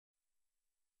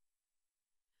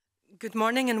Good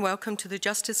morning and welcome to the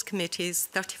Justice Committee's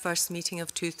 31st meeting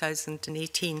of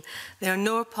 2018. There are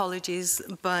no apologies,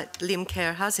 but Liam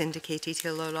Kerr has indicated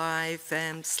he'll arrive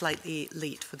slightly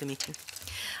late for the meeting.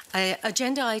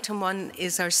 Agenda item 1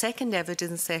 is our second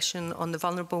evidence session on the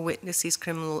Vulnerable Witnesses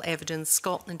Criminal Evidence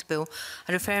Scotland Bill.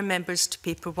 I refer members to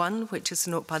paper 1, which is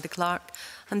a note by the clerk,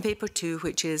 and paper 2,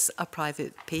 which is a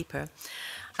private paper.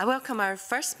 I welcome our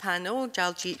first panel,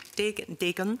 Jaljit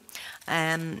Dagan,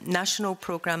 National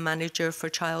Programme Manager for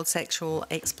Child Sexual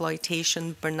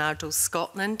Exploitation, Barnardo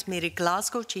Scotland, Mary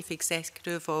Glasgow, Chief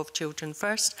Executive of Children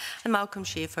First, and Malcolm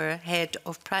Schaefer, Head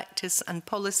of Practice and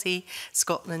Policy,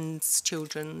 Scotland's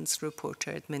Children's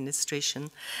Reporter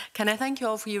Administration. Can I thank you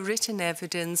all for your written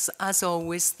evidence? As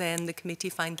always, then, the committee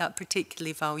find that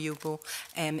particularly valuable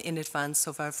in advance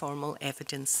of our formal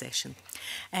evidence session.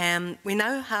 We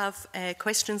now have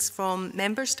questions from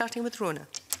members, starting with Rona.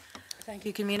 Thank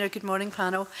you, Convener. Good morning,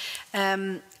 panel.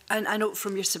 And I note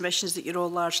from your submissions that you're all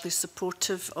largely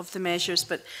supportive of the measures,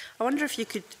 but I wonder if you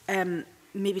could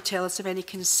maybe tell us of any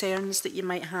concerns that you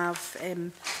might have,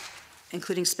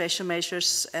 including special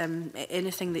measures,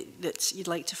 anything that you'd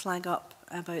like to flag up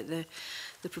about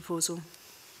the proposal.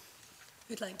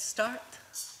 Who'd like to start?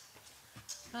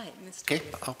 Right, Mr. Okay,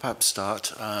 I'll perhaps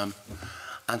start,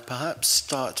 and perhaps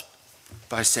start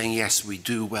by saying, yes, we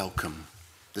do welcome.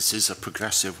 This is a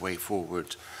progressive way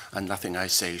forward, and nothing I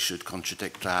say should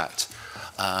contradict that.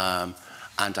 And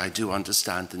I do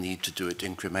understand the need to do it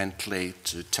incrementally,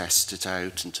 to test it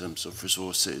out in terms of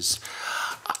resources.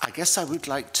 I guess I would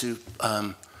like to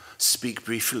speak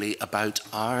briefly about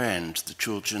our end, the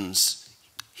children's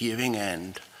hearing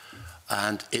end,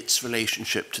 and its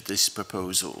relationship to these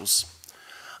proposals.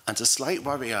 And a slight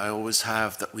worry I always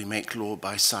have that we make law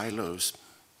by silos,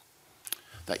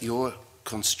 that your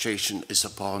concentration is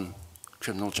upon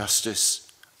criminal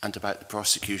justice and about the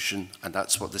prosecution, and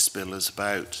that's what this bill is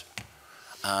about.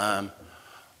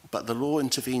 But the law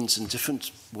intervenes in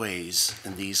different ways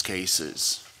in these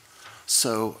cases.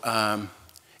 So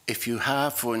if you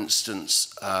have, for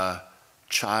instance, a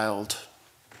child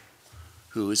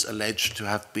who is alleged to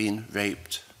have been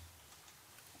raped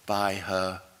by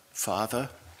her father,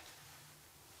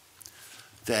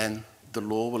 then the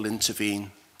law will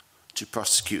intervene to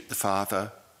prosecute the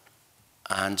father,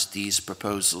 and these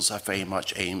proposals are very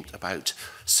much aimed about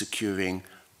securing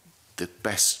the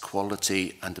best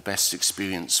quality and the best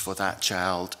experience for that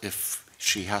child if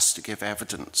she has to give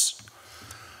evidence.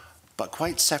 But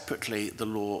quite separately, the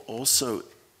law also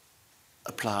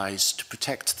applies to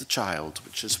protect the child,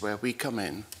 which is where we come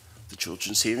in, the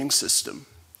children's hearing system.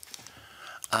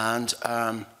 And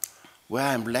where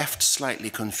I'm left slightly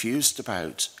confused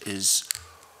about is,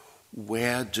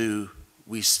 where do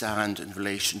we stand in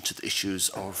relation to the issues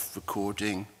of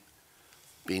recording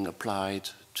being applied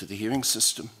to the hearing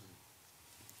system?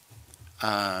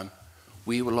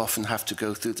 We will often have to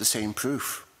go through the same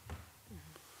proof.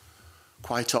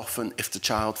 Quite often, if the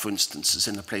child, for instance, is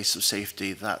in a place of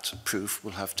safety, that proof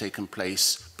will have taken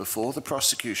place before the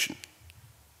prosecution.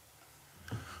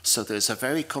 So there's a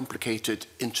very complicated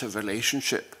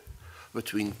interrelationship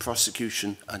between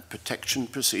prosecution and protection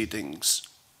proceedings,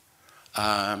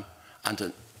 and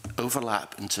an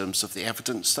overlap in terms of the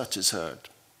evidence that is heard.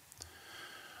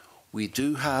 We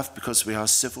do have, because we are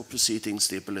civil proceedings,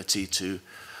 the ability to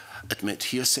admit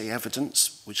hearsay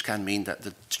evidence, which can mean that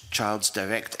the child's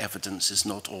direct evidence is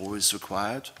not always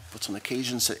required, but on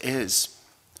occasions it is.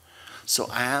 So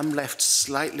I am left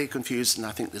slightly confused, and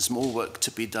I think there's more work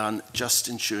to be done just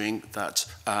ensuring that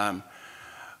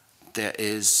there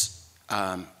is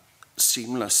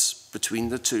seamless between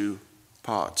the two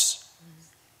parts.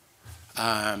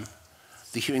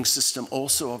 The hearing system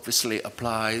also obviously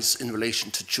applies in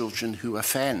relation to children who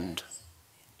offend.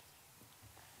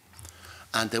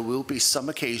 And there will be some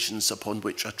occasions upon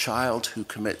which a child who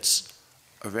commits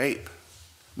a rape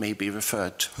may be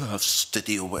referred to us to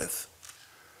deal with.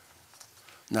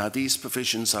 Now, these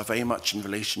provisions are very much in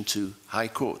relation to High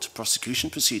Court prosecution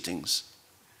proceedings.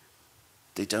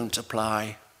 They don't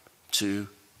apply to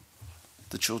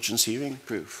the children's hearing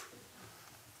proof.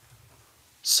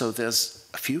 So there's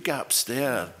a few gaps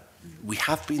there. We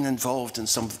have been involved in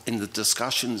the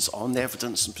discussions on the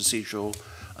evidence and procedural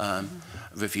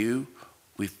review.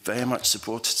 We've very much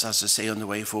supported, as I say, on the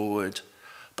way forward.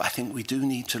 But I think we do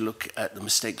need to look at the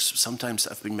mistakes sometimes that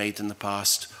have been made in the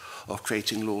past of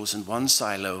creating laws in one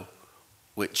silo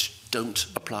which don't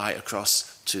apply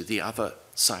across to the other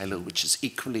silo, which is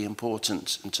equally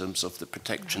important in terms of the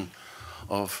protection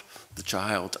of the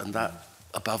child. And that,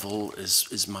 above all,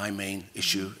 is my main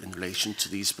issue in relation to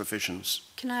these provisions.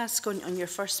 Can I ask on your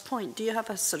first point, do you have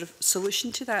a sort of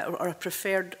solution to that, or a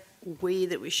preferred way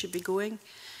that we should be going?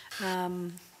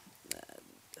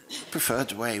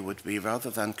 Preferred way would be, rather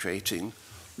than creating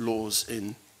laws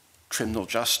in criminal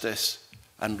justice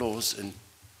and laws in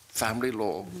family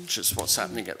law, which is what's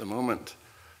happening at the moment,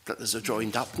 that there's a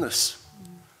joined upness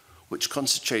which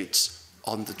concentrates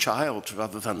on the child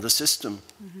rather than the system,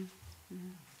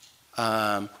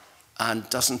 and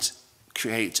doesn't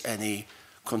create any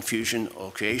confusion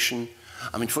or creation.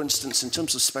 I mean, for instance, in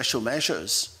terms of special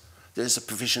measures, there's a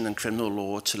provision in criminal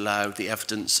law to allow the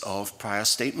evidence of prior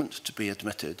statement to be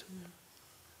admitted.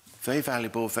 Very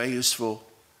valuable, very useful,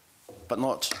 but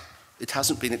not, it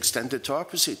hasn't been extended to our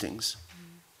proceedings.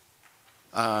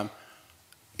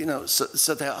 You know,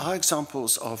 so there are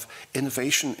examples of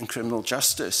innovation in criminal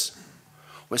justice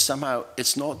where somehow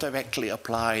it's not directly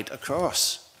applied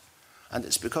across. And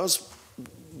it's because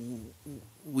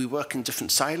we work in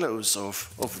different silos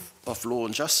of law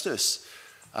and justice.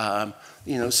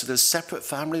 You know, so there's separate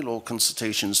family law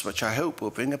consultations, which I hope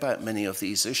will bring about many of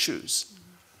these issues.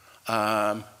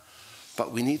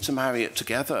 But we need to marry it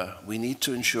together. We need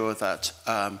to ensure that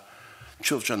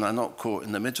children are not caught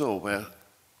in the middle, where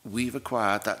we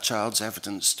require that child's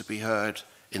evidence to be heard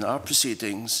in our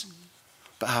proceedings,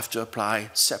 but have to apply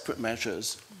separate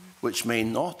measures which may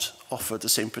not offer the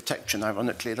same protection,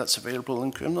 ironically, that's available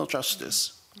in criminal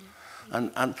justice.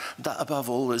 And that, above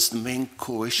all, is the main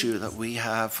core issue that we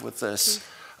have with this.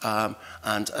 And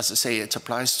as I say, it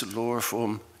applies to law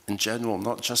reform in general,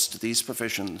 not just to these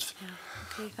provisions.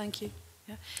 Yeah. Okay, thank you.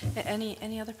 Yeah.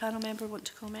 Any other panel member want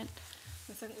to comment?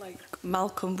 I think, like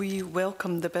Malcolm, we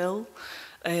welcome the bill.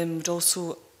 Would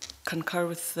also concur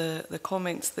with the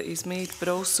comments that he's made, but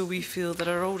also we feel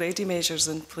there are already measures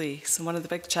in place. And one of the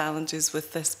big challenges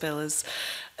with this bill is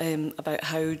about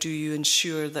how do you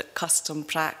ensure that custom,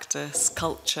 practice,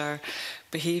 culture,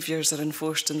 behaviours are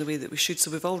enforced in the way that we should.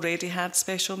 So we've already had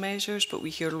special measures, but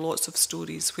we hear lots of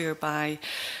stories whereby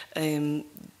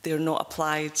they're not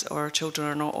applied or children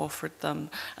are not offered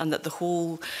them, and that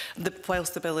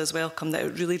whilst the bill is welcome, that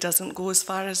it really doesn't go as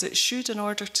far as it should in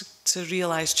order to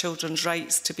realise children's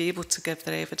rights to be able to give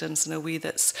their evidence in a way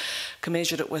that's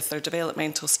commensurate with their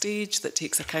developmental stage, that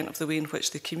takes account of the way in which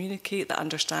they communicate, that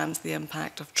understands the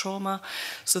impact of trauma.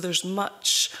 So there's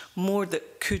much more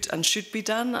that could and should be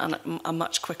done, and a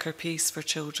much quicker pace for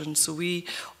children. So we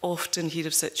often hear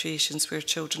of situations where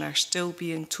children are still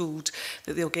being told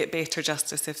that they'll get better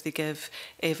justice if they give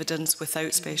evidence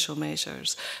without special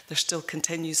measures. There still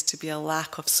continues to be a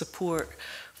lack of support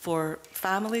for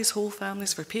families, whole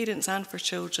families, for parents and for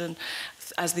children.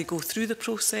 As they go through the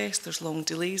process, there's long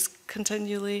delays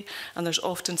continually, and there's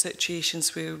often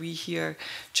situations where we hear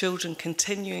children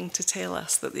continuing to tell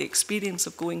us that the experience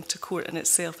of going to court in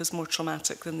itself is more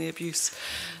traumatic than the abuse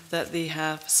that they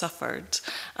have suffered.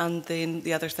 And then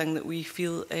the other thing that we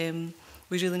feel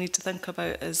we really need to think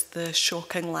about is the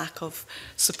shocking lack of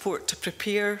support to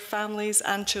prepare families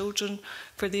and children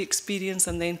for the experience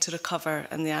and then to recover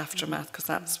in the aftermath, because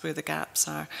that's where the gaps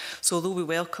are. So although we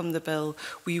welcome the bill,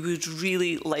 we would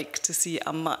really like to see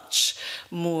a much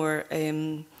more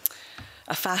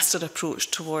a faster approach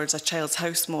towards a child's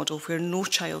house model where no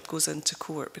child goes into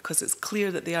court, because it's clear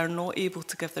that they are not able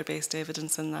to give their best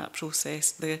evidence in that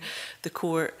process. The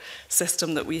court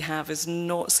system that we have is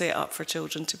not set up for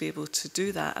children to be able to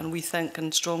do that, and we think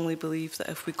and strongly believe that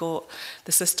if we got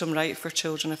the system right for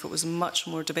children, if it was much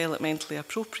more developmentally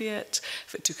appropriate,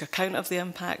 if it took account of the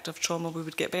impact of trauma, we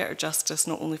would get better justice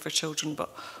not only for children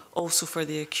but also for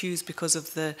the accused, because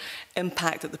of the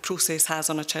impact that the process has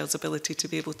on a child's ability to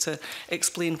be able to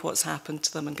explain what's happened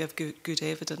to them and give good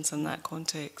evidence in that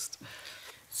context.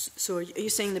 So are you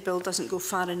saying the bill doesn't go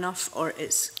far enough, or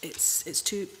it's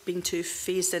being too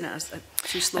phased in at a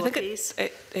too slow pace?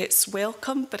 It's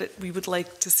welcome, but we would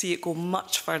like to see it go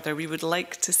much further. We would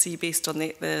like to see, based on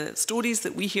the stories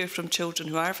that we hear from children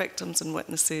who are victims and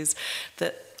witnesses,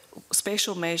 that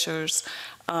special measures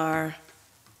are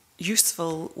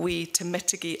useful way to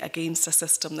mitigate against a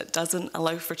system that doesn't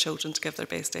allow for children to give their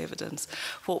best evidence.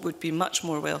 What would be much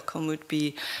more welcome would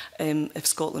be if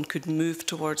Scotland could move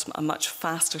towards a much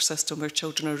faster system where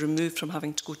children are removed from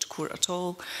having to go to court at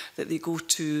all, that they go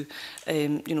to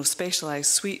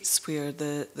specialised suites where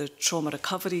the trauma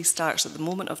recovery starts at the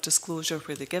moment of disclosure,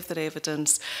 where they give their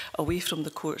evidence away from the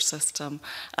court system,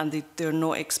 and they're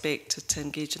not expected to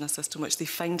engage in a system which they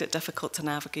find it difficult to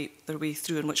navigate their way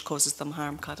through and which causes them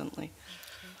harm currently. Okay.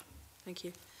 Thank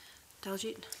you.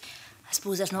 Daljit? I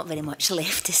suppose there's not very much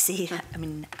left to say. I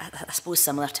mean, I suppose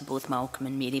similar to both Malcolm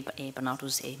and Mary,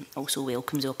 Bernardo's also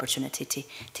welcomes the opportunity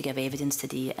to give evidence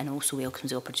today, and also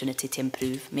welcomes the opportunity to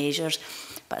improve measures.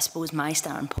 But I suppose my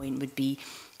starting point would be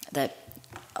that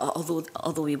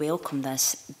although we welcome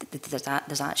this,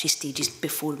 there's actually stages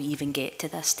before we even get to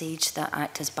this stage that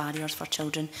act as barriers for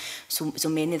children. So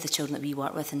many of the children that we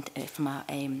work with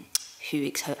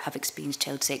who have experienced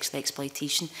child sexual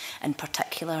exploitation in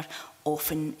particular,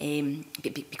 often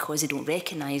because they don't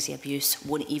recognise the abuse,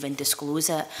 won't even disclose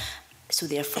it. So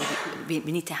therefore, we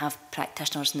need to have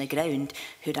practitioners on the ground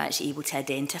who are actually able to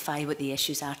identify what the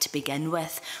issues are to begin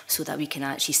with, so that we can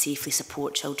actually safely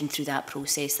support children through that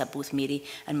process that both Mary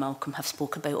and Malcolm have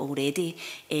spoke about already.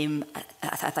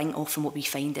 I think often what we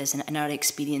find is, in our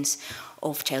experience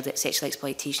of child sexual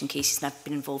exploitation cases, and I've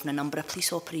been involved in a number of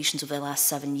police operations over the last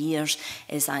 7 years,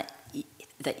 is that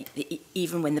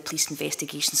even when the police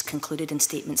investigations concluded and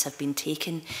statements have been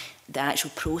taken, the actual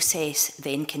process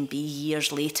then can be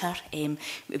years later.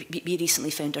 We recently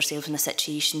found ourselves in a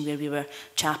situation where we were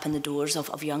chapping the doors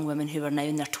of young women who were now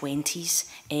in their 20s,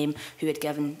 who had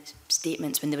given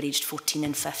statements when they were aged 14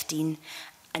 and 15,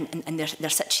 and their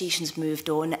situations moved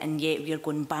on, and yet we're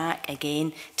going back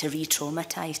again to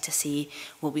re-traumatise, to say,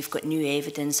 well, we've got new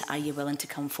evidence, are you willing to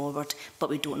come forward? But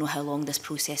we don't know how long this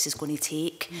process is going to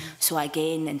take. So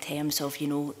again, in terms of, you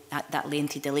know, that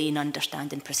lengthy delay in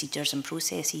understanding procedures and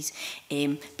processes,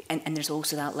 and there's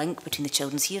also that link between the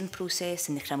children's hearing process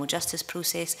and the criminal justice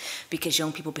process, because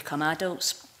young people become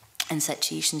adults and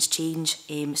situations change.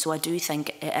 So I do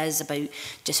think it is about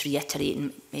just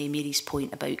reiterating Mary's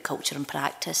point about culture and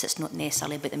practice. It's not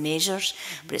necessarily about the measures,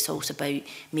 but it's also about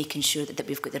making sure that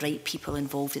we've got the right people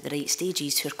involved at the right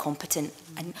stages who are competent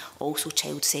and also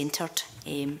child-centred,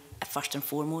 first and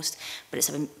foremost. But it's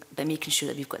about making sure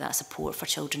that we've got that support for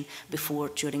children before,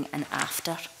 during and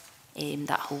after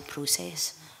that whole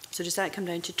process. So does that come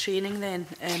down to training then?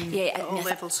 At all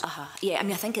levels? Yeah, I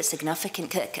mean, I think it's significant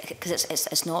because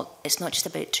it's not just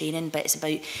about training, but it's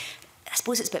about, I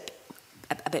suppose it's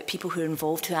about people who are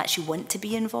involved, who actually want to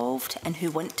be involved and who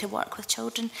want to work with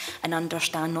children and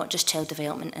understand not just child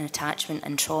development and attachment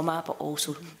and trauma, but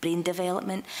also brain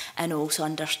development, and also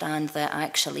understand that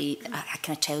actually a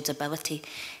kind of child's ability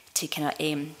to kind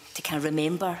of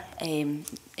remember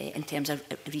in terms of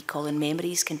recalling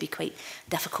memories can be quite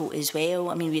difficult as well.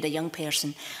 I mean, we had a young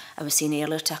person, I was saying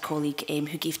earlier to a colleague,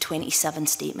 who gave 27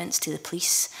 statements to the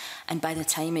police, and by the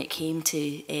time it came to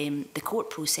the court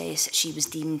process, she was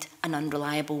deemed an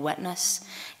unreliable witness,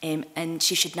 and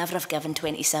she should never have given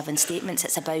 27 statements.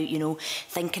 It's about, you know,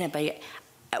 thinking about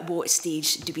at what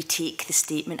stage do we take the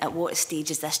statement? At what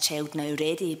stage is this child now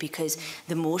ready? Because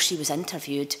the more she was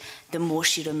interviewed, the more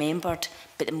she remembered,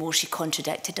 but the more she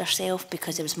contradicted herself,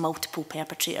 because there was multiple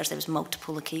perpetrators, there was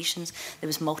multiple locations, there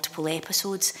was multiple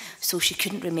episodes. So she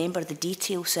couldn't remember the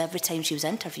details. So every time she was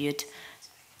interviewed,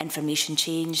 information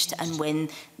changed. And when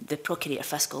the Procurator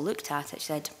Fiscal looked at it, she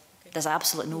said, there's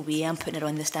absolutely no way I'm putting her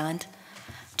on the stand.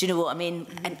 Do you know what I mean?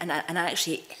 And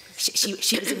actually, she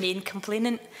was the main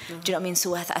complainant. Do you know what I mean?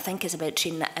 So I think it's about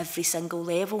training at every single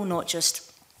level, not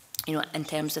just, you know, in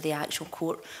terms of the actual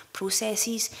court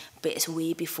processes, but it's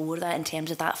way before that, in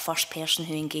terms of that first person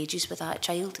who engages with that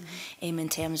child, in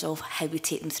terms of how we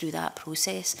take them through that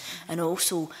process. And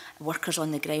also, workers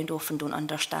on the ground often don't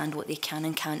understand what they can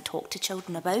and can't talk to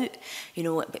children about, you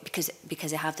know, because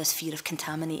they have this fear of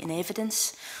contaminating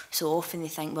evidence. So often they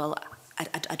think, well,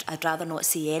 I'd rather not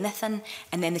say anything,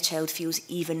 and then the child feels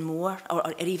even more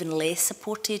or even less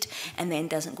supported, and then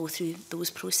doesn't go through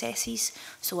those processes.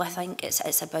 So I think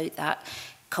it's about that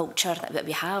culture that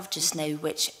we have just now,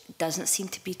 which doesn't seem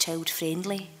to be child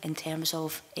friendly in terms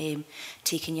of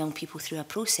taking young people through a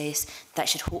process that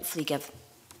should hopefully give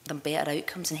them better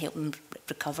outcomes and help them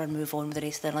recover and move on with the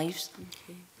rest of their lives.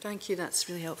 Okay. Thank you, that's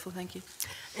really helpful, thank you.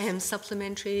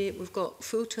 Supplementary, we've got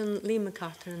Fulton, Liam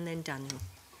MacArthur and then Daniel.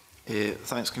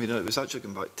 Thanks, Convener. It was actually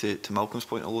going back to Malcolm's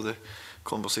point, although the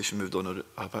conversation moved on a bit,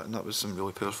 and that was some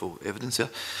really powerful evidence there.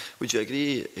 Would you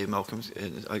agree, Malcolm,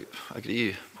 I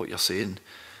agree what you're saying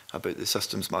about the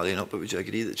systems marrying up, but would you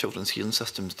agree that children's hearing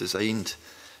systems designed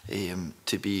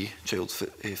to be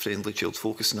child-friendly,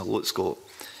 child-focused, and although it's got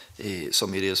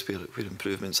some areas where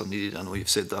improvements are needed, I know you've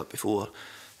said that before,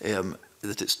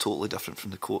 that it's totally different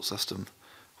from the court system,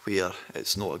 where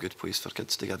it's not a good place for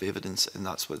kids to give evidence, and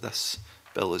that's what this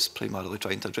bill is primarily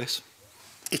trying to address?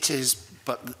 It is,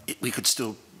 but we could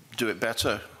still do it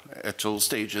better at all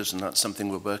stages, and that's something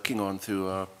we're working on through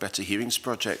our Better Hearings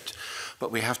project.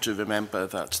 But we have to remember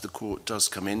that the court does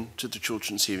come into the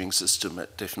children's hearing system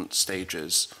at different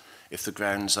stages. If the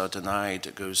grounds are denied,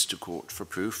 it goes to court for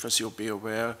proof, as you'll be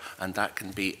aware, and that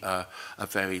can be a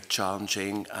very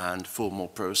challenging and formal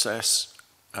process,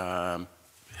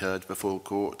 heard before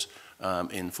court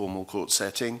in formal court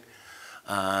setting.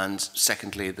 And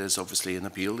secondly, there's obviously an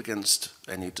appeal against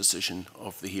any decision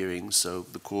of the hearing, so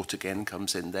the court again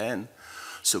comes in then.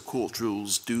 So court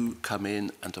rules do come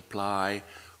in and apply,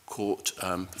 court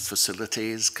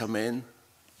facilities come in,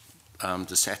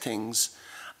 the settings,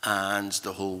 and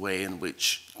the whole way in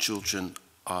which children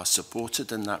are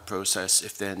supported in that process,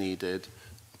 if they're needed,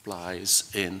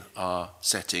 applies in our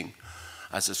setting.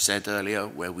 As I've said earlier,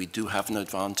 where we do have an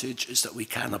advantage is that we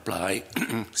can apply,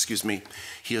 excuse me,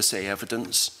 hearsay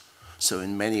evidence. So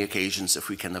in many occasions, if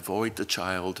we can avoid the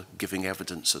child giving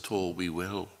evidence at all, we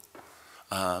will.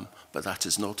 But that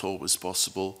is not always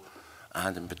possible,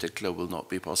 and in particular will not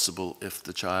be possible if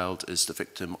the child is the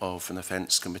victim of an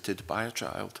offence committed by a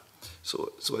child. So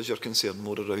is your concern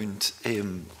more around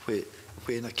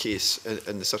when a case,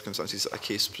 in the circumstances that a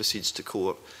case proceeds to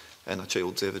court and a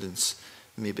child's evidence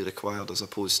may be required, as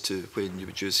opposed to when you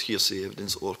would use hearsay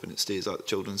evidence or when it stays at the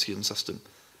children's hearing system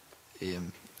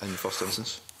in the first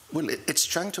instance? Well, it's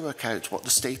trying to work out what the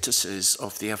status is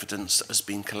of the evidence that has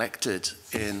been collected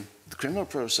in the criminal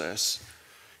process.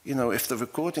 You know, if the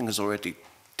recording has already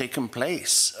taken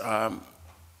place,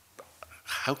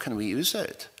 how can we use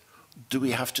it? Do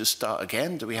we have to start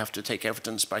again? Do we have to take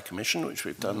evidence by commission, which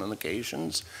we've done on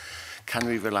occasions? Can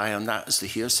we rely on that as the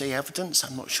hearsay evidence?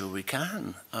 I'm not sure we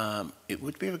can. It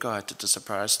would be regarded as a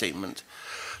prior statement.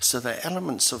 So there are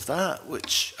elements of that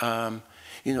which,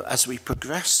 you know, as we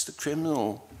progress the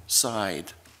criminal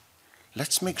side,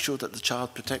 let's make sure that the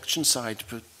child protection side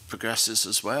progresses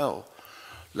as well.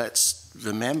 Let's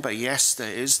remember, yes,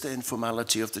 there is the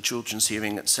informality of the children's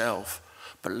hearing itself,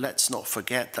 but let's not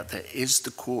forget that there is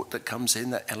the court that comes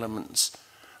in at elements,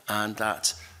 and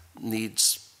that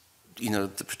needs, you know,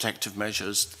 the protective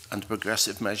measures and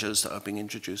progressive measures that are being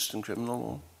introduced in criminal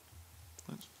law.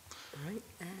 All right.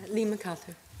 Lee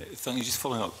MacArthur. Thank you. Just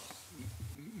following up,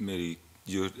 Mary,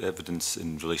 your evidence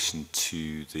in relation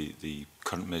to the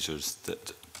current measures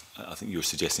that I think you're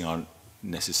suggesting aren't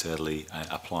necessarily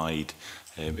applied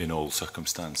in all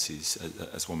circumstances,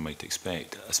 as one might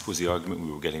expect. I suppose the argument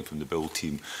we were getting from the Bill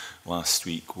team last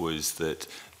week was that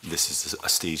this is a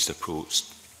staged approach,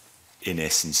 in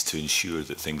essence, to ensure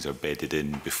that things are bedded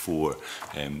in before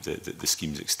the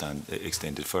scheme's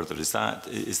extended further. Is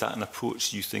that an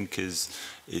approach you think is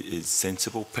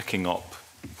sensible, picking up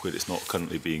where it's not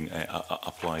currently being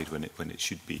applied when it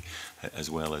should be, as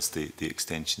well as the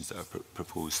extensions that are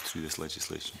proposed through this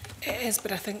legislation? It is,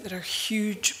 but I think there are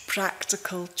huge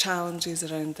practical challenges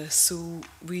around this. So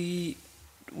we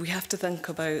have to think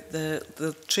about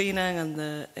the training and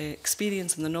the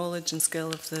experience and the knowledge and skill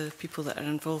of the people that are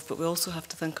involved, but we also have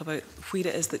to think about where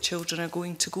it is that children are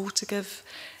going to go to give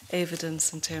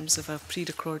evidence in terms of a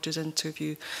pre-recorded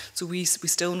interview. So we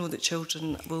still know that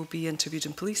children will be interviewed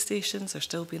in police stations, they're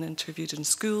still being interviewed in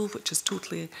school, which is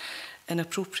totally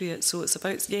inappropriate. So it's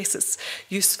about, yes, it's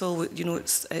useful, you know,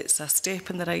 it's a step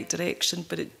in the right direction,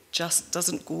 but it just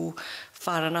doesn't go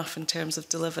far enough in terms of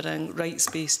delivering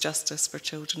rights-based justice for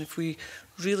children. If we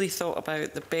really thought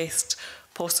about the best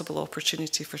possible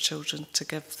opportunity for children to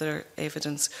give their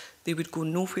evidence, they would go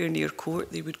nowhere near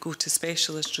court, they would go to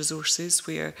specialist resources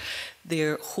where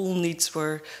their whole needs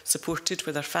were supported,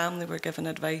 where their family were given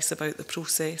advice about the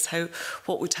process,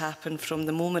 what would happen from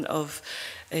the moment of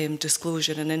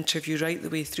disclosure and interview right the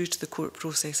way through to the court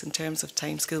process in terms of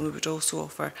timescale. We would also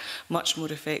offer much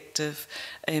more effective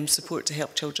support to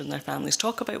help children and their families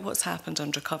talk about what's happened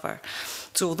and recover.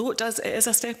 So although it is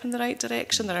a step in the right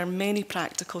direction, there are many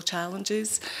practical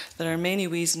challenges. There are many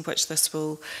ways in which this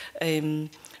will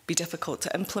be difficult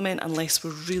to implement unless we're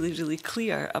really, really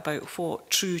clear about what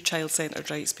true child-centred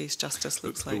rights-based justice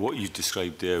looks like. But what you've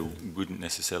described there wouldn't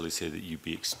necessarily say that you'd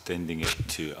be extending it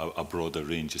to a broader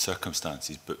range of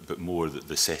circumstances, but more that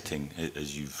the setting,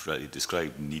 as you've rightly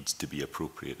described, needs to be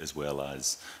appropriate, as well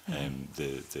as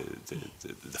the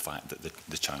fact that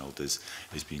the child is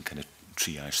being kind of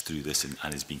triaged through this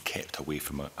and is being kept away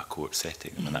from a court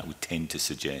setting. I mean, that would tend to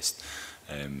suggest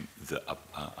that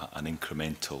an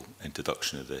incremental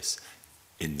introduction of this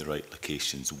in the right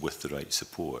locations with the right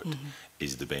support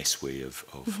is the best way of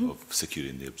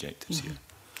securing the objectives here.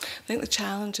 I think the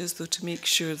challenge is, though, to make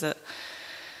sure that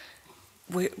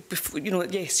you know,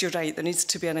 yes, you're right. There needs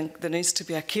to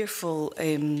be a careful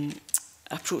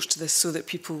approach to this so that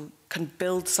people can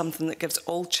build something that gives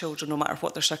all children, no matter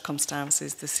what their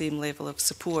circumstances, the same level of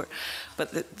support.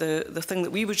 But the thing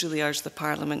that we would really urge the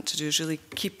Parliament to do is really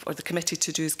keep, or the committee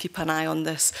to do, is keep an eye on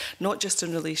this, not just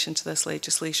in relation to this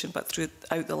legislation, but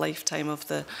throughout the lifetime of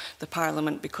the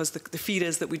Parliament, because the fear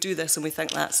is that we do this and we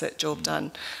think that's it, job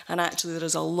done. And actually there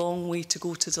is a long way to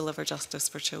go to deliver justice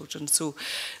for children. So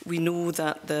we know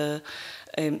that the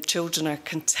children are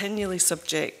continually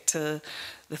subject to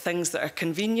the things that are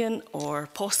convenient or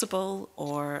possible,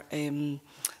 or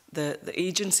the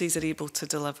agencies are able to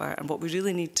deliver. And what we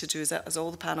really need to do is, as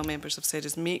all the panel members have said,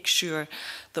 is make sure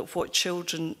that what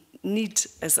children need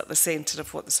is at the centre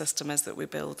of what the system is that we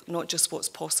build, not just what's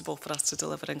possible for us to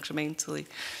deliver incrementally.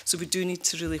 So we do need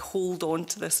to really hold on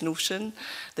to this notion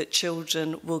that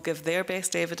children will give their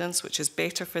best evidence, which is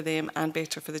better for them and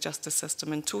better for the justice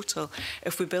system in total,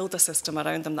 if we build a system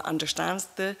around them that understands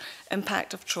the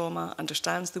impact of trauma,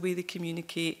 understands the way they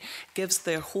communicate, gives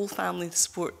their whole family the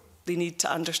support they need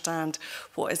to understand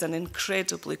what is an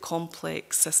incredibly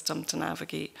complex system to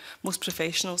navigate. Most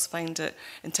professionals find it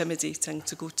intimidating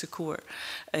to go to court.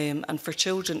 And for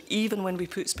children, even when we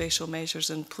put special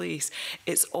measures in place,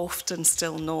 it's often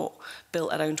still not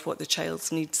built around what the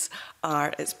child's needs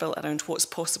are. It's built around what's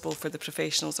possible for the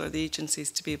professionals or the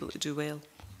agencies to be able to do well.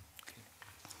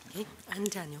 Okay. And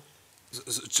Daniel.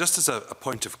 Just as a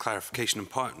point of clarification, in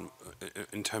part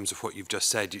in terms of what you've just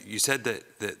said, you said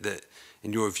that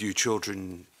in your view,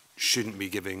 children shouldn't be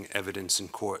giving evidence in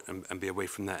court and be away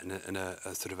from that in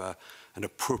a sort of an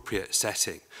appropriate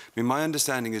setting. I mean, my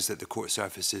understanding is that the Court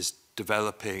Service is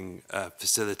developing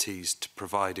facilities to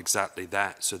provide exactly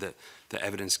that, so that the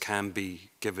evidence can be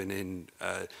given in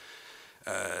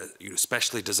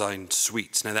specially designed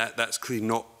suites. Now, that's clearly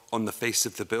not on the face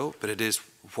of the bill, but it is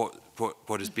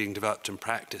what is being developed in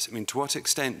practice. I mean, to what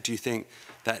extent do you think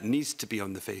that needs to be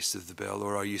on the face of the bill,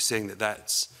 or are you saying that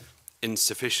that's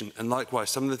insufficient? And likewise,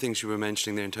 some of the things you were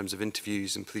mentioning there in terms of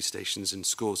interviews in police stations and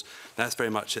schools, that's very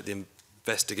much at the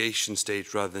investigation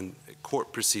stage rather than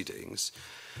court proceedings.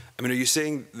 I mean, are you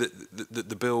saying that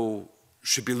the bill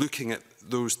should be looking at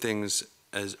those things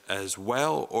as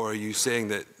well, or are you saying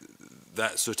that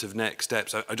that sort of next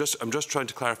steps? I'm just trying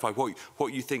to clarify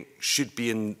what you think should be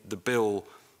in the bill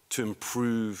to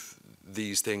improve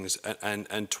these things,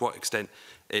 and to what extent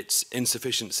it's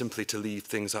insufficient simply to leave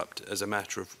things up as a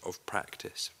matter of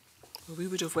practice. Well, we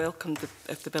would have welcomed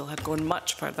if the bill had gone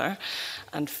much further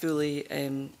and fully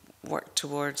work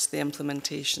towards the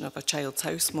implementation of a child's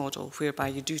house model, whereby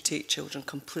you do take children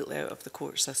completely out of the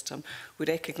court system. We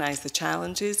recognise the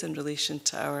challenges in relation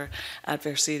to our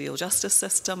adversarial justice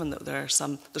system, and that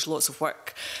there's lots of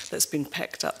work that's been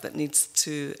picked up that needs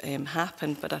to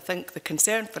happen. But I think the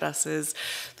concern for us is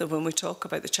that when we talk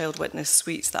about the child witness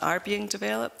suites that are being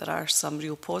developed, there are some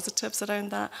real positives around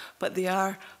that, but they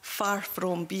are far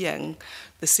from being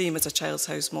the same as a child's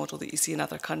house model that you see in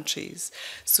other countries.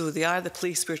 So they are the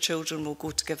place where children will go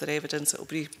to give their evidence. It will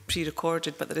be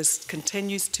pre-recorded, but there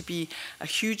continues to be a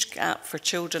huge gap for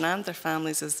children and their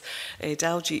families, as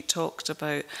Daljit talked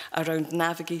about, around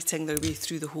navigating their way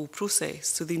through the whole process.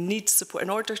 So they need support. In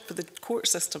order for the court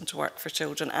system to work for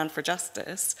children and for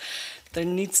justice, there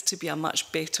needs to be a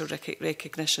much better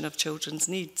recognition of children's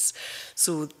needs.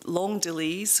 So long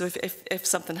delays, so if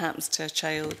something happens to a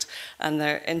child and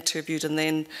they're interviewed and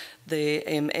then the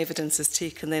evidence is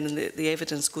taken, then the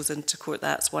evidence goes into court,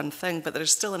 that's one thing, but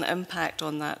there's still an impact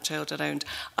on that child around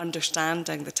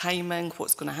understanding the timing,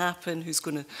 what's going to happen, who's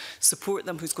going to support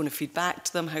them, who's going to feed back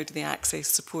to them, how do they access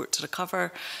support to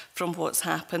recover from what's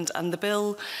happened. And the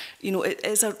bill, you know,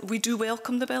 we do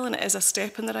welcome the bill, and it is a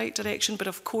step in the right direction, but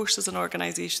of course as an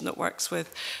organisation that works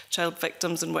with child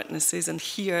victims and witnesses and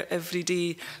hear every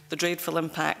day the dreadful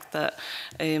impact that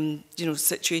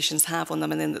situations have on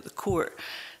them, and then that the court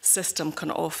system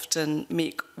can often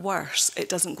make worse, it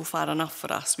doesn't go far enough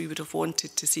for us. We would have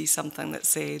wanted to see something that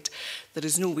said there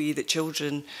is no way that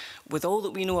children, with all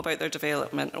that we know about their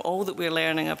development, all that we're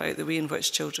learning about the way in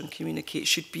which children communicate,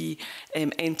 should be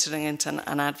entering into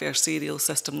an adversarial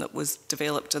system that was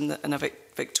developed in a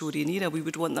Victorian era. We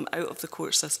would want them out of the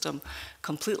court system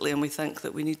completely, and we think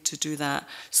that we need to do that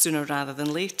sooner rather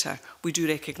than later. We do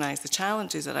recognise the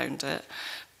challenges around it,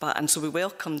 And so we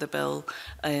welcome the bill,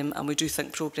 and we do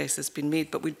think progress has been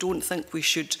made, but we don't think we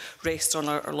should rest on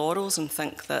our laurels and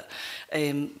think that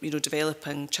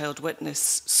developing child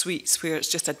witness suites where it's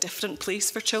just a different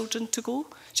place for children to go,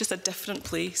 just a different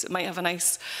place. It might have a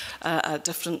nice,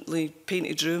 differently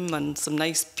painted room and some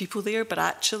nice people there, but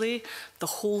actually the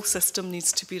whole system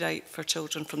needs to be right for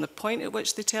children, from the point at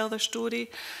which they tell their story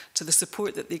to the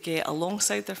support that they get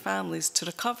alongside their families to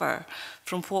recover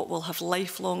from what will have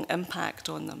lifelong impact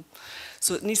on them.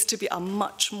 So it needs to be a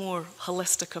much more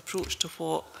holistic approach to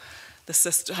what the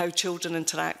system, how children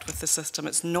interact with the system.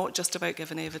 It's not just about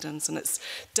giving evidence, and it's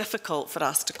difficult for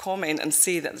us to comment and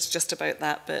say that it's just about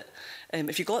that bit.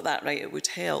 If you got that right, it would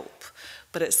help,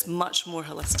 but it's much more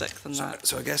holistic than that.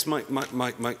 So I guess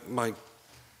my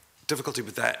difficulty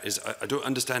with that is I don't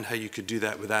understand how you could do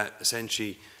that without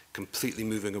essentially completely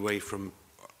moving away from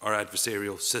our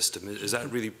adversarial system. Is that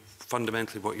really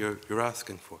fundamentally what you're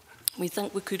asking for? We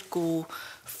think we could go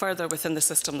further within the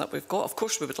system that we've got. Of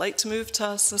course, we would like to move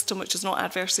to a system which is not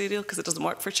adversarial, because it doesn't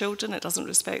work for children, it doesn't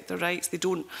respect their rights, they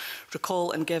don't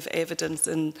recall and give evidence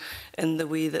in the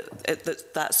way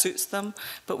that suits them.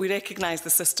 But we recognise the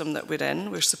system that we're in.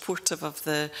 We're supportive of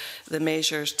the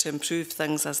measures to improve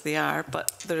things as they are,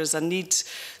 but there is a need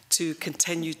to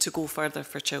continue to go further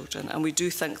for children. And we do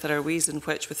think there are ways in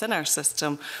which within our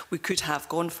system we could have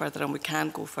gone further and we can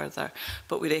go further,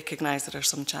 but we recognise there are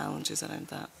some challenges around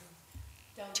that.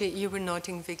 You were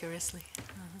nodding vigorously.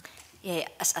 Yeah,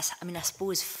 I mean, I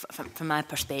suppose from my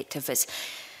perspective, it's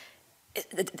at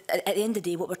the end of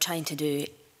the day, what we're trying to do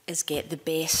is get the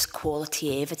best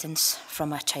quality evidence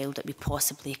from a child that we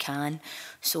possibly can.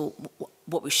 So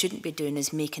what we shouldn't be doing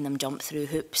is making them jump through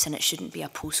hoops, and it shouldn't be a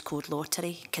postcode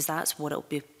lottery, because that's what it'll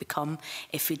become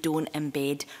if we don't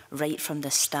embed right from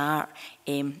the start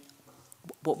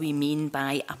what we mean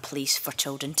by a place for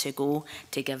children to go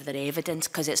to give their evidence,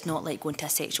 because it's not like going to a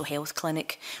sexual health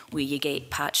clinic where you get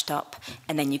patched up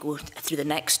and then you go through the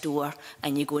next door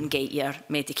and you go and get your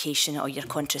medication or your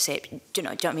contraception. Do you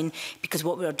know what I mean? Because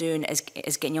what we're doing is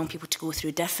getting young people to go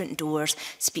through different doors,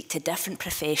 speak to different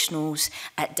professionals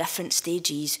at different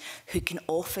stages who can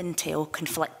often tell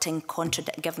conflicting,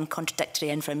 give them contradictory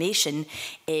information,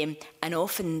 and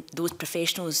often those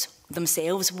professionals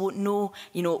themselves won't know,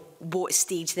 what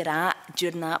stage they're at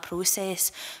during that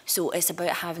process. So it's about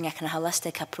having a kind of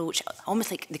holistic approach,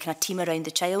 almost like the kind of team around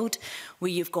the child,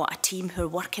 where you've got a team who are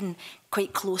working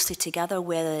quite closely together,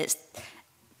 whether it's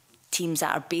teams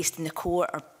that are based in the court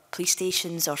or police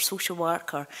stations or social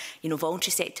work or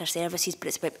voluntary sector services, but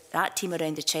it's about that team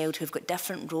around the child who've got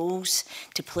different roles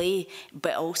to play,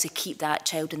 but also keep that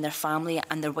child and their family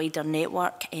and their wider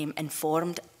network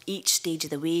informed each stage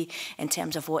of the way in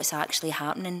terms of what's actually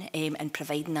happening, and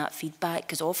providing that feedback.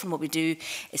 Because often what we do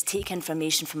is take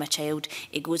information from a child,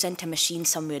 it goes into a machine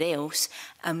somewhere else,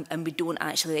 and we don't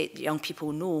actually let young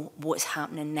people know what's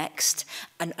happening next.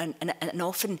 And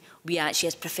often we actually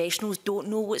as professionals don't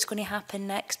know what's going to happen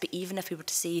next, but even if we were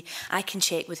to say, I can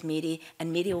check with Mary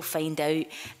and Mary will find out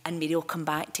and Mary will come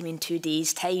back to me in 2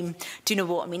 days' time. Do you know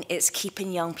what I mean? It's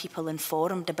keeping young people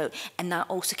informed about, and that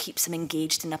also keeps them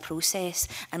engaged in a process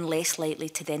and less likely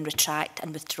to then retract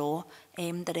and withdraw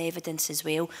their evidence as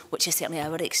well, which is certainly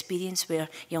our experience, where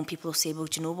young people will say, well,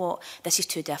 do you know what, this is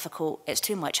too difficult, it's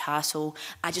too much hassle,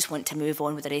 I just want to move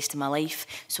on with the rest of my life,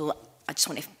 so I just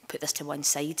want to put this to one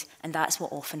side, and that's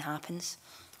what often happens.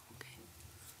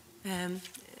 Okay.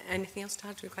 Anything else to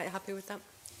add? We're quite happy with that?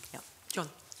 Yeah. John.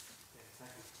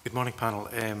 Good morning, panel.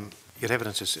 Your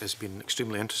evidence has been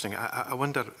extremely interesting. I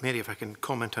wonder, Mary, if I can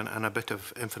comment on a bit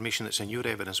of information that's in your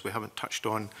evidence we haven't touched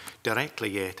on directly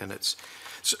yet, and it's,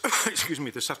 excuse me,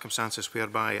 the circumstances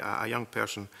whereby a young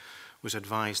person was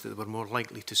advised that they were more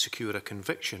likely to secure a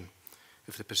conviction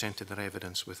if they presented their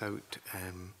evidence without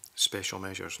special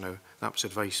measures. Now, that was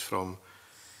advice from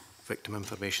Victim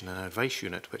Information and Advice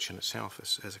Unit, which in itself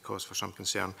is a cause for some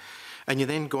concern. And you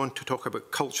then go on to talk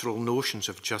about cultural notions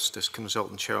of justice can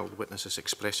result in child witnesses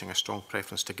expressing a strong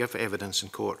preference to give evidence in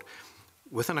court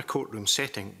within a courtroom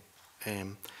setting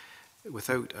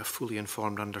without a fully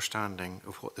informed understanding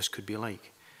of what this could be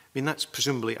like. I mean, that's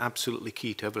presumably absolutely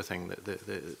key to everything.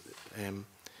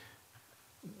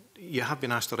 You have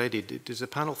been asked already, does the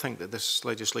panel think that this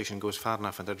legislation goes far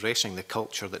enough in addressing the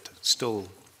culture that still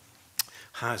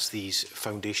has these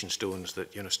foundation stones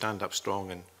that stand up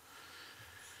strong and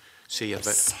say a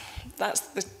bit? That's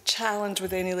the challenge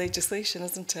with any legislation,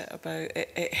 isn't it? About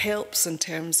it helps in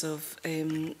terms of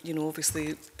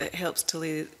obviously it helps to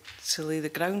lay the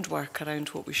groundwork around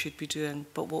what we should be doing.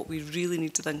 But what we really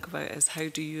need to think about is how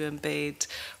do you embed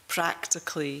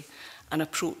practically an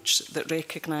approach that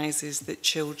recognises that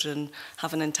children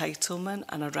have an entitlement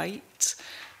and a right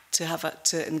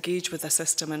to engage with a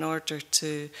system in order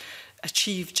to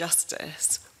achieve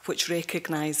justice, which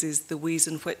recognises the ways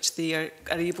in which they are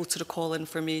able to recall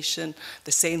information,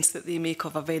 the sense that they make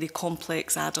of a very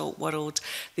complex adult world,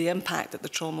 the impact that the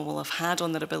trauma will have had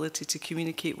on their ability to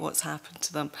communicate what's happened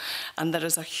to them. And there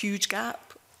is a huge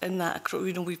gap in that.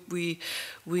 You know, we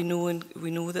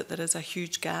know that there is a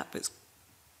huge gap. It's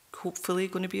hopefully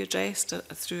going to be addressed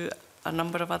through a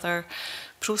number of other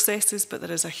processes, but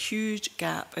there is a huge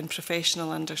gap in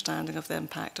professional understanding of the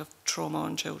impact of trauma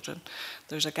on children.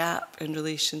 There's a gap in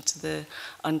relation to the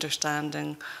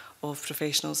understanding of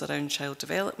professionals around child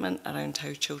development, around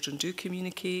how children do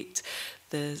communicate.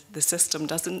 The system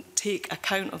doesn't take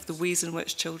account of the ways in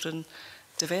which children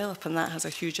develop, and that has a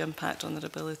huge impact on their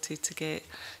ability to get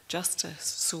justice.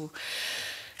 So,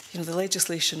 you know, the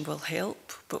legislation will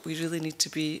help, but we really need to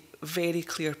be very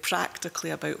clear practically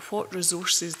about what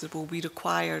resources that will be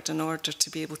required in order to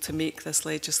be able to make this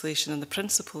legislation and the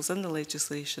principles in the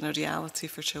legislation a reality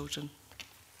for children.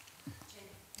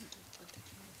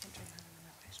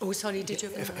 Oh, sorry, did you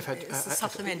have a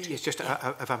supplementary? Yes, just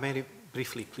if I may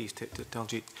briefly, please, to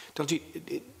Daljeet.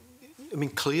 Daljeet, I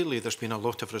mean, clearly there's been a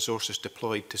lot of resources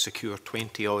deployed to secure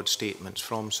 20-odd statements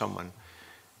from someone.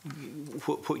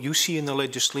 What you see in the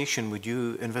legislation, would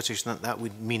you envisage that that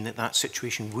would mean that that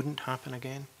situation wouldn't happen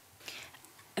again?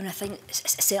 And I think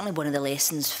certainly one of the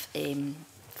lessons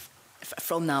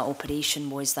from that operation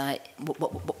was that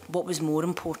what was more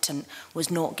important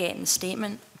was not getting the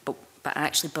statement, but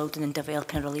actually building and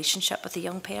developing a relationship with the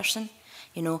young person,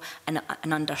 you know, and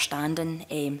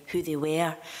understanding who they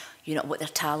were, you know, what their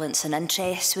talents and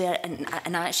interests were,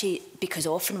 and actually, because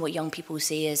often what young people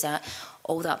say is that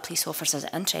all that police officers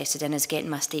are interested in is getting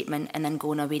my statement and then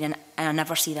going away, and I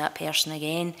never see that person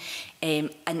again.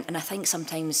 And I think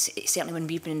sometimes, certainly when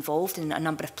we've been involved in a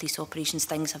number of police operations,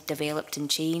 things have developed and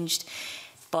changed.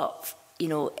 But you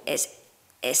know,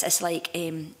 it's like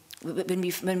when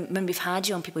we've had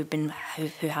young people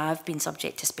who have been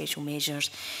subject to special measures,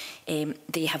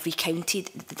 they have recounted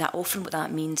that often what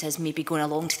that means is maybe going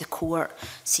along to the court,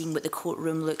 seeing what the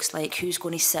courtroom looks like, who's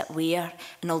going to sit where.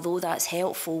 And although that's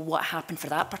helpful, what happened for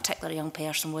that particular young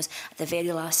person was at the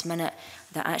very last minute,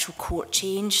 the actual court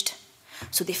changed.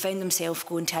 So they found themselves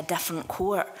going to a different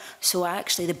court. So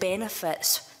actually the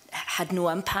benefits had no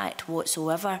impact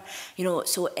whatsoever. You know,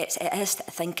 so it is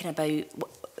thinking about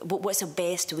what's the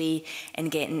best way in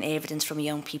getting evidence from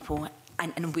young people,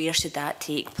 and where should that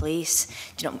take place?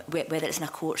 Do you know, whether it's in a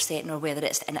court setting or whether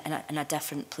it's in a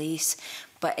different place.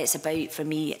 But it's about, for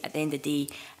me, at the end of the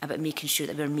day, about making sure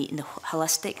that we're meeting the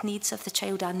holistic needs of the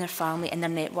child and their family and their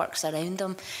networks around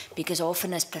them. Because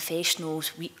often as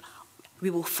professionals, we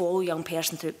will follow young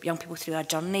people through our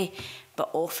journey,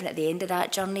 but often at the end of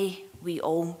that journey, we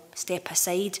all step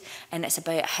aside, and it's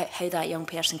about how that young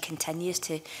person continues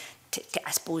to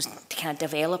I suppose, to kind of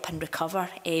develop and recover,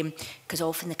 because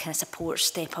often the kind of supports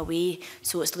step away.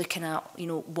 So it's looking at, you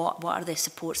know, what are the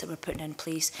supports that we're putting in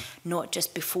place, not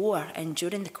just before and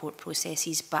during the court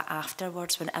processes, but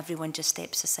afterwards when everyone just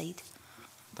steps aside.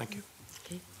 Thank you.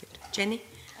 Okay. Jenny?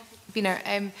 Bina,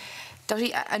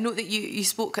 I know that you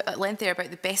spoke at length there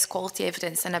about the best quality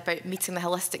evidence and about meeting the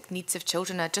holistic needs of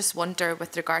children. I just wonder,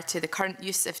 with regard to the current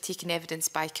use of taking evidence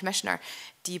by Commissioner,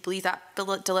 do you believe that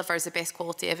delivers the best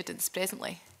quality evidence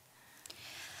presently?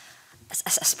 I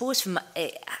suppose, from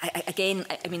again,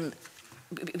 I mean,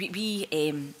 we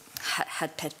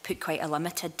had put quite a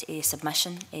limited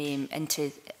submission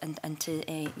into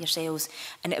yourselves,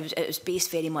 and it was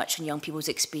based very much on young people's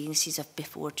experiences of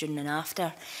before, during and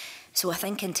after. So I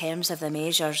think in terms of the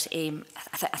measures, I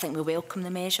think we welcome the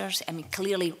measures. I mean,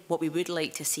 clearly what we would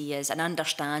like to see is, and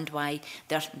understand why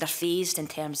they're phased in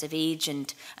terms of age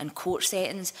and court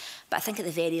settings, but I think at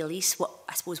the very least,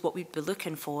 what we'd be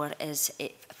looking for is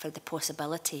for the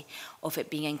possibility of it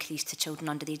being increased to children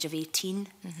under the age of 18.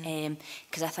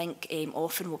 Because I think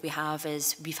often what we have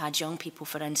is, we've had young people,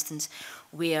 for instance,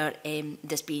 where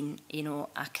there's been, you know,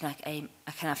 a kind of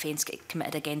offence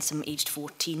committed against them aged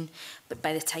 14, but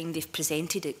by the time they've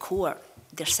presented at court,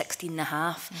 they're 16 and a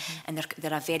half, and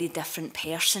they're a very different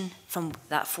person from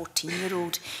that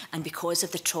 14-year-old. And because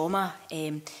of the trauma,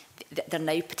 they're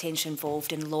now potentially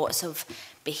involved in lots of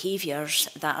behaviours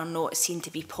that are not seen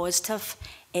to be positive.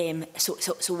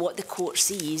 So what the court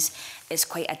sees is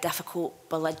quite a difficult,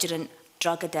 belligerent,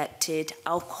 drug-addicted,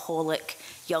 alcoholic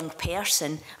young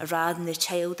person, rather than the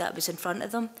child that was in front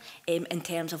of them, in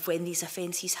terms of when these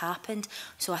offences happened.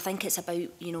 So I think it's about,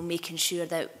 you know, making sure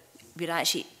that we're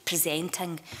actually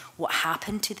presenting what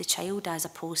happened to the child as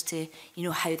opposed to, you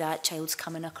know, how that child's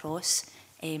coming across.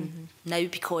 Now,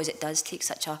 because it does take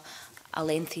such a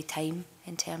lengthy time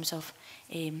in terms of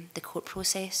the court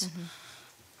process.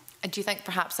 And do you think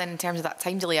perhaps then in terms of that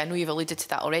time delay, I know you've alluded to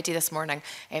that already this morning,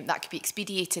 that could be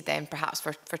expedited then perhaps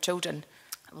for children?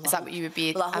 Well, is that what you would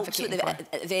be advocating for?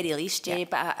 At the very least, yeah,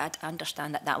 but I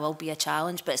understand that will be a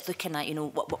challenge, but it's looking at, you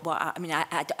know, I mean,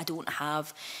 I don't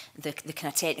have the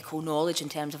kind of technical knowledge in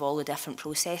terms of all the different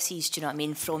processes, do you know what I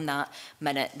mean, from that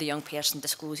minute the young person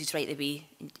discloses right away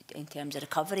in terms of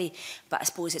recovery. But I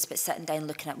suppose it's about sitting down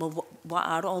looking at, well, what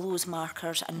are all those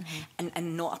markers,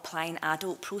 and not applying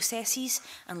adult processes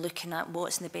and looking at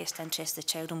what's in the best interest of the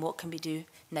child and what can we do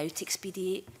now to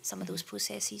expedite some of those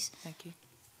processes. Thank you.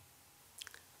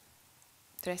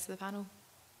 The rest of the panel?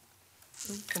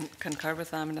 Concur with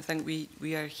them, and I think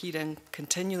we are hearing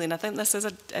continually, and I think this is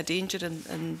a danger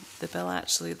in the bill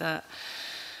actually, that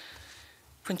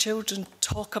when children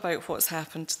talk about what's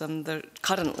happened to them,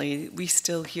 currently we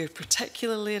still hear,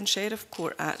 particularly in Sheriff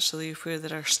Court actually, where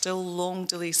there are still long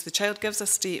delays. The child gives a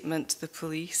statement to the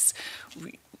police.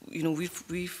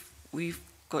 We've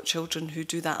got children who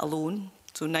do that alone.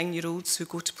 So 9-year-olds who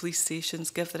go to police stations,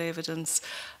 give their evidence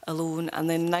alone, and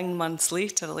then 9 months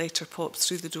later a letter pops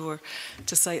through the door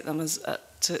to cite them as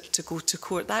to go to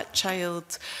court. That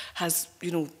child has,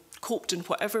 you know, coped in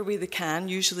whatever way they can,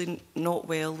 usually not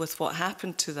well, with what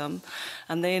happened to them,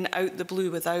 and then out the blue,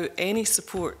 without any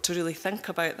support to really think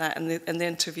about that in the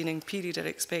intervening period, are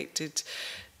expected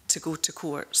to go to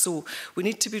court. So we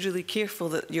need to be really careful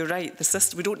that you're right, the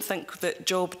system, we don't think that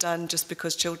job done just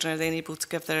because children are then able to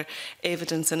give their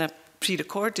evidence in a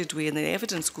pre-recorded way and the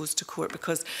evidence goes to court,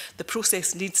 because the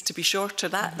process needs to be shorter.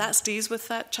 That stays with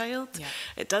that child. Yeah.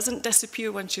 It doesn't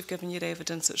disappear once you've given your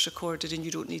evidence, it's recorded and you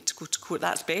don't need to go to court.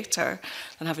 That's better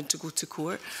than having to go to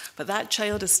court. But that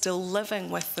child is still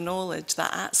living with the knowledge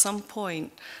that at some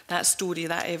point that story,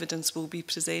 that evidence will be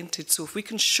presented. So if we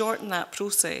can shorten that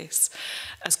process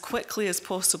as quickly as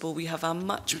possible, we have a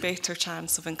much better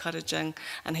chance of encouraging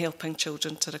and helping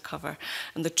children to recover.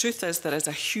 And the truth is there is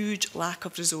a huge lack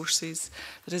of resources.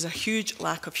 There is a huge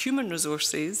lack of human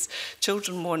resources.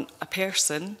 Children want a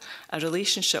person, a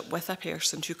relationship with a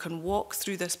person who can walk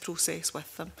through this process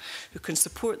with them, who can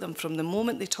support them from the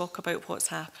moment they talk about what's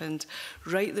happened,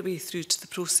 right the way through to the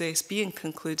process being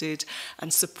concluded,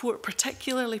 and support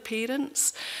particularly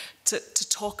parents to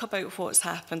talk about what's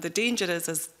happened. The danger is,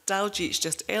 as Daljeet's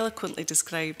just eloquently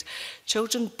described,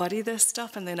 children bury this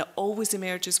stuff and then it always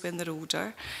emerges when they're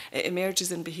older. It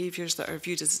emerges in behaviours that are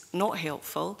viewed as not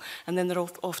helpful, and then they're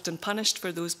often punished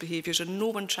for those behaviours, and no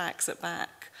one tracks it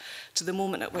back to the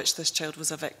moment at which this child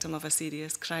was a victim of a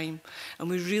serious crime. And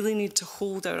we really need to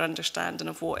hold our understanding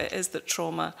of what it is that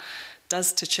trauma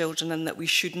does to children, and that we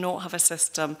should not have a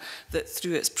system that,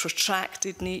 through its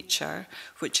protracted nature,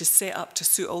 which is set up to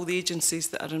suit all the agencies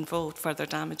that are involved, further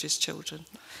damages children.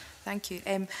 Thank you.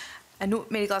 I know,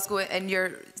 Mary Glasgow, in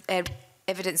your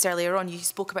evidence earlier on, you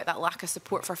spoke about that lack of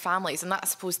support for families, and that, I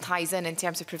suppose, ties in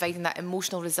terms of providing that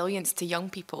emotional resilience to young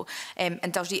people. And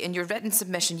Daljeet, in your written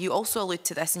submission, you also allude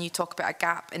to this, and you talk about a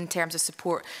gap in terms of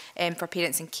support for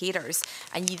parents and carers.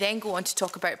 And you then go on to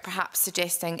talk about perhaps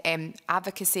suggesting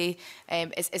advocacy.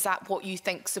 Is that what you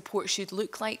think support should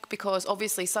look like? Because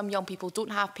obviously some young people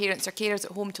don't have parents or carers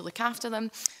at home to look after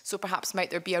them, so perhaps might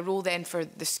there be a role then for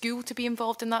the school to be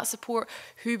involved in that support?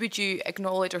 Who would you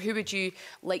acknowledge, or who would you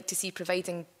like to see providing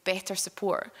better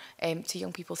support to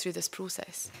young people through this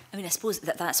process? I mean, I suppose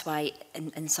that's why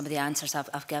in some of the answers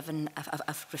I've given,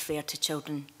 I've referred to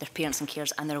children, their parents and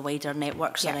carers and their wider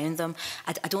networks around them.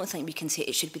 I don't think we can say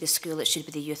it should be the school, it should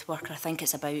be the youth worker. I think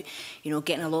it's about, you know,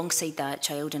 getting alongside that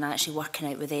child and actually working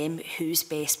out with them who's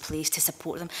best placed to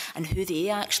support them and who they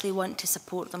actually want to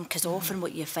support them. Because often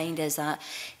what you find is that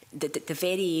the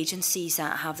very agencies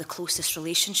that have the closest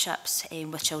relationships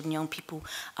with children and young people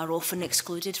are often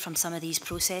excluded from some of these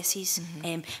processes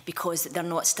because they're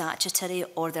not statutory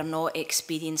or they're not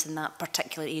experienced in that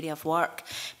particular area of work.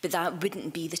 But that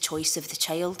wouldn't be the choice of the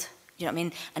child. You know what I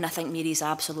mean? And I think Mary's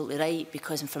absolutely right,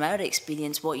 because from our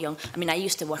experience, I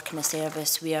used to work in a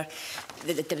service where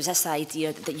there was this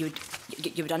idea that you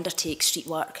would undertake street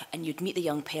work and you'd meet the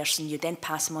young person, you'd then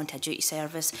pass them on to a duty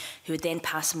service, who would then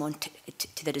pass them on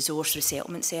to the resource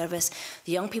resettlement service.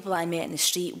 The young people I met in the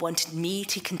street wanted me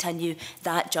to continue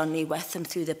that journey with them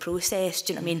through the process.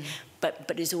 Do you know what I mean? but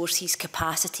resources,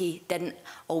 capacity didn't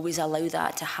always allow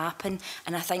that to happen.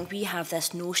 And I think we have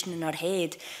this notion in our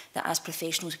head that as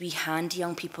professionals we hand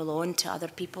young people on to other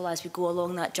people as we go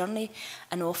along that journey,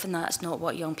 and often that's not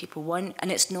what young people want.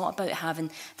 And it's not about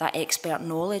having that expert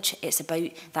knowledge, it's about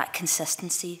that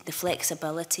consistency, the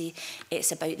flexibility,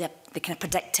 it's about the kind of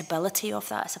predictability of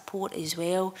that support as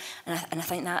well. And I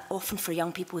think that often for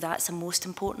young people that's the most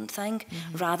important thing,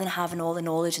 rather than having all the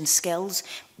knowledge and skills,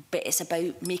 but it's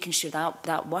about making sure that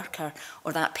that worker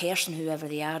or that person, whoever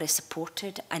they are, is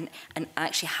supported and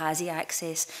actually has the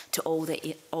access to all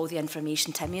the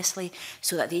information continuously,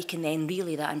 so that they can then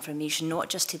relay that information not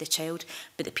just to the child,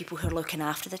 but the people who are looking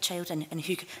after the child and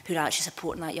who are actually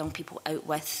supporting that young people out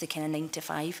with the kind of 9 to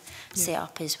 5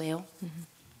 setup as well.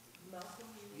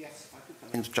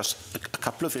 Just a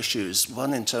couple of issues.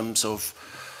 One in terms of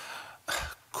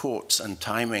courts and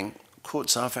timing.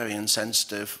 Courts are very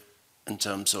insensitive in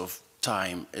terms of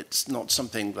time. It's not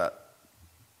something that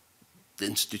the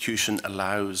institution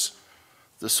allows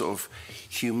the sort of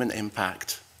human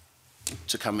impact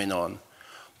to come in on.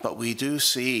 But we do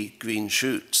see green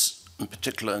shoots, in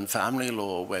particular in family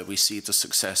law, where we see the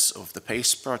success of the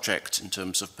PACE project in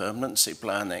terms of permanency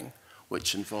planning,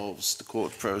 which involves the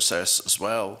court process as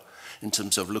well, in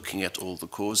terms of looking at all the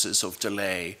causes of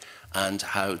delay and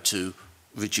how to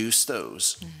reduce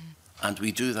those. And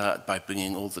we do that by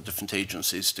bringing all the different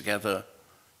agencies together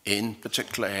in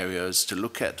particular areas to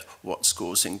look at what's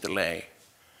causing delay.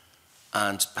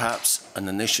 And perhaps an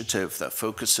initiative that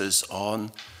focuses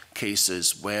on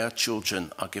cases where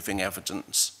children are giving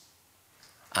evidence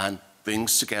and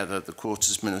brings together the court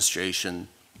administration,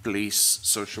 police,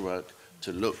 social work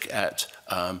to look at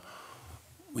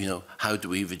how do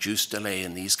we reduce delay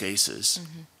in these cases,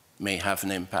 may have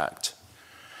an impact.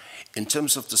 In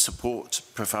terms of the support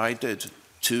provided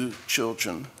to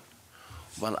children,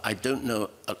 well, I don't know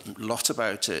a lot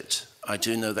about it. I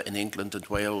do know that in England and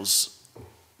Wales,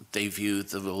 they view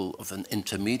the role of an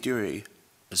intermediary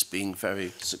as being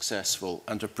very successful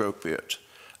and appropriate.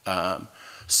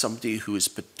 Somebody who is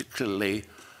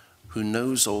who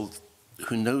knows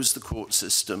the court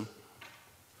system,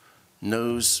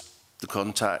 knows the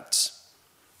contacts,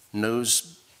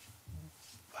 knows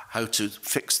how to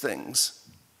fix things,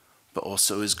 but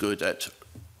also is good at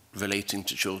relating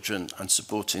to children and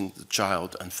supporting the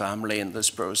child and family in this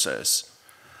process.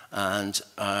 And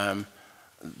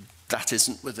that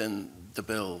isn't within the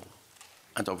bill,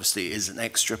 and obviously is an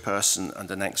extra person and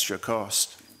an extra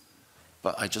cost.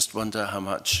 But I just wonder how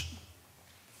much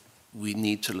we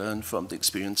need to learn from the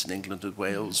experience in England and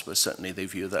Wales, where certainly they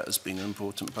view that as being an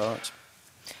important part.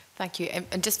 Thank you.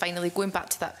 And just finally, going back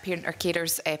to that parent or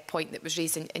carers point that was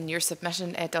raised in your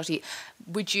submission, Daljeet,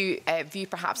 would you view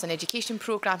perhaps an education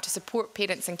programme to support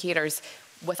parents and carers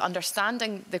with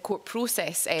understanding the court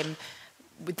process?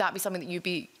 Would that be something that you'd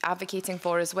be advocating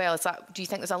for as well? Do you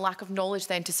think there's a lack of knowledge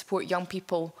then to support young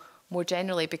people more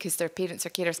generally because their parents or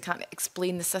carers can't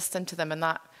explain the system to them, and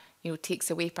that takes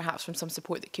away perhaps from some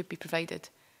support that could be provided?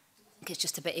 I think it's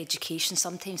just about education.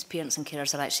 Sometimes parents and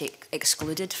carers are actually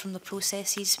excluded from the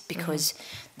processes because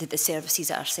the services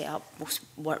that are set up will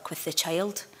work with the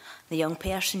child, the young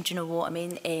person, do you know what I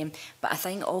mean? But I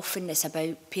think often it's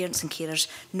about parents and carers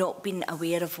not being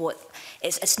aware of what...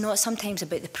 It's not sometimes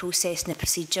about the process and the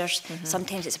procedures.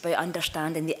 Sometimes it's about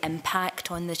understanding the impact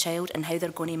on the child and how they're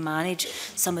going to manage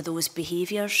some of those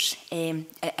behaviours, and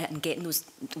getting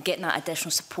that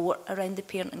additional support around the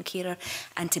parent and carer,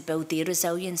 and to build their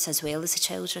resilience as well as the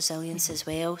child's resilience as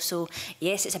well. So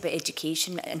yes, it's about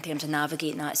education in terms of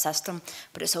navigating that system,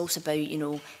 but it's also about,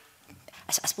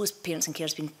 I suppose parents and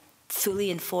carers being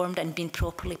fully informed and being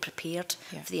properly prepared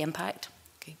for the impact.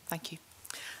 Okay, thank you.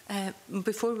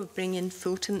 Before we bring in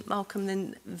Fulton, Malcolm,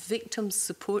 then victim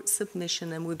support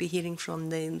submission, and we'll be hearing from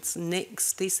them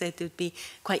next. They said they'd be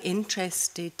quite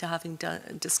interested to having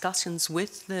discussions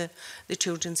with the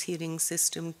children's hearing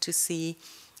system to see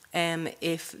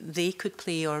if they could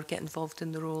play or get involved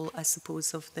in the role, I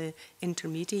suppose, of the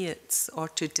intermediates, or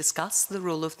to discuss the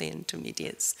role of the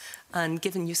intermediates. And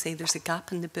given you say there's a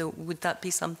gap in the bill, would that be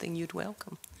something you'd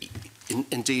welcome?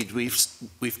 Indeed,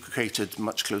 we've created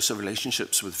much closer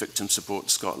relationships with Victim Support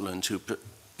Scotland, who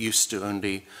used to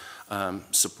only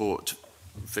support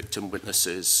victim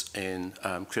witnesses in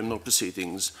criminal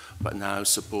proceedings, but now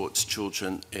supports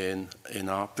children in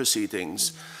our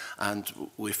proceedings. And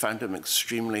we found them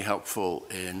extremely helpful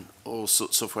in all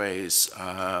sorts of ways.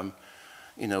 I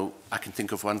can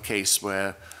think of one case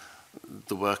where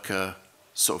the worker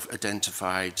sort of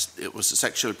identified it was a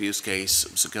sexual abuse case.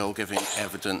 It was a girl giving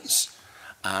evidence,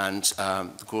 and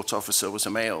the court officer was a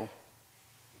male.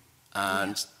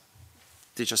 And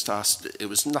they just asked, it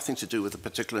was nothing to do with a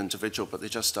particular individual, but they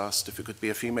just asked if it could be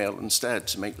a female instead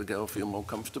to make the girl feel more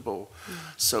comfortable.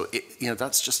 So,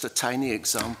 that's just a tiny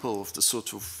example of the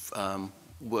sort of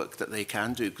work that they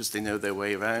can do because they know their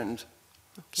way around.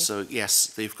 Okay. So, yes,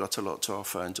 they've got a lot to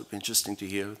offer, and it'll be interesting to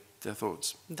hear their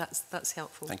thoughts. That's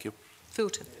helpful. Thank you.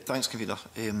 Fulton. Thanks, Convener.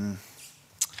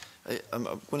 I'm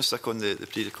going to stick on the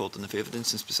pre-recording of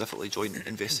evidence and specifically joint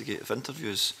investigative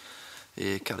interviews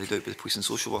carried out by the police and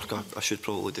social worker. I should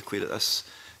probably declare at this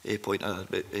point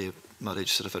my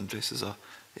register of interest as a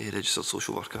registered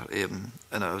social worker,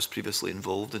 and I was previously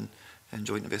involved in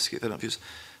joint investigative interviews.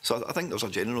 So I think there's a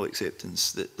general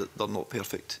acceptance that they're not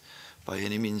perfect by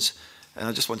any means. And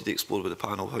I just wanted to explore with the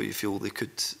panel how you feel they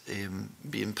could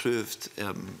be improved,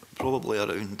 probably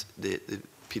around the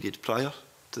period prior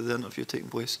to the interview taking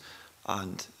place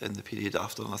and in the period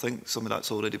after. And I think some of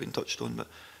that's already been touched on, but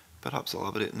perhaps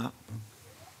elaborate on that.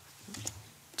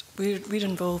 We're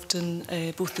involved in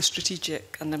both the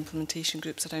strategic and implementation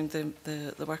groups around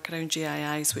the work around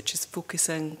JIIs, which is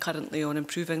focusing currently on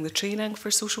improving the training for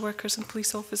social workers and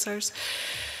police officers.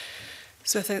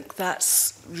 So I think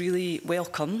that's really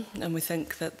welcome, and we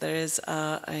think that there is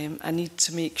a need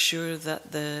to make sure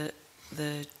that the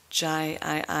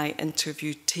JII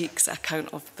interview takes account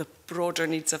of the broader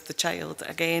needs of the child.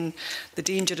 Again, the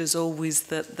danger is always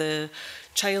that the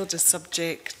child is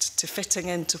subject to fitting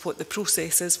into what the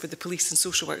process is for the police and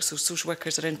social work. So social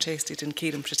workers are interested in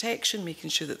care and protection,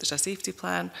 making sure that there's a safety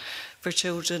plan for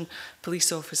children.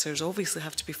 Police officers obviously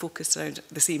have to be focused around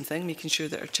the same thing, making sure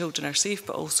that our children are safe,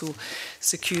 but also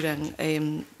securing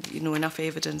enough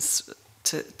evidence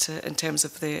in terms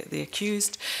of the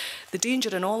accused. The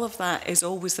danger in all of that is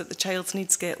always that the child's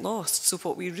needs get lost. So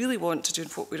what we really want to do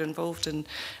and what we're involved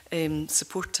in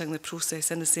supporting the process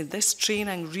in is saying this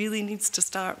training really needs to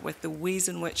start with the ways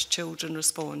in which children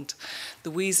respond,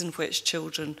 the ways in which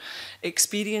children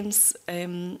experience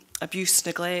abuse,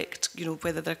 neglect,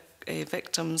 whether they're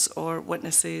victims or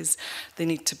witnesses. We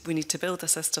need to build a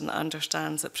system that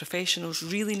understands that professionals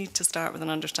really need to start with an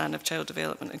understanding of child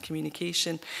development and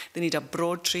communication. They need a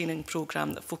broad training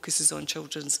programme that focuses on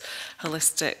children's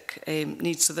holistic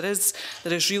needs. So there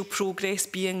is real progress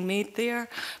being made there,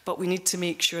 but we need to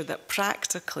make sure that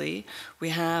practically we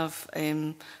have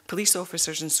police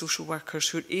officers and social workers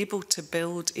who are able to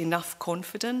build enough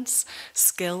confidence,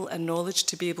 skill and knowledge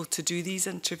to be able to do these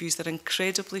interviews. They're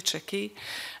incredibly tricky.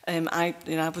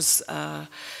 I was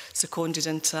seconded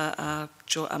into a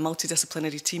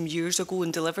multidisciplinary team years ago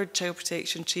and delivered child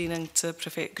protection training to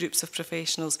groups of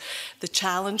professionals. The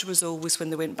challenge was always when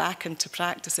they went back into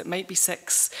practice, it might be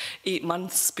 6-8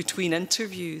 months between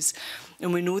interviews.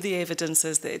 And we know the evidence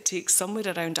is that it takes somewhere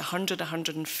around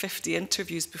 100-150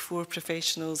 interviews before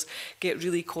professionals get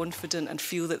really confident and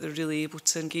feel that they're really able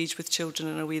to engage with children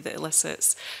in a way that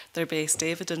elicits their best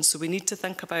evidence. So we need to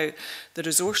think about the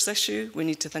resource issue. We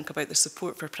need to think about the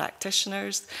support for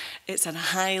practitioners. It's a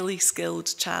highly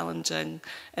skilled, challenging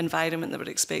environment that we're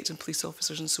expecting police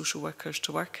officers and social workers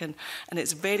to work in. And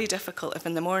it's very difficult if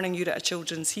in the morning you're at a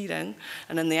children's hearing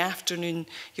and in the afternoon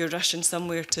you're rushing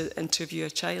somewhere to interview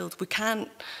a child. We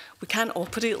can't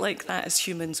operate like that as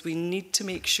humans. We need to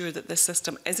make sure that this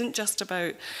system isn't just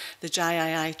about the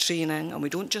JII training and we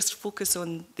don't just focus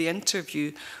on the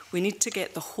interview. We need to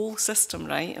get the whole system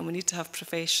right, and we need to have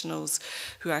professionals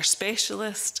who are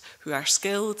specialists, who are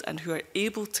skilled and who are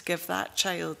able to give that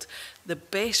child the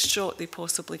best shot they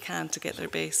possibly can to get their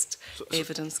best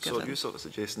evidence given. So are you sort of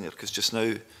suggesting there, because just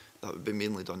now that would be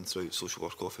mainly done through social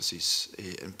work offices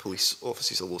and police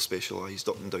offices, although specialised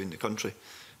up and down the country.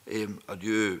 Are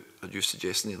you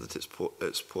suggesting that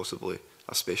it's possibly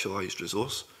a specialised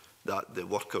resource, that the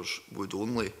workers would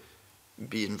only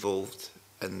be involved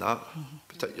in that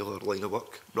particular line of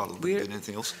work rather than doing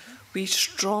anything else? We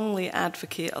strongly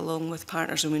advocate, along with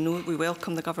partners, and we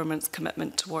welcome the government's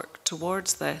commitment to work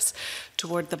towards this,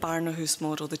 toward the Barnahus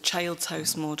model, the Child's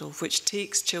House model, which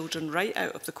takes children right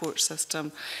out of the court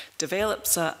system,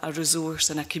 develops a resource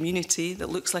in a community that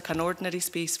looks like an ordinary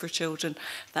space for children,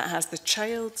 that has the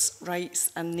child's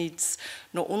rights and needs,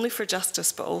 not only for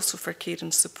justice but also for care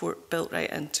and support built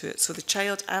right into it. So the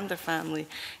child and their family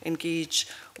engage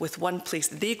with one place.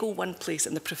 They go one place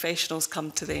and the professionals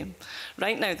come to them.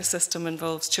 Right now the system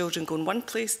involves children going one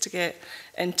place to get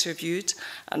interviewed,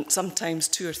 and sometimes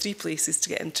 2 or 3 places to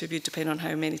get interviewed, depending on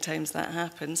how many times that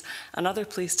happens, another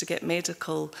place to get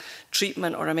medical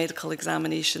treatment or a medical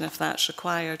examination if that's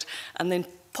required, and then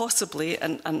possibly,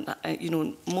 and you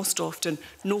know, most often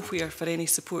nowhere for any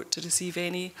support to receive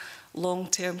any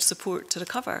long-term support to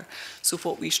recover. So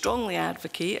what we strongly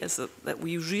advocate is that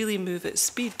we really move at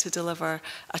speed to deliver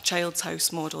a child's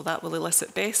house model that will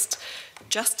elicit best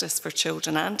justice for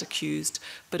children and accused,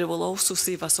 but it will also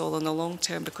save us all in the long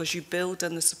term because you build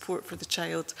in the support for the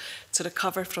child to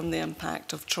recover from the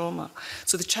impact of trauma.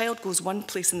 So the child goes one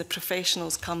place and the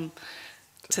professionals come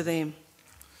to them.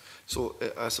 So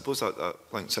I suppose that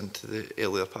links into the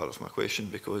earlier part of my question,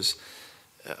 because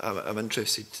I'm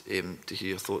interested to hear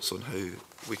your thoughts on how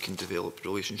we can develop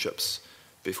relationships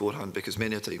beforehand, because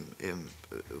many a time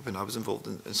when I was involved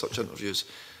in such interviews,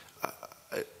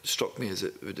 it struck me as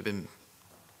it would have been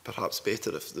perhaps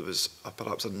better if there was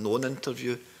perhaps a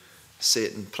non-interview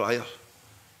setting prior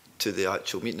to the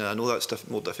actual meeting. I know that's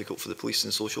more difficult for the police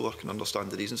and social work, and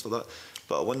understand the reasons for that,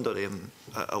 but I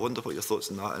wonder what your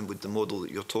thoughts on that, and would the model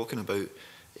that you're talking about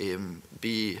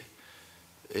be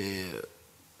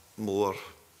more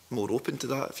open to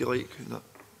that, if you like?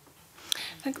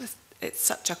 I think it's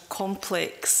such a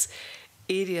complex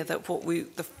area that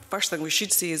the first thing we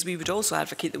should say is we would also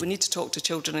advocate that we need to talk to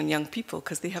children and young people,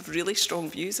 because they have really strong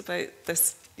views about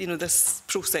this, you know, this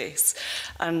process,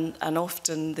 and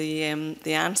often the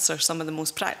answer, some of the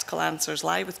most practical answers,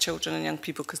 lie with children and young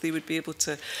people, because they would be able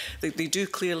to, they do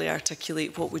clearly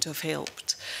articulate what would have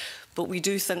helped. But we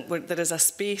do think there is a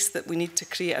space that we need to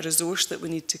create, a resource that we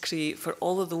need to create for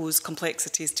all of those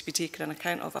complexities to be taken in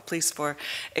account of, a place for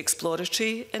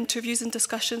exploratory interviews and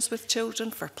discussions with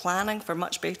children, for planning, for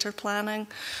much better planning.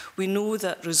 We know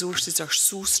that resources are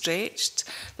so stretched,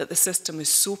 that the system is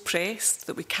so pressed,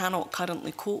 that we cannot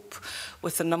currently cope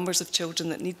with the numbers of children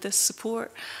that need this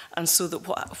support. And so that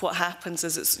what happens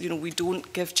is, it's, you know, we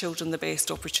don't give children the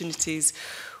best opportunities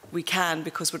we can,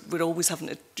 because we're always having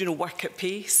to, you know, work at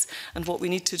pace. And what we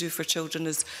need to do for children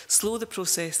is slow the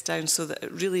process down so that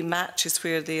it really matches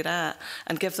where they're at,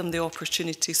 and give them the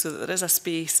opportunity so that there is a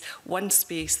space, one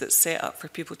space that's set up for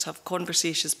people to have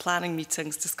conversations, planning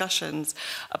meetings, discussions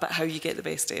about how you get the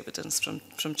best evidence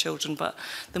from children. But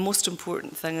the most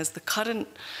important thing is the current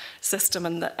system,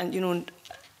 and you know,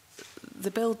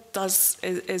 the bill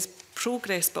is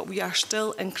progress, but we are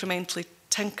still incrementally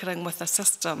tinkering with a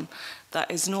system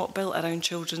that is not built around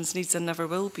children's needs and never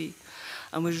will be.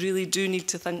 And we really do need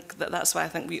to think that's why I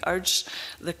think we urge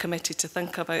the committee to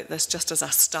think about this just as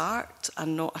a start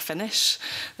and not a finish,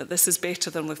 that this is better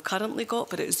than we've currently got,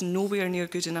 but it is nowhere near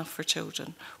good enough for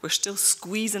children. We're still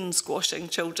squashing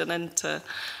children into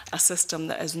a system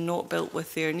that is not built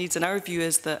with their needs. And our view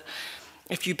is that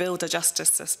if you build a justice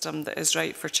system that is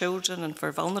right for children and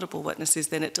for vulnerable witnesses,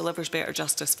 then it delivers better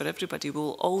justice for everybody.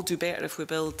 We'll all do better if we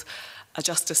build a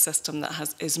justice system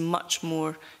that is much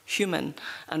more human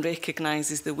and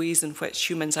recognises the ways in which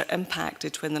humans are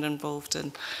impacted when they're involved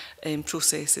in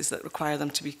processes that require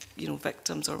them to be, you know,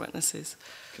 victims or witnesses.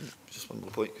 Just one more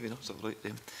point, Kavina, is that right?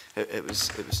 It was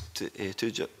to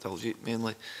Daljit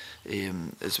mainly,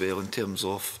 as well, in terms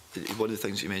of one of the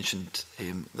things you mentioned.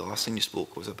 The last thing you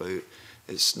spoke was about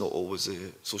it's not always the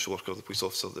social worker or the police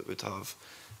officer that would have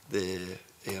the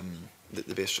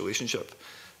best relationship.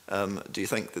 Do you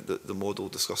think that the model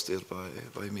discussed there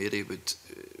by Mary would,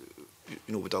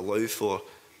 you know, would allow for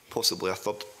possibly a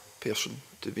third person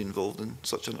to be involved in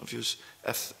such interviews,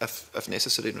 if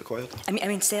necessary and required? I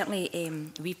mean certainly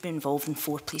we've been involved in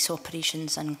 4 police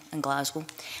operations in Glasgow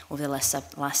over the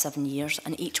last 7 years,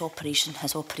 and each operation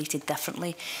has operated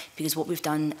differently, because what we've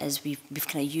done is we've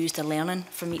kind of used the learning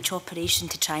from each operation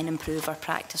to try and improve our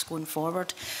practice going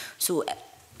forward. So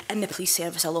in the police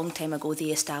service a long time ago, they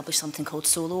established something called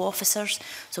solo officers,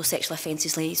 so sexual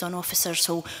offences liaison officers.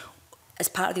 So as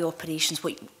part of the operations,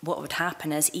 what would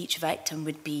happen is each victim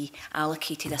would be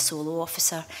allocated a solo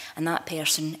officer, and that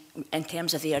person, in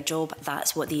terms of their job,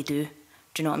 that's what they do.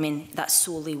 Do you know what I mean? That's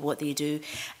solely what they do.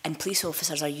 And police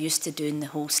officers are used to doing the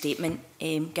whole statement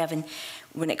given.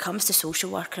 When it comes to social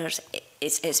workers,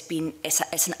 it's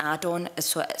an add-on.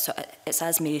 So it's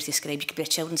as Mary described. You could be a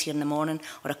children's here in the morning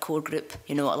or a core group,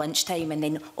 you know, at lunchtime, and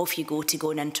then off you go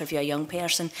and interview a young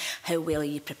person. How well are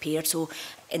you prepared? So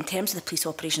in terms of the police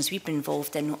operations we've been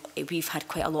involved in, we've had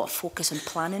quite a lot of focus on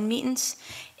planning meetings.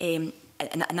 And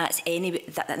that's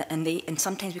and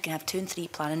sometimes we can have 2 and 3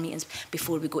 planning meetings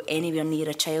before we go anywhere near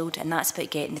a child, and that's about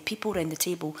getting the people around the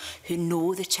table who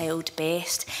know the child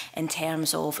best in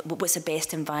terms of what's the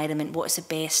best environment, what's the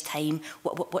best time,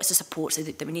 what's the supports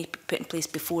that we need to put in place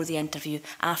before the interview,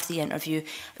 after the interview.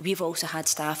 We've also had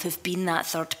staff who've been that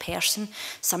third person.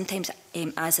 Sometimes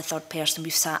as a third person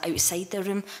we've sat outside the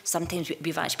room, sometimes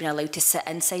we've actually been allowed to sit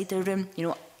inside the room, you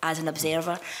know, as an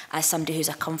observer, as somebody who's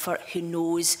a comfort, who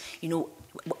knows, you know,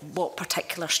 what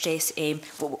particular stress,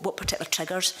 what particular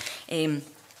triggers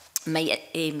might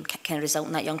kind of result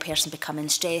in that young person becoming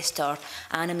stressed or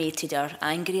animated or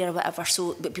angry or whatever.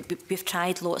 So we've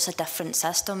tried lots of different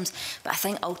systems, but I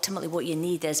think ultimately what you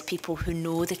need is people who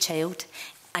know the child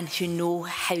and who know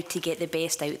how to get the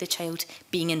best out of the child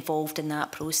being involved in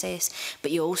that process.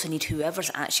 But you also need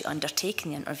whoever's actually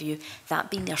undertaking the interview,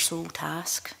 that being their sole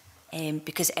task.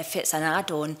 Because if it's an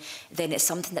add-on, then it's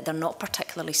something that they're not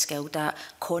particularly skilled at,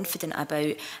 confident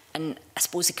about. And I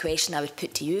suppose the question I would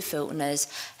put to you, Fulton, is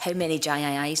how many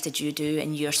JIIs did you do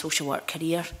in your social work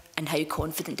career? And how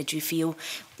confident did you feel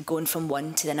going from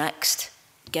one to the next,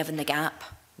 given the gap?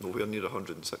 Nowhere near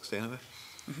 160 anyway.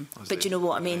 But do you know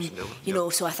what I mean? You know,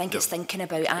 so I think it's thinking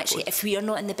about actually, if we are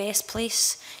not in the best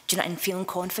place, do you know, and feeling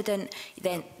confident,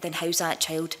 then how's that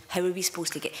child? How are we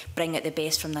supposed to bring out the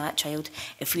best from that child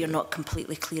if we are not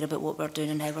completely clear about what we're doing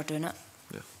and how we're doing it?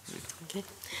 Okay.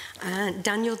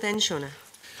 Daniel, then Shona.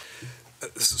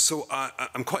 So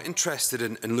I'm quite interested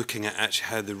in looking at actually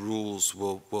how the rules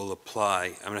will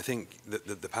apply. I mean, I think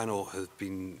that the panel has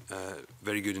been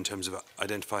very good in terms of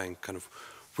identifying kind of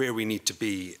where we need to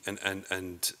be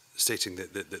and stating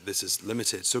that this is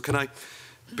limited. So can I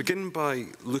begin by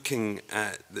looking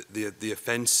at the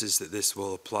offences that this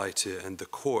will apply to and the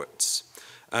courts?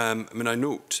 I mean, I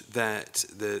note that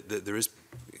there is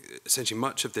essentially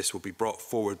much of this will be brought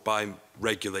forward by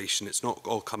regulation. It's not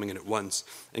all coming in at once.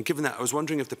 And given that, I was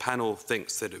wondering if the panel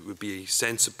thinks that it would be a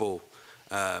sensible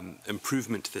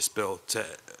improvement to this bill to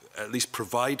at least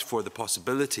provide for the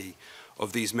possibility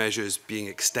of these measures being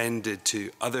extended to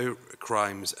other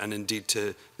crimes and indeed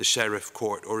to the sheriff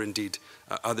court or indeed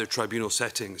other tribunal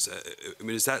settings. I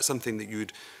mean, is that something that you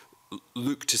would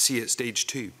look to see at stage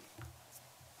 2?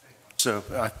 So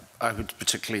I would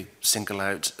particularly single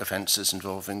out offences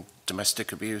involving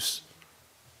domestic abuse,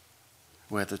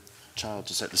 where the child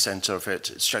is at the centre of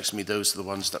it. It strikes me those are the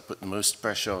ones that put the most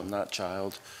pressure on that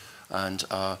child and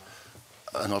are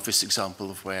an obvious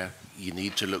example of where you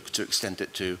need to look to extend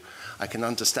it to. I can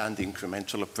understand the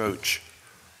incremental approach,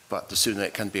 but the sooner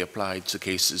it can be applied to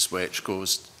cases where it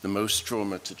caused the most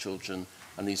trauma to children,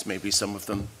 and these may be some of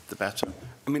them, the better.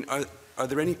 I mean, are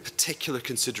there any particular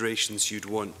considerations you'd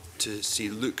want to see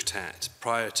looked at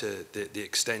prior to the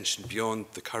extension beyond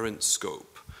the current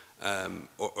scope?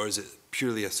 Or is it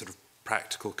purely a sort of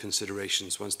practical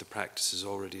considerations once the practice is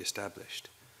already established?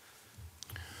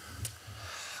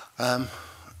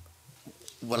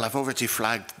 Well, I've already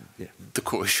flagged the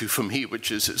core issue for me, which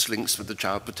is its links with the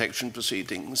child protection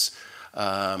proceedings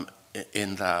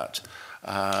in that.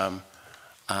 And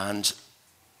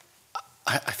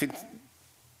I think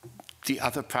the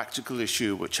other practical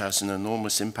issue, which has an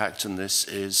enormous impact on this,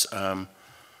 is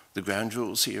the ground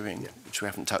rules hearing, which we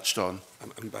haven't touched on.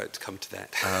 I'm about to come to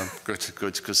that. Good,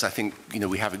 because I think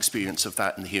we have experience of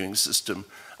that in the hearing system,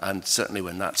 and certainly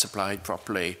when that's applied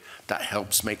properly, that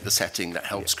helps make the setting, that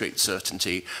helps create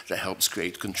certainty, that helps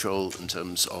create control in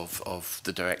terms of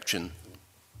the direction.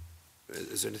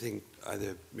 Is there anything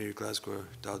either Mary Glasgow or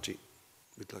Daljit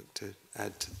would like to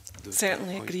add to those?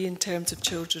 Certainly agree in terms of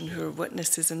children who are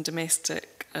witnesses in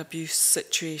domestic abuse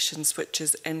situations, which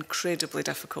is incredibly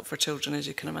difficult for children, as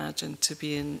you can imagine, to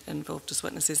be involved as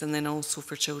witnesses, and then also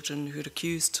for children who are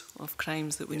accused of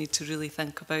crimes, that we need to really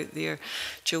think about their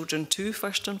children too,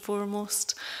 first and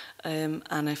foremost. And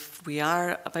if we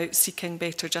are about seeking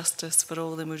better justice for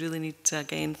all, then we really need to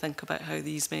again think about how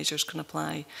these measures can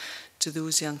apply to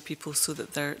those young people, so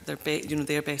that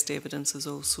their best evidence is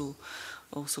also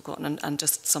gotten, and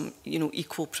just some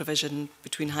equal provision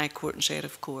between High Court and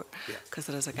Sheriff Court, because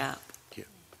there is a gap.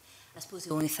 I suppose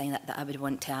the only thing that I would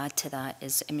want to add to that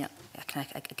is, I mean, I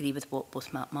agree with what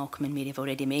both Malcolm and Mary have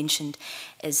already mentioned,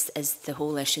 is the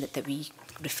whole issue that we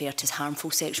refer to as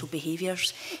harmful sexual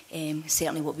behaviours.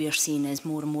 Certainly what we are seeing is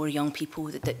more and more young people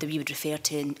that we would refer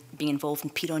to in being involved in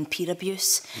peer-on-peer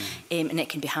abuse. And it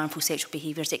can be harmful sexual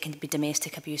behaviours, it can be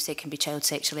domestic abuse, it can be child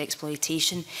sexual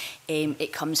exploitation.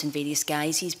 It comes in various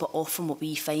guises, but often what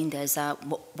we find is that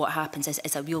what happens is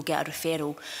that we'll get a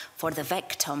referral for the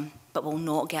victim, but will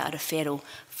not get a referral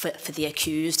for the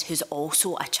accused, who's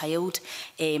also a child.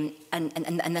 And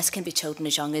this can be children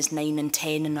as young as 9 and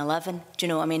 10 and 11. Do you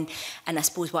know what I mean? And I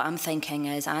suppose what I'm thinking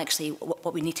is actually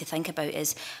what we need to think about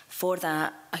is, for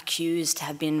that accused to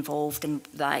have been involved in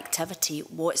that activity,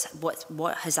 what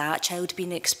has that child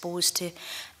been exposed to?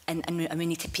 and we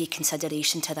need to pay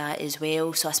consideration to that as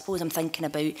well. So I suppose I'm thinking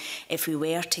about, if we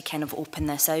were to kind of open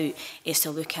this out, is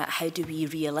to look at how do we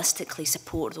realistically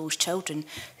support those children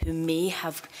who may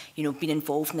have, you know, been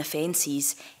involved in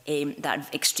offences that are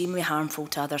extremely harmful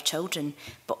to other children,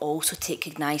 but also take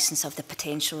cognizance of the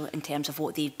potential in terms of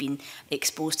what they've been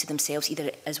exposed to themselves,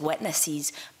 either as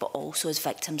witnesses, but also as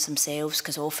victims themselves,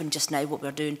 because often just now what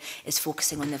we're doing is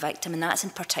focusing on the victim, and that's in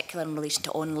particular in relation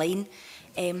to online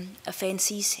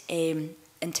offences, in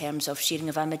terms of sharing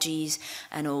of images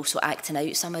and also acting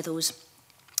out some of those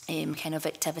kind of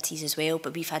activities as well.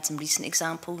 But we've had some recent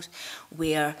examples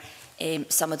where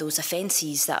some of those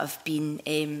offences that have been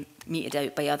meted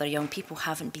out by other young people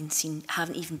haven't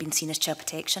even been seen as child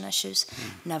protection issues,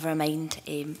 never mind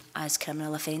as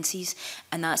criminal offences,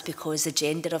 and that's because the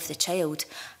gender of the child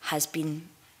has been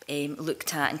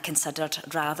looked at and considered,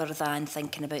 rather than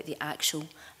thinking about the actual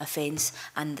offence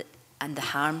and the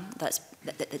harm that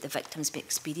the victims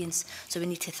experience. So we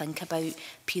need to think about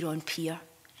peer-on-peer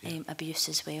abuse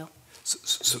as well.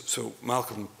 So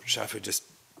Malcolm Shaffer just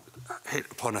hit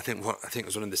upon, I think, what I think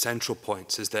was one of the central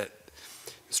points, is that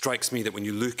it strikes me that when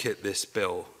you look at this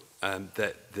bill,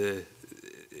 that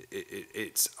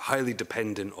it's highly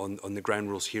dependent on the ground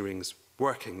rules hearings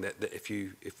working. That if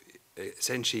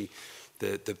essentially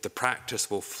the practice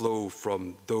will flow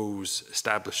from those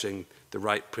establishing the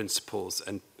right principles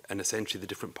and essentially the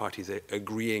different parties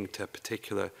agreeing to a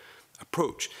particular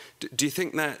approach. Do you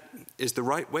think that is the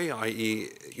right way, i.e.,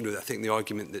 you know, I think the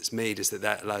argument that's made is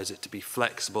that allows it to be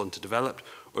flexible and to develop,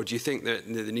 or do you think that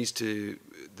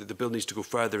the bill needs to go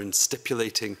further in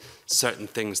stipulating certain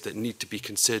things that need to be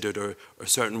considered, or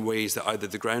certain ways that either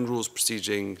the ground rules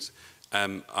proceedings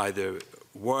either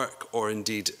work, or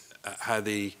indeed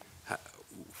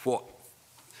what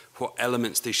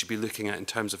elements they should be looking at in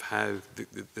terms of how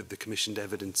the commissioned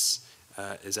evidence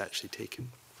is actually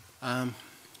taken?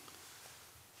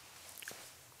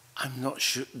 I'm not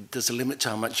sure. There's a limit to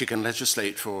how much you can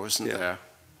legislate for, isn't there?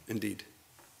 Indeed.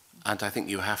 And I think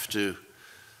you have to.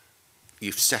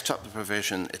 You've set up the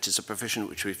provision. It is a provision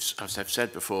which as I've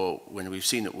said before, when we've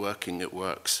seen it working, it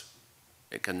works.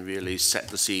 It can really set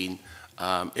the scene.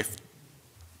 If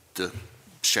the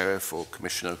sheriff or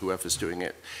commissioner, whoever's doing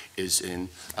it, is in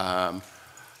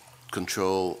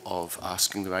control of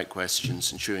asking the right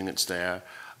questions, ensuring it's there.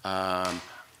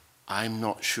 I'm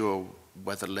not sure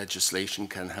whether legislation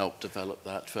can help develop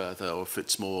that further, or if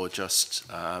it's more just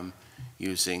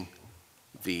using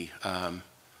the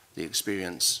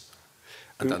experience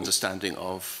and understanding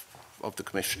of the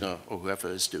commissioner or whoever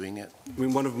is doing it. I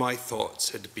mean, one of my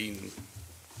thoughts had been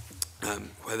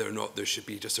whether or not there should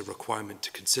be just a requirement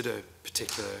to consider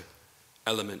particular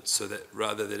elements, so that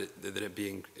rather than it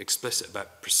being explicit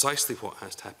about precisely what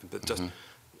has to happen, but just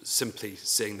simply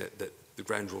saying that the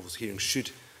ground rules hearing should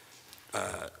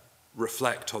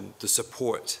reflect on the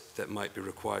support that might be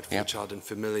required for the child and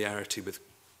familiarity with,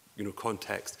 you know,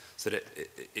 context, so that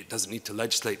it doesn't need to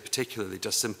legislate particularly,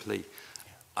 just simply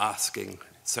asking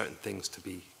certain things to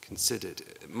be considered.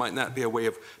 Might that be a way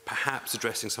of perhaps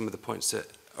addressing some of the points that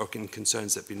or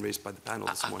concerns that have been raised by the panel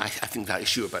this morning? I think that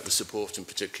issue about the support in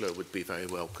particular would be very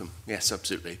welcome. Yes,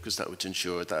 absolutely, because that would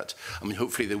ensure that, I mean,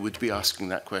 hopefully they would be asking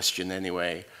that question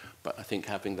anyway, but I think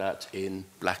having that in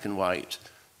black and white,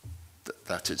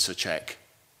 that it's a check.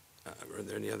 Are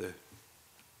there any other?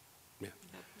 Yeah.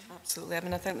 Absolutely. I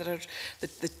mean, I think there are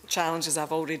the challenges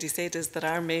I've already said is there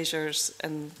are measures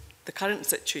in the current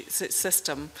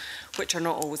system which are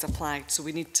not always applied. So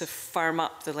we need to firm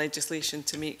up the legislation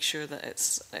to make sure that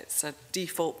it's a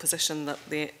default position that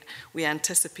we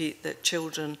anticipate that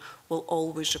children will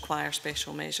always require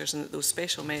special measures, and that those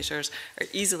special measures are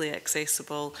easily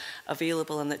accessible,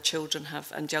 available, and that children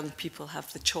have and young people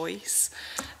have the choice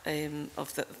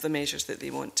of the measures that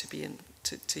they want to be in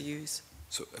to use.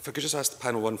 So if I could just ask the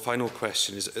panel one final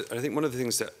question, is I think one of the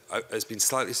things that has been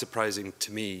slightly surprising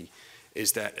to me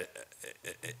is that,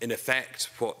 in effect,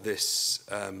 what this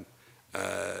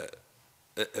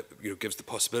gives the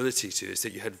possibility to is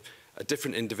that you had a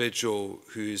different individual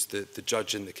who's the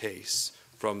judge in the case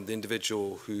from the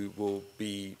individual who will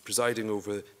be presiding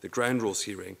over the ground rules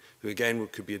hearing, who again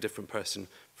could be a different person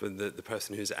from the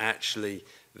person who's actually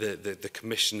the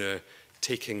commissioner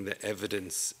taking the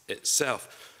evidence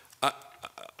itself.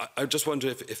 I just wonder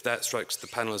if that strikes the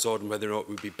panel as odd, and whether or not it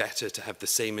would be better to have the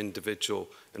same individual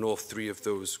in all three of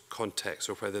those contexts,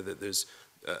 or whether that there's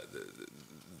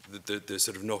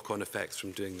sort of knock-on effects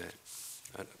from doing that.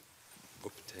 I'm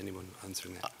open to anyone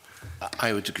answering that.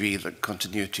 I would agree that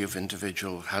continuity of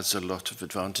individual has a lot of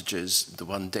advantages. The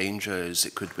one danger is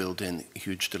it could build in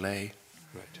huge delay.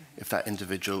 Right. If that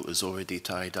individual is already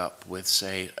tied up with,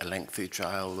 say, a lengthy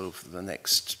trial over the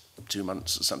next 2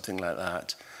 months or something like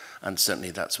that, and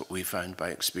certainly that's what we found by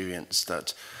experience,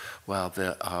 that while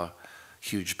there are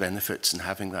huge benefits in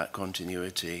having that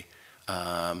continuity,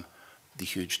 the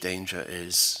huge danger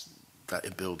is that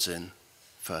it builds in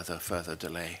further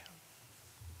delay.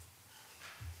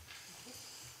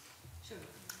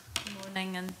 Good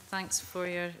morning, and thanks for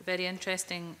your very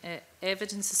interesting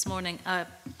evidence this morning.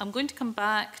 I'm going to come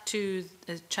back to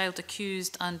the child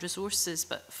accused and resources,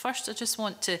 but first I just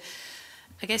want to,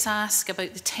 I guess, ask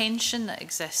about the tension that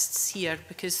exists here,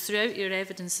 because throughout your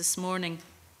evidence this morning,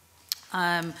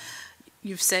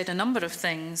 you've said a number of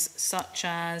things, such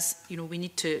as, you know, we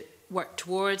need to work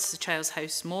towards the Child's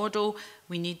House model,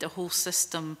 we need a whole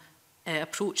system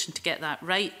approach, and to get that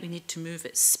right, we need to move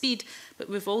at speed. But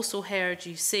we've also heard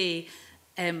you say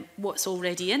what's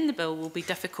already in the bill will be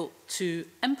difficult to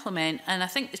implement. And I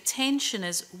think the tension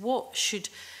is what should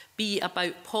be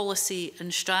about policy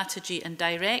and strategy and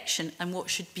direction, and what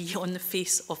should be on the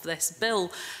face of this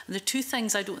bill. And the two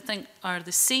things I don't think are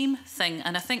the same thing.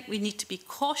 And I think we need to be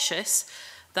cautious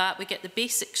that we get the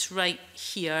basics right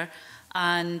here.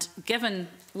 And given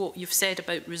what you've said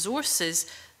about resources,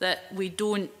 that we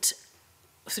don't,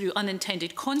 through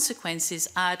unintended consequences,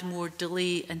 add more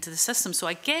delay into the system. So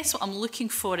I guess what I'm looking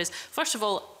for is, first of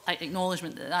all,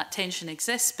 acknowledgement that that tension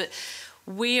exists, but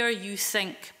where you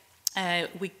think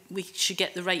we should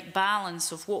get the right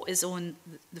balance of what is on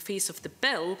the face of the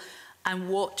bill and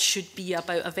what should be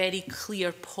about a very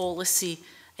clear policy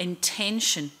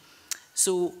intention.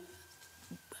 So,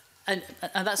 and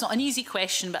that's not an easy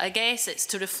question, but I guess it's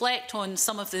to reflect on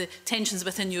some of the tensions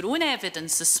within your own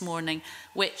evidence this morning,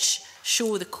 which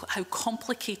show how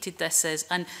complicated this is.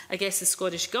 And I guess the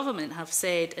Scottish Government have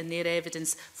said in their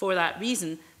evidence, for that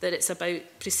reason, that it's about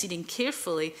proceeding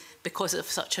carefully because of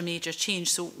such a major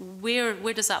change. So where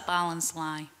does that balance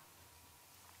lie?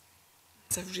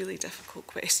 It's a really difficult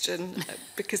question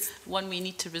because one we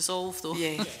need to resolve, though.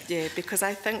 Yeah, because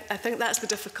I think that's the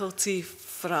difficulty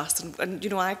for us. And you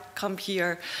know, I come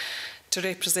here to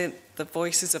represent the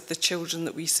voices of the children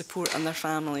that we support and their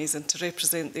families, and to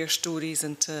represent their stories,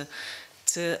 and to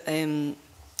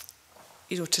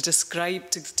you know, to describe,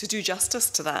 to do justice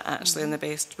to that actually in the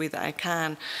best way that I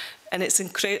can. And it's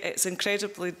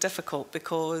incredibly difficult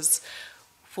because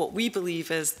what we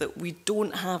believe is that we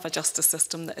don't have a justice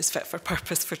system that is fit for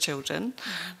purpose for children.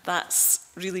 That's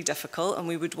really difficult, and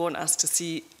we would want us to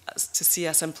see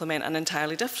us implement an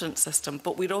entirely different system.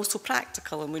 But we're also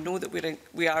practical, and we know that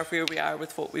we are where we are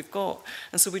with what we've got.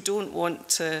 And so we don't want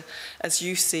to, as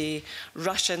you say,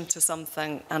 rush into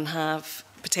something and have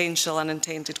potential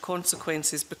unintended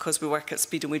consequences because we work at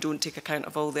speed and we don't take account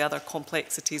of all the other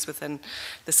complexities within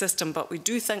the system. But we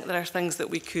do think there are things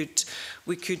that we could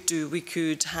do. We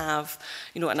could have,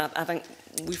 you know, and I think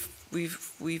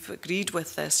we've agreed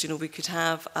with this. You know, we could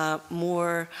have a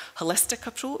more holistic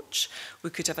approach.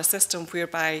 We could have a system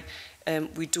whereby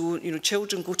we don't, you know,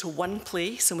 children go to one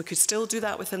place, and we could still do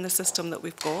that within the system that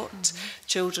we've got.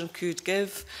 Children could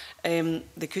give,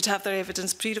 they could have their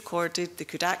evidence pre-recorded, they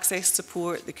could access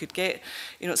support, they could get,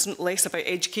 you know, it's less about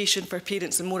education for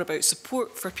parents and more about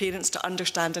support for parents to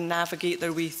understand and navigate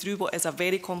their way through what is a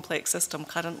very complex system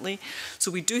currently. So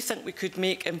we do think we could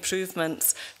make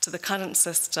improvements to the current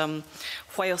system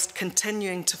whilst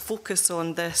continuing to focus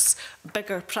on this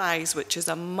bigger prize, which is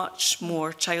a much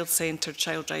more child-centred,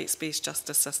 child rights-based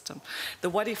justice system. The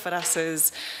worry for us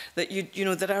is that you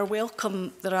know, there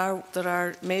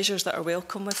are measures that are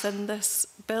welcome within this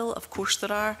bill. Of course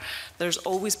there are. There's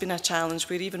always been a challenge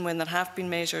where even when there have been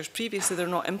measures previously, they're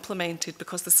not implemented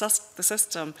because the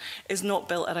system is not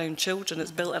built around children.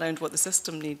 It's built around what the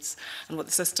system needs and what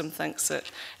the system thinks it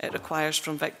requires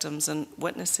from victims and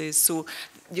witnesses. So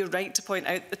you're right to point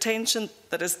out the tension.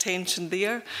 There is tension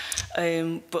there,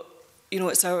 but you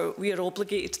know, we are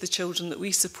obligated to the children that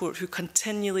we support who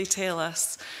continually tell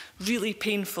us really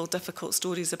painful, difficult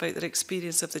stories about their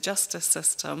experience of the justice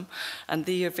system, and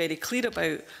they are very clear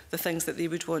about the things that they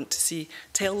would want to see.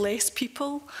 Tell less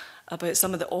people about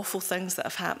some of the awful things that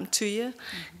have happened to you,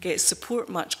 get support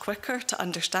much quicker to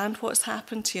understand what's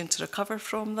happened to you and to recover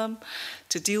from them,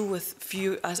 to deal with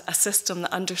a system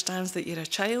that understands that you're a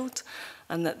child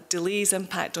and that delays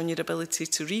impact on your ability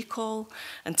to recall,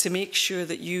 and to make sure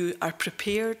that you are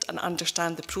prepared and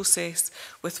understand the process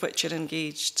with which you're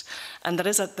engaged. And there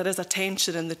is a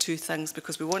tension in the two things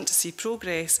because we want to see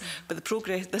progress, but the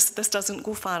progress, this doesn't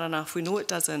go far enough. We know it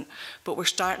doesn't, but we're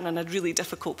starting in a really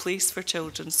difficult place for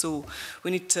children. So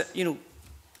we need to, you know,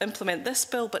 implement this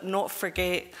bill, but not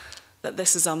forget that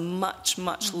this is a much,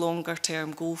 much longer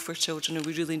term goal for children, and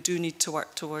we really do need to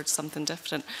work towards something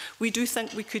different. We do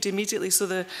think we could immediately, so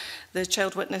the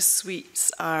child witness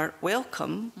suites are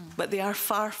welcome, but they are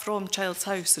far from Child's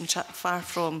House and far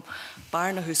from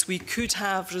Barnahus. We could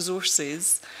have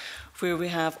resources where we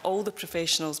have all the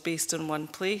professionals based in one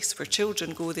place, where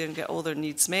children go there and get all their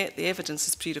needs met, the evidence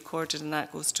is pre-recorded and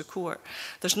that goes to court.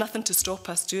 There's nothing to stop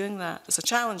us doing that. It's a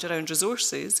challenge around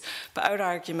resources, but our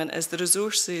argument is the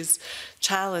resources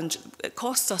challenge, it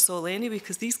costs us all anyway,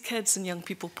 because these kids and young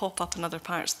people pop up in other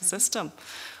parts of the system,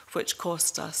 which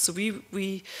cost us. So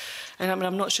and I mean,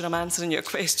 I'm not sure I'm answering your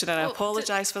question, and I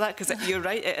apologise for that, because you're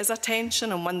right, it is a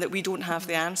tension and one that we don't have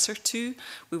the answer to.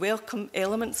 We welcome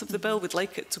elements of the bill, we'd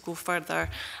like it to go further,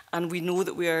 and we know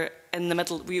that we are in the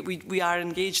middle, we are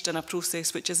engaged in a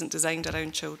process which isn't designed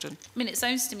around children. I mean, it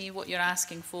sounds to me what you're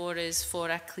asking for is for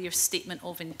a clear statement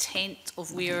of intent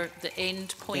of where the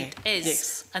end point is.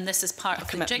 Yes. And this is part of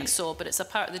the jigsaw, but it's a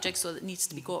part of the jigsaw that needs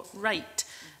to be got right.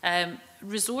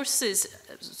 Resources,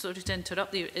 sorry to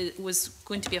interrupt you, it was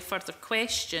going to be a further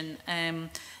question.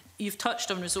 You've touched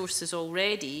on resources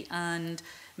already, and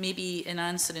maybe in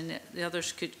answering it, the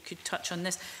others could touch on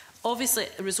this. Obviously,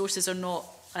 resources are not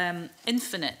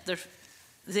infinite.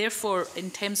 Therefore, in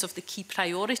terms of the key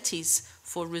priorities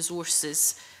for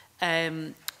resources,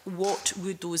 what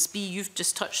would those be? You've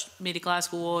just touched, Mary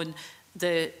Glasgow, on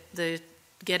the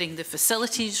getting the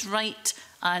facilities right,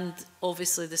 and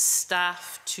obviously the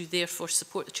staff to therefore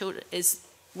support the children. Is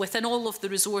within all of the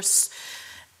resource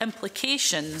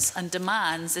implications and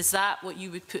demands, is that what you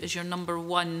would put as your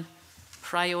 #1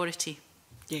 priority?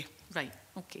 Yeah. Right,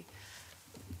 okay.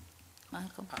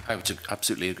 Malcolm? I would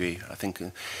absolutely agree. I think,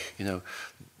 you know,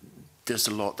 there's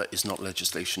a lot that is not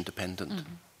legislation dependent.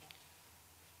 Mm-hmm.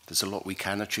 There's a lot we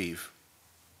can achieve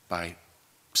by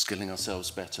skilling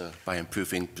ourselves better, by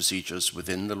improving procedures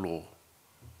within the law.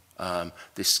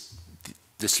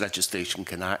 This legislation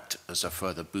can act as a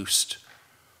further boost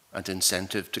and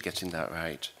incentive to getting that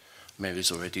right.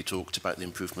 Mary's already talked about the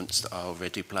improvements that are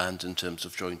already planned in terms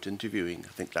of joint interviewing.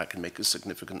 I think that can make a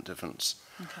significant difference.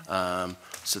 Okay.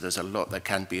 So there's a lot that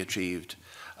can be achieved.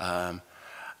 And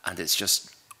it's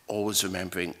just always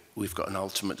remembering we've got an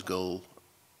ultimate goal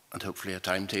and hopefully a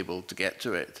timetable to get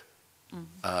to it.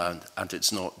 Mm-hmm. And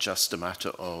it's not just a matter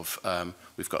of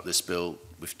we've got this bill,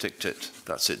 we've ticked it,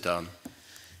 that's it done.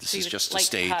 This is just a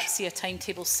stage. Perhaps see a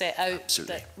timetable set out.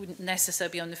 Absolutely. That wouldn't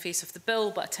necessarily be on the face of the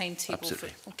bill, but a timetable. Absolutely.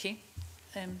 For, okay.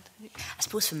 I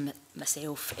suppose for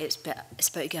myself, it's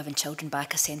about giving children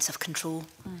back a sense of control,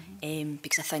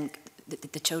 because I think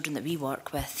the children that we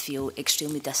work with feel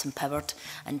extremely disempowered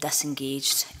and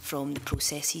disengaged from the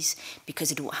processes because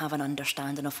they don't have an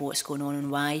understanding of what's going on and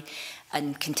why.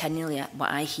 And continually, what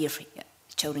I hear from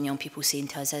children, young people saying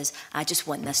to us is, I just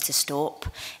want this to stop.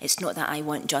 It's not that I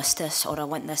want justice or I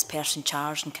want this person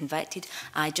charged and convicted.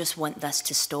 I just want this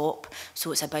to stop.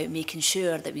 So it's about making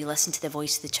sure that we listen to the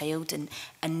voice of the child and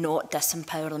not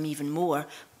disempower them even more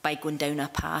by going down a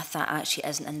path that actually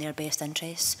isn't in their best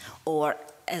interests or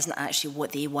isn't actually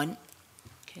what they want.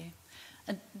 Okay.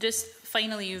 And just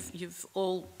finally, you've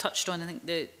all touched on, I think,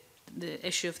 the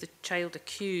issue of the child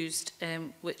accused,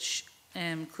 which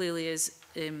clearly is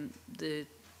the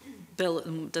bill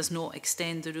does not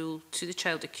extend the rule to the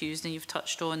child accused, and you've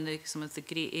touched on some of the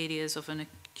grey areas of an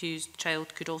accused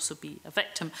child could also be a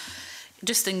victim.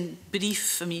 Just in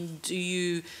brief, I mean, do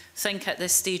you think at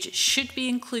this stage it should be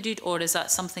included, or is that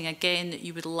something, again, that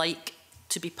you would like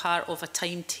to be part of a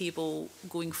timetable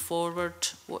going forward?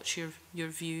 What's your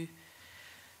view?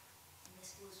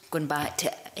 Going back to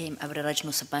our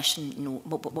original submission, you know,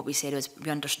 what we said was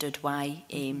we understood why,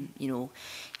 you know,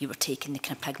 you were taking the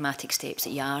kind of pragmatic steps that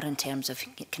you are in terms of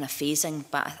kind of phasing,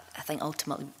 but I think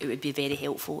ultimately it would be very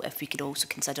helpful if we could also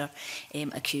consider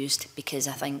accused, because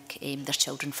I think they're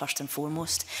children first and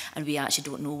foremost, and we actually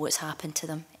don't know what's happened to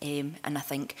them, and I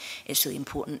think it's really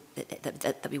important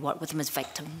that we work with them as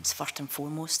victims first and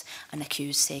foremost, and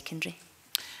accused secondary.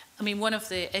 I mean, one of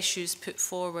the issues put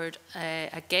forward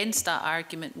against that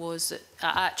argument was that it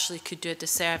actually could do a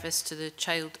disservice to the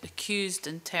child accused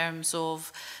in terms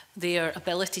of their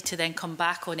ability to then come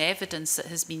back on evidence that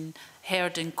has been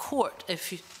heard in court.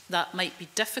 That might be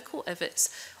difficult if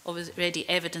it's already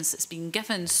evidence that's been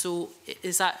given. So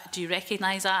is that, do you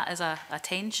recognise that as a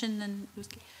tension?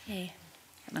 Yeah.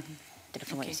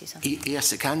 Okay.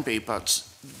 Yes, it can be, but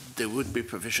there would be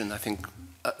provision, I think,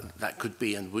 that could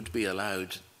be and would be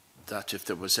allowed, that if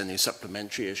there was any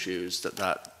supplementary issues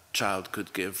that child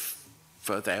could give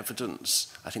further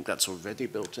evidence. I think that's already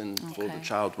built in for the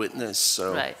child witness,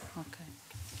 so right. Okay.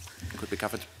 it could be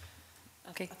covered.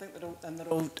 Okay. I think they're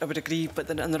all, I would agree, but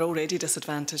they're already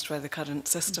disadvantaged by the current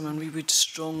system, and we would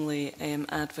strongly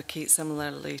advocate,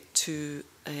 similarly to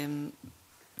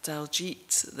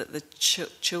Daljeet, that the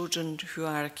children who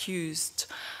are accused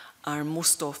are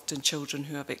most often children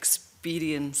who have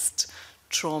experienced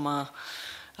trauma,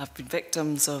 have been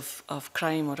victims of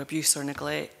crime or abuse or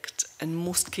neglect. In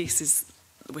most cases,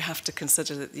 we have to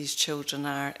consider that these children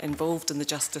are involved in the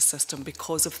justice system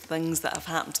because of things that have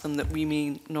happened to them that we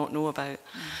may not know about.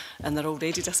 And they're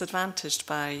already disadvantaged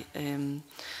by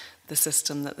the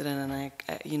system that they're in.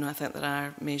 And I think there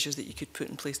are measures that you could put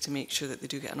in place to make sure that they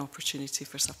do get an opportunity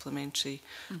for supplementary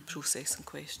process and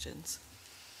questions.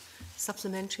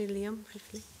 Supplementary, Liam,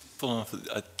 briefly. Following off,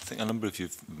 I think a number of you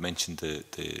have mentioned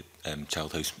the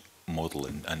child house model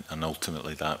and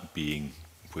ultimately that being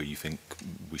where you think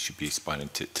we should be aspiring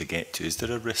to get to. Is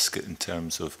there a risk in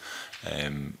terms of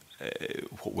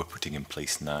what we're putting in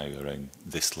place now around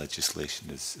this legislation,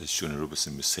 as Shona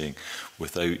Robeson was saying,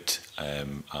 without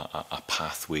a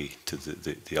pathway to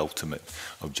the ultimate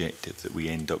objective, that we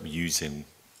end up using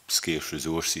scarce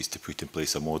resources to put in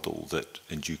place a model that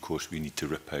in due course we need to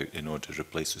rip out in order to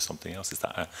replace with something else? Is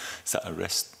that a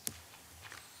risk?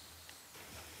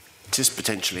 It is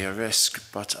potentially a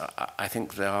risk, but I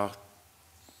think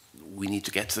we need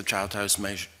to get to the child house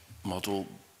model,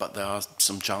 but there are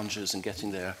some challenges in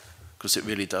getting there, because it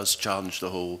really does challenge the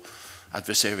whole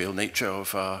adversarial nature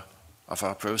of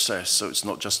our process. So it's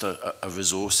not just a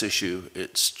resource issue,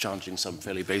 it's challenging some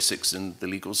fairly basics in the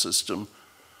legal system.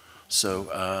 So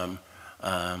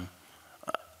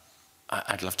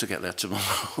I'd love to get there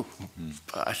tomorrow,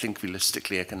 but I think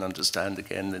realistically I can understand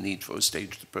again the need for a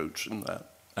staged approach in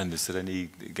that. And is there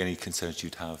any concerns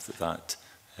you'd have that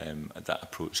that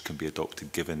approach can be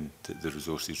adopted given the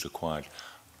resources required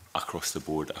across the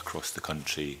board, across the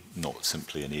country, not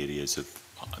simply in areas of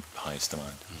highest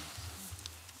demand?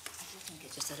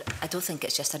 I don't think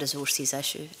it's just a resources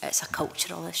issue, it's a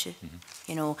cultural issue,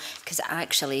 you know, because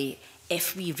actually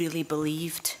if we really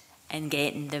believed in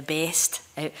getting the best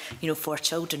out, you know, for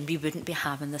children, we wouldn't be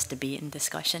having this debate and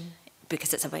discussion,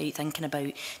 because it's about thinking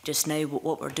about just now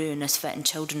what we're doing is fitting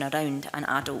children around an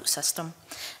adult system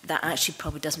that actually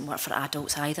probably doesn't work for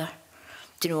adults either.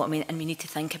 Do you know what I mean? And we need to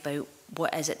think about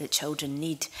what is it that children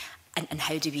need and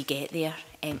how do we get there.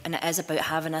 And it is about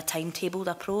having a timetabled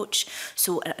approach.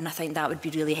 So, and I think that would be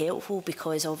really helpful,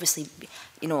 because obviously,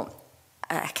 you know,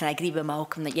 I can agree with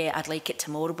Malcolm that, yeah, I'd like it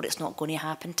tomorrow, but it's not going to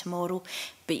happen tomorrow.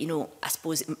 But, you know, I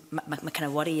suppose my kind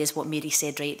of worry is what Mary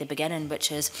said right at the beginning,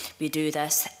 which is we do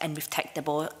this and we've ticked the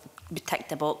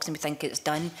box and we think it's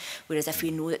done. Whereas if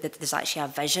we know that there's actually a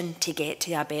vision to get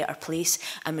to a better place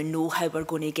and we know how we're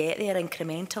going to get there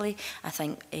incrementally, I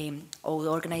think all the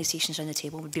organisations around the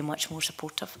table would be much more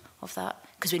supportive of that,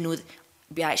 because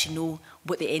we actually know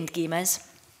what the end game is.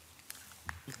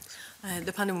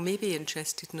 The panel may be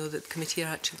interested to know that the committee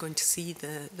are actually going to see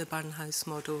the Barnhouse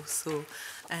model, so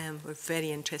we're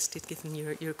very interested given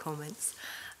your comments.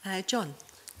 John.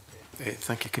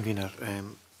 Thank you, Convener.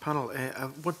 Panel, I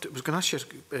was going to ask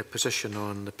your position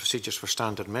on the procedures for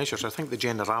standard measures. I think the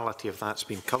generality of that's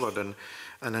been covered, and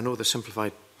I know the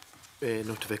simplified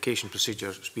notification procedure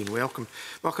has been welcomed.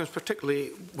 Malcolm, particularly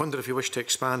wonder if you wish to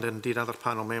expand, and indeed other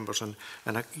panel members, and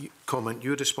a comment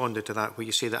you responded to that, where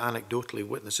you say that anecdotally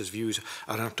witnesses' views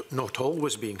are not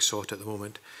always being sought at the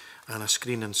moment, and a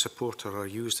screen and supporter are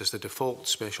used as the default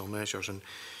special measures, and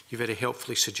you very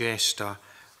helpfully suggest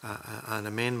an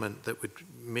amendment that would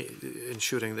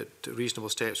ensuring that reasonable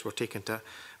steps were taken to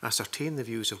ascertain the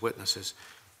views of witnesses.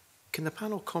 Can the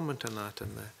panel comment on that?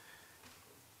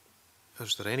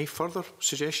 Is there any further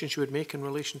suggestions you would make in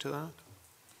relation to that?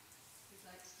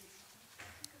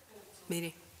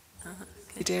 Mary.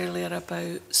 Earlier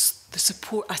about a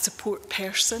support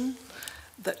person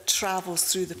that travels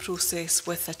through the process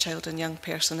with a child and young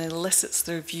person, elicits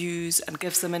their views and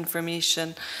gives them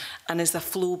information, and is a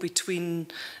flow between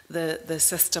the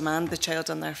system and the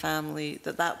child and their family.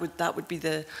 That would be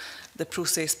the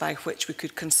process by which we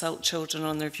could consult children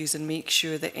on their views and make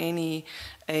sure that any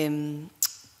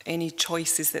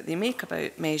choices that they make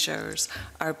about measures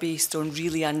are based on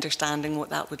really understanding what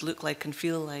that would look like and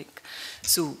feel like.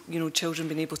 So, you know, children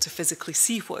being able to physically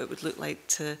see what it would look like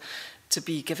to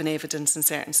be given evidence in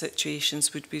certain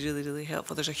situations would be really, really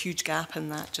helpful. There's a huge gap in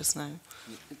that just now.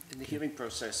 In the hearing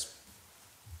process,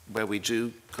 where we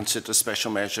do consider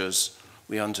special measures,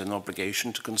 we are under an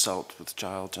obligation to consult with the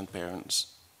child and parents.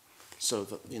 So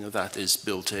that, you know, that is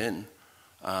built in.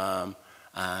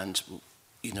 And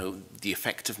you know, the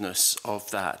effectiveness of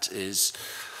that is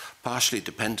partially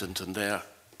dependent on their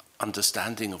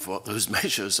understanding of what those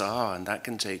measures are, and that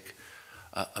can take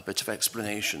a bit of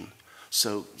explanation.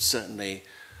 So certainly,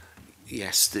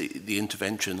 yes, the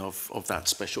intervention of that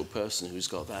special person who's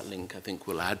got that link, I think,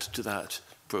 will add to that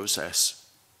process.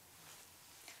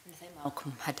 I think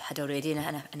Malcolm had already in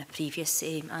a previous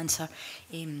answer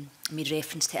made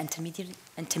reference to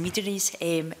intermediaries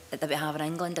that we have in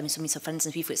England. I mean, so for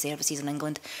instance, we've got services in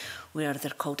England where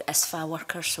they're called ISFA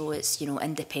workers, so it's, you know,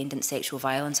 independent sexual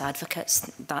violence advocates.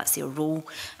 That's their role,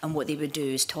 and what they would do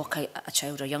is talk a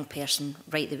child or a young person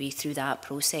right the way through that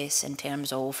process in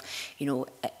terms of, you know,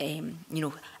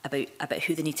 about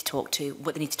who they need to talk to,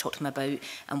 what they need to talk to them about,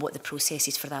 and what the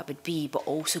processes for that would be, but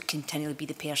also continually be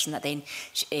the person that then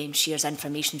shares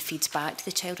information, feeds back to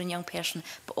the child and young person,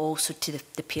 but also to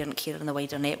the parent care and the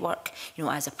wider network, you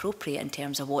know, as appropriate in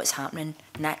terms of what's happening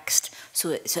next, so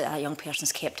that young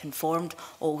person's kept informed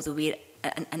all the way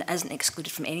and isn't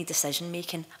excluded from any decision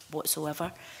making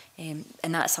whatsoever. And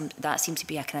that seems to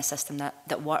be a kind of system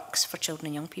that works for children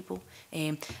and young people.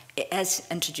 It is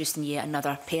introducing yet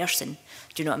another person,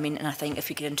 do you know what I mean? And I think if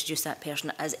we could introduce that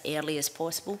person as early as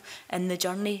possible in the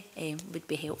journey would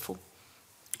be helpful.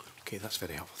 Okay, that's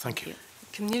very helpful. Thank you.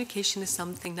 Communication is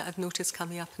something that I've noticed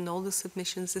coming up in all the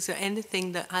submissions. Is there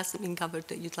anything that hasn't been covered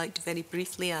that you'd like to very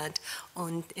briefly add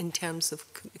on in terms of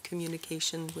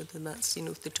communication, whether that's, you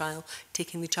know, the child,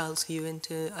 taking the child's view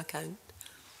into account?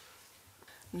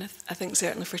 And I think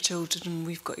certainly for children,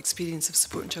 we've got experience of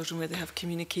supporting children where they have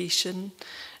communication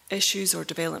issues or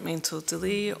developmental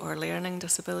delay or learning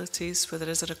disabilities, where there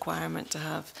is a requirement to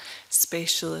have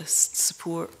specialist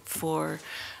support for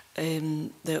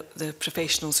the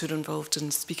professionals who are involved in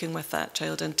speaking with that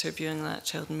child, interviewing that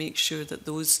child, and make sure that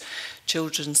those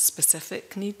children's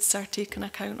specific needs are taken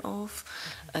account of,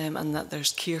 and that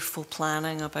there's careful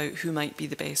planning about who might be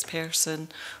the best person,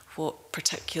 what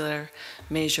particular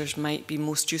measures might be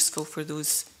most useful for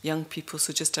those young people.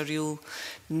 So just a real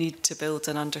need to build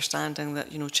an understanding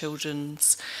that, you know,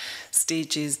 children's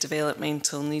stages,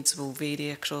 developmental needs will vary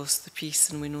across the piece,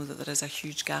 and we know that there is a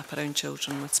huge gap around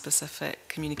children with specific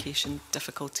communication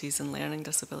difficulties and learning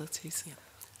disabilities. Yeah.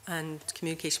 And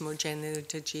communication more generally,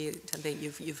 I think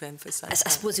you've emphasised. I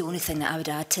suppose the only thing that I would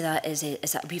add to that is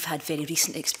that we've had very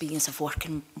recent experience of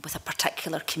working with a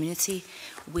particular community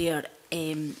where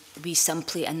we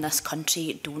simply in this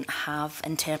country don't have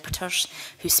interpreters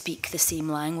who speak the same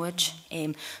language.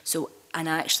 And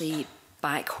actually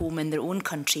back home in their own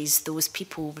countries, those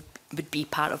people would be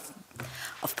part of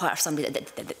somebody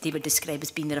that they would describe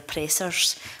as being their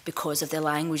oppressors because of the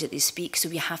language that they speak. So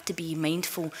we have to be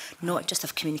mindful not just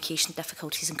of communication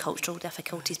difficulties and cultural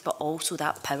difficulties, but also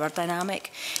that power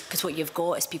dynamic, because what you've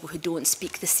got is people who don't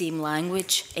speak the same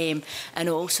language, and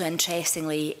also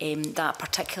interestingly that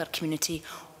particular community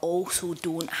also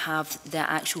don't have the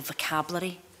actual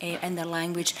vocabulary in their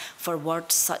language for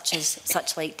words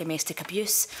such like domestic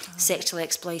abuse, sexual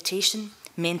exploitation,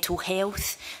 mental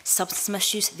health, substance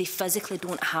misuse. They physically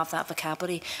don't have that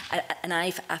vocabulary, and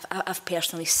I've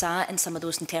personally sat in some of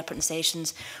those interpreting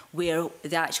sessions where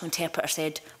the actual interpreter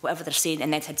said whatever they're saying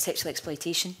and then had sexual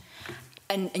exploitation,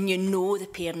 and you know the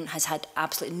parent has had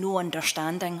absolutely no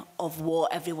understanding of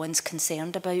what everyone's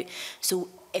concerned about. So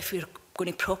if we're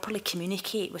going to properly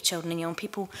communicate with children and young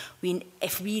people,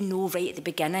 if we know right at the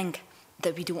beginning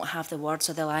that we don't have the words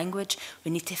or the language, we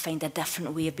need to find a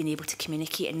different way of being able to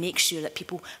communicate and make sure that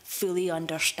people fully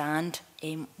understand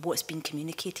what's being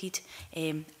communicated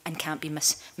and can't be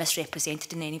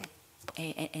misrepresented in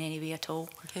any way at all.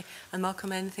 Okay, and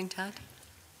Malcolm, anything to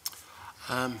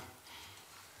add?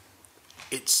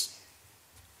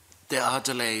 There are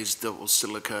delays that will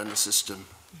still occur in the system,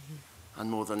 and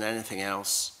more than anything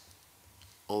else,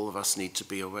 all of us need to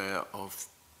be aware of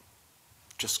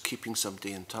just keeping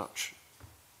somebody in touch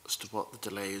as to what the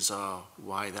delays are,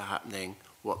 why they're happening,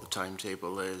 what the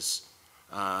timetable is.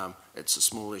 It's a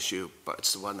small issue, but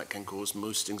it's the one that can cause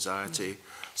most anxiety,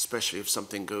 especially if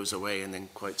something goes away and then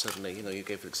quite suddenly, you know, you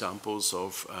gave examples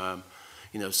of,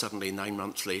 you know, suddenly 9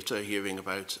 months later hearing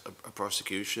about a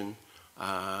prosecution.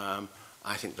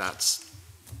 I think that's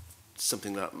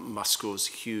something that must cause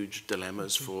huge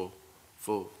dilemmas for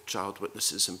child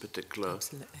witnesses in particular.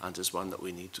 Absolutely. And is one that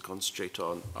we need to concentrate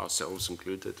on, ourselves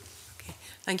included. Okay.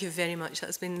 Thank you very much.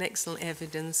 That's been an excellent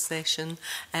evidence session.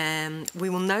 We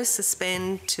will now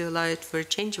suspend to allow for a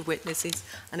change of witnesses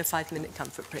and a 5-minute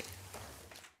comfort break.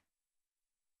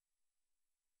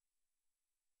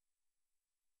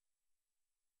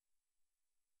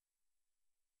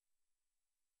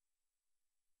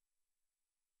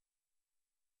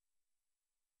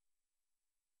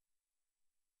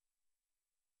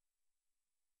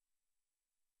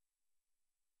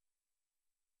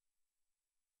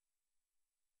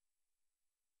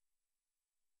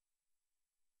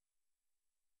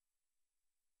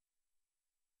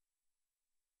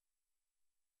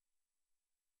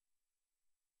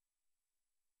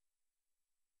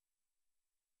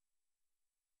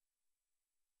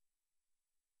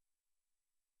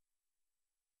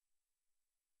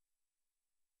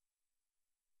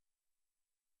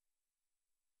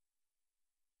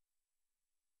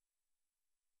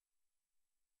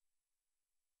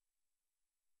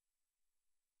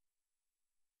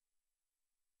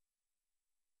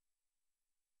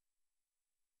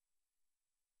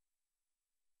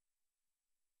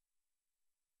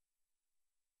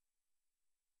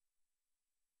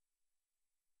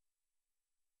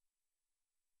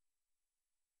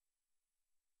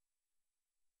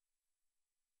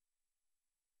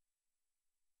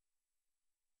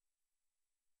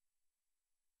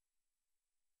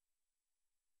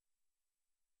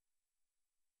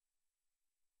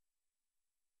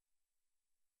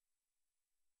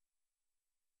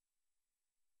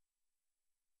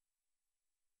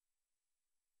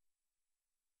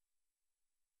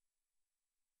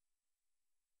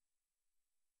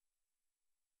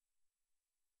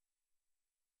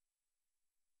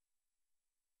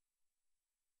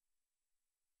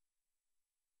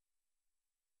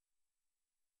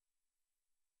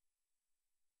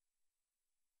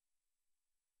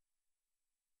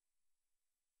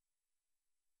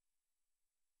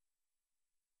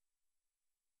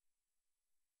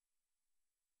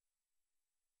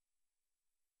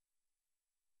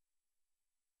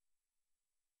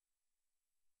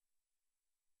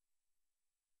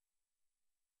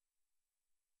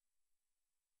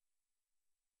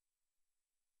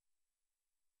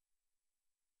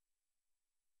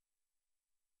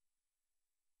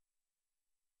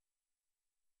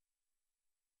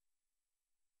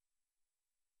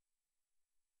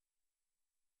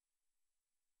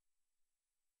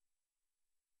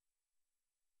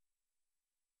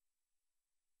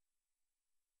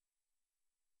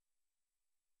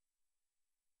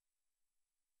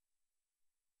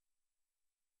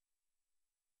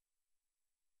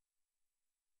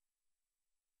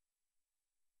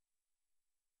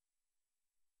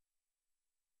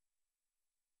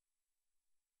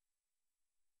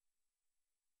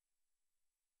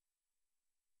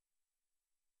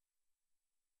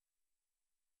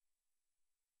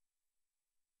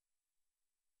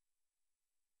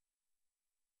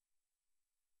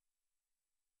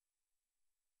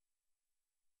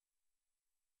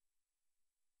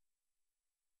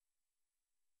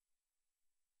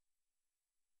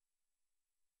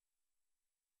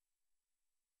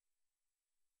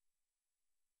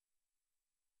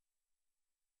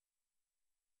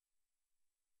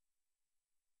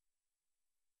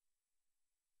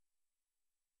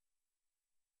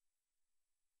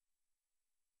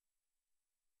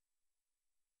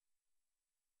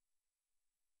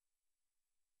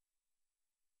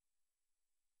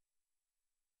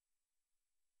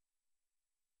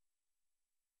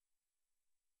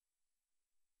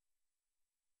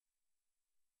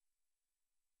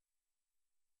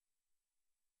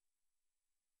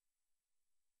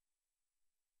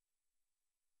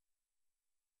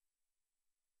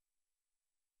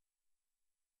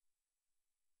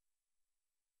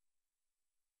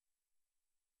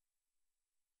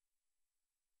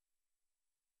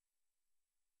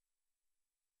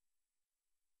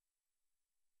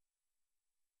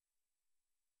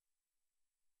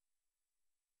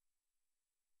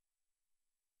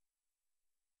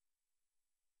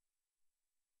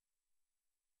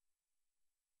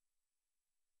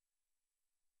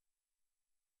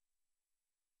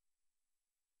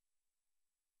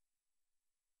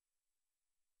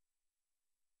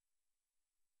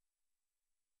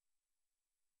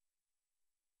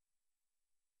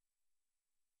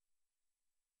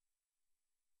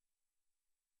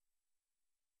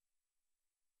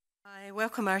 I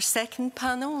welcome our second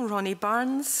panel, Ronnie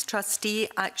Barnes, Trustee,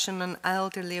 Action on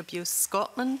Elderly Abuse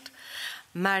Scotland,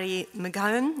 Mary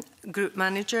McGowan, Group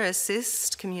Manager,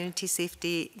 Assist, Community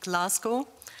Safety Glasgow,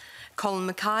 Colin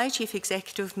Mackay, Chief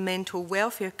Executive, Mental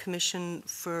Welfare Commission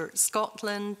for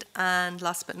Scotland, and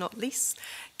last but not least,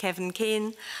 Kevin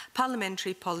Kane,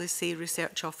 Parliamentary Policy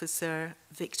Research Officer,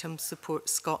 Victim Support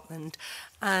Scotland.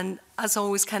 And as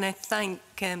always, can I thank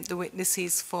the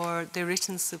witnesses for their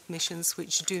written submissions,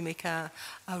 which do make a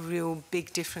real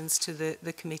big difference to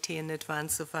the committee in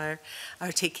advance of our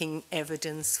taking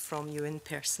evidence from you in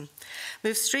person.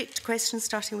 Move straight to questions,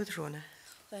 starting with Rona.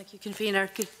 Thank you, Convener.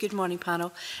 Good morning,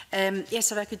 panel.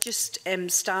 Yes, if I could just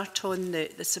start on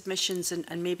the submissions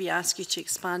and maybe ask you to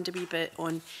expand a wee bit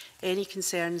on any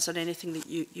concerns on anything that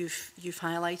you've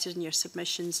highlighted in your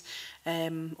submissions,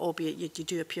 albeit you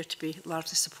do appear to be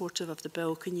largely supportive of the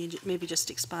bill. Can you maybe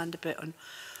just expand a bit on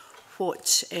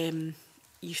what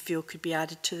you feel could be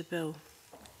added to the bill?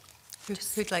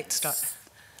 Who'd like to start?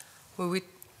 Well,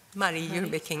 Mary, you're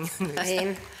making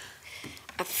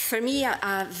For me,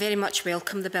 I very much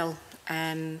welcome the bill,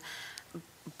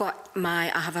 but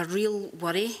I have a real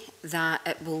worry that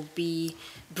it will be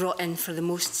brought in for the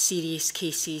most serious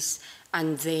cases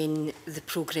and then the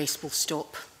progress will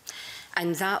stop.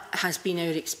 And that has been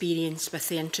our experience with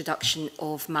the introduction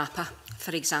of MAPA,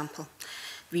 for example.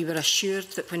 We were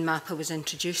assured that when MAPA was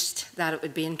introduced, that it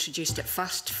would be introduced at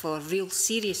first for real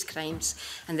serious crimes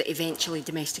and that eventually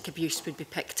domestic abuse would be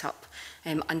picked up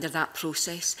under that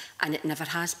process, and it never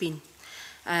has been.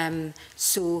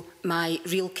 So my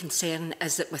real concern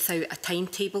is that without a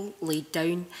timetable laid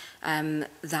down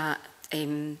that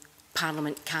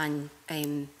Parliament can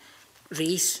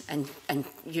raise and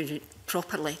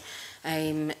properly,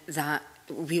 that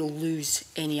we'll lose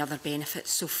any other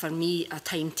benefits. So for me, a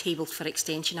timetable for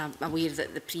extension, I'm aware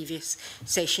that the previous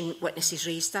session witnesses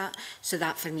raised that, so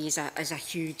that for me is a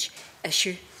huge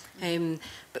issue.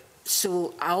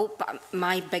 But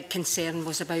my big concern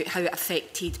was about how it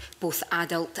affected both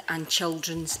adult and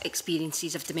children's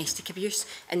experiences of domestic abuse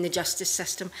in the justice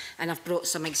system, and I've brought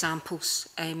some examples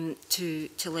to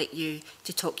talk you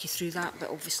through that, but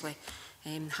obviously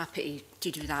happy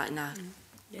to do that in a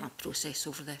process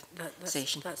over the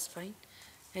session. That's fine.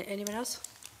 Anyone else?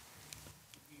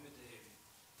 We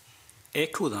would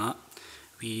echo that.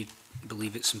 We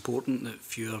believe it's important that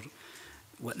fewer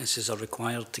witnesses are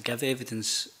required to give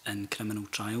evidence in criminal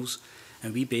trials,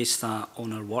 and we base that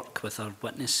on our work with our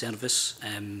witness service,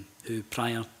 who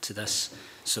prior to this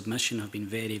submission have been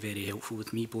very, very helpful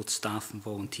with me, both staff and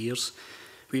volunteers.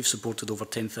 We've supported over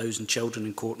 10,000 children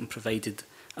in court and provided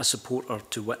a supporter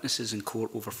to witnesses in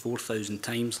court over 4,000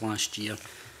 times last year,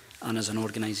 and as an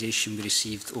organisation we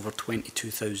received over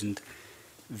 22,000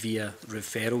 via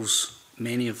referrals,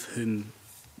 many of whom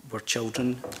were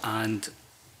children, and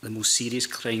the most serious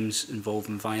crimes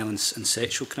involving violence and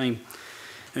sexual crime.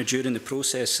 Now, during the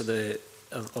process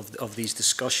of these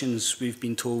discussions, we've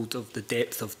been told of the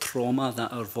depth of trauma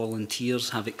that our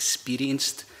volunteers have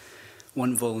experienced.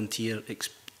 One volunteer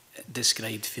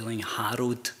described feeling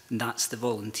harrowed, and that's the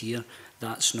volunteer,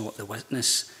 that's not the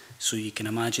witness. So you can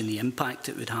imagine the impact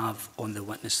it would have on the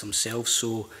witness themselves.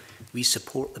 So we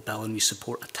support the bill, and we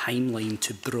support a timeline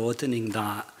to broadening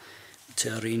that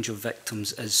to a range of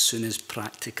victims as soon as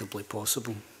practicably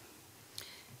possible.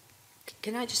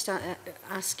 Can I just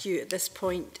ask you at this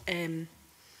point, can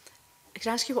I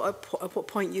ask you at what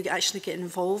point you actually get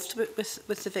involved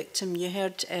with the victim? You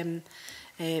heard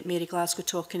Mary Glasgow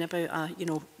talking about,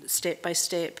 step by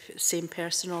step, same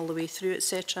person all the way through,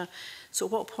 etc. So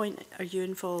at what point are you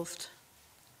involved?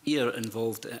 We are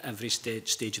involved at every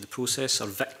stage of the process. Our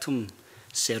victim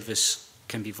service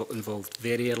can be involved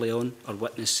very early on. Our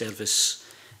witness service,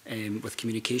 with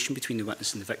communication between the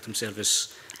witness and the victim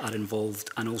service, are involved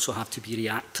and also have to be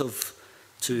reactive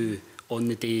to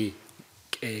on-the-day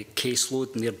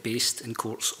caseload, and they're based in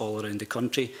courts all around the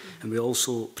country. And we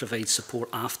also provide support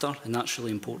after, and that's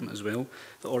really important as well.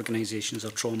 The organisations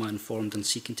are trauma-informed and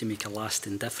seeking to make a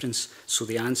lasting difference. So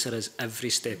the answer is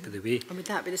every step of the way. And would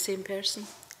that be the same person?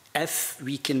 If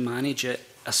we can manage it,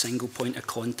 a single point of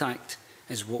contact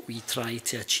is what we try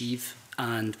to achieve,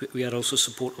 and we are also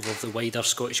supportive of the wider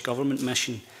Scottish Government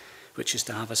mission, which is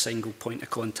to have a single point of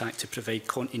contact to provide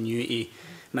continuity,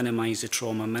 minimise the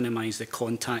trauma, minimise the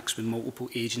contacts with multiple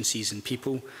agencies and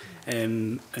people.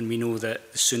 And we know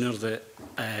that the sooner that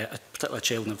a particular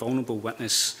child and a vulnerable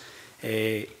witness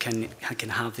can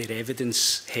have their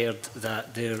evidence heard,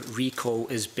 that their recall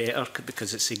is better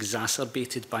because it's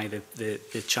exacerbated by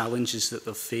the challenges that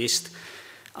they've faced.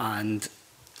 And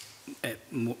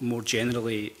more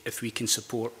generally, if we can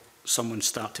support someone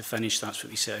start to finish, that's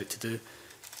what we set out to do.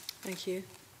 Thank you.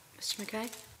 Mr Mackay.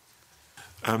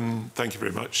 Thank you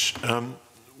very much.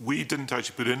 We didn't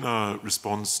actually put in a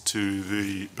response to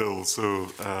the bill, so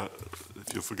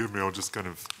if you'll forgive me, I'll just kind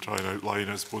of try and outline,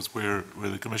 I suppose, where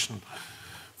the Commission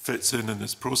fits in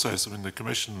this process. I mean, the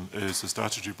Commission is a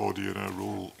statutory body, and our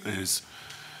role is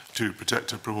to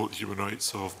protect and promote the human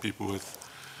rights of people with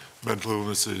mental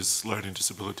illnesses, learning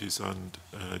disabilities and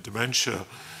dementia.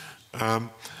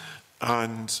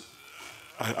 And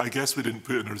I guess we didn't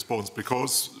put in a response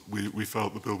because we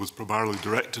felt the bill was primarily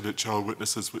directed at child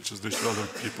witnesses, which is an issue other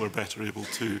people are better able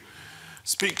to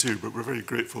speak to. But we're very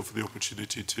grateful for the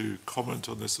opportunity to comment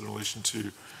on this in relation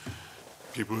to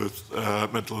people with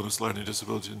mental illness, learning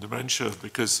disability and dementia,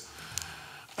 because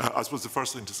I suppose the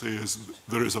first thing to say is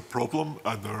there is a problem,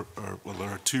 and there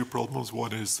are two problems.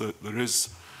 One is that there is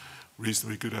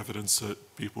reasonably good evidence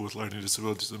that people with learning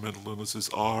disabilities and mental illnesses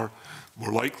are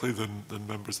more likely than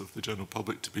members of the general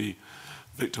public to be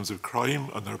victims of crime,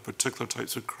 and there are particular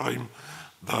types of crime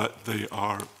that they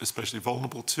are especially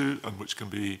vulnerable to and which can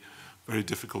be very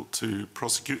difficult to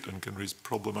prosecute and can raise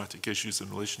problematic issues in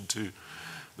relation to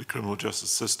the criminal justice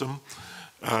system.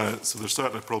 So there's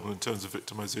certainly a problem in terms of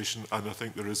victimisation, and I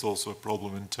think there is also a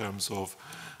problem in terms of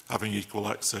having equal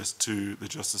access to the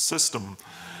justice system.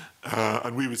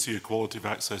 And we would see equality of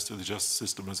access to the justice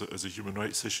system as a human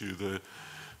rights issue. The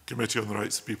Committee on the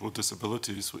Rights of People with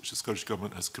Disabilities, which the Scottish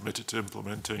Government has committed to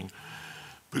implementing,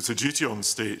 puts a duty on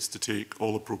states to take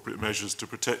all appropriate measures to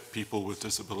protect people with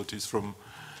disabilities from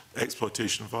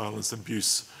exploitation, violence and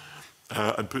abuse,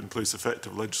 and put in place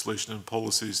effective legislation and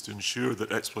policies to ensure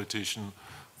that exploitation,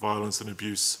 violence and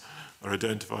abuse are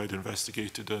identified,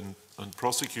 investigated and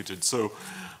prosecuted. So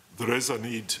there is a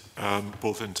need,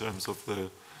 both in terms of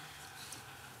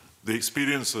the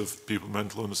experience of people with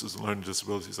mental illnesses and learning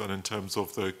disabilities and in terms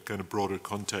of the kind of broader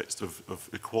context of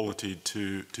equality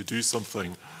to do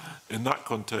something. In that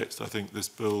context, I think this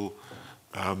bill,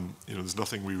 there's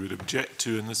nothing we would object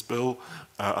to in this bill.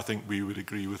 I think we would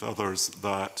agree with others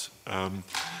that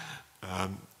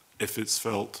if it's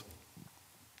felt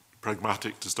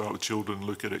pragmatic to start with children,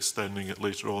 look at extending it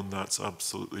later on, that's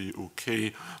absolutely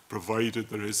okay, provided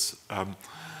there is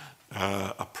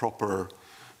a proper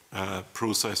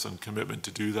process and commitment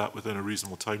to do that within a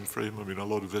reasonable time frame. I mean, a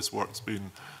lot of this work's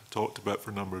been talked about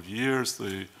for a number of years.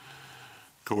 The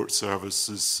Court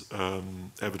Service's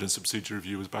evidence and procedure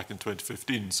review was back in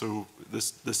 2015, so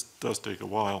this does take a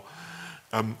while.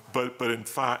 But in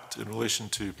fact, in relation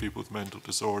to people with mental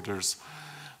disorders,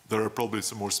 there are probably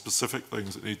some more specific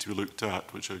things that need to be looked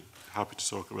at, which I'm happy to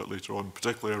talk about later on,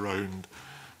 particularly around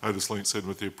how this links in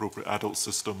with the appropriate adult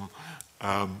system,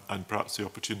 and perhaps the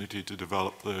opportunity to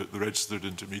develop the registered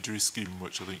intermediary scheme,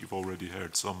 which I think you've already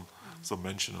heard some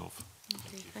mention of.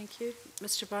 Okay, thank you.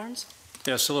 Mr Barnes.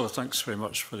 Yes, hello. Thanks very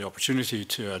much for the opportunity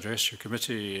to address your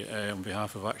committee on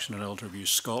behalf of Action on Elder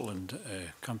Abuse Scotland,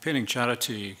 campaigning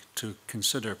charity to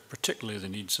consider particularly the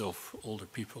needs of older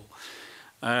people.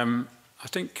 I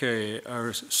think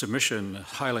our submission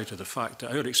highlighted the fact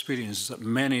that our experience is that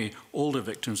many older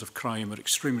victims of crime are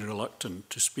extremely reluctant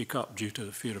to speak up due to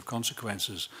the fear of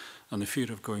consequences and the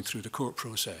fear of going through the court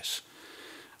process.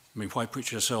 I mean, why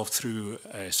put yourself through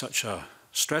such a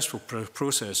stressful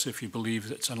process if you believe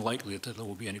that it's unlikely that there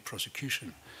will be any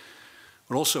prosecution?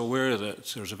 We're also aware that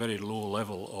there's a very low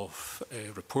level of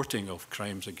reporting of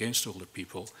crimes against older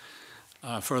people.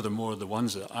 Furthermore, the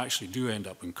ones that actually do end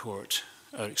up in court,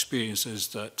 our experience is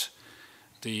that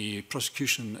the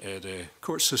prosecution, the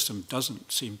court system doesn't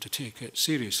seem to take it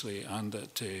seriously, and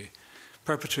that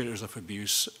perpetrators of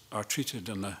abuse are treated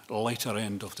on the lighter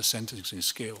end of the sentencing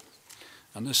scale.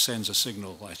 And this sends a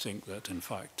signal, I think, that in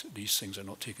fact these things are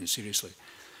not taken seriously.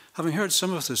 Having heard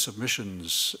some of the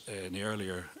submissions in the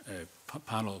earlier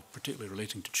panel, particularly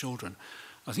relating to children,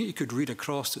 I think you could read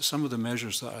across that some of the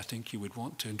measures that I think you would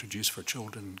want to introduce for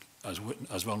children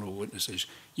as vulnerable witnesses,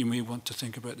 you may want to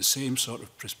think about the same sort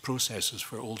of processes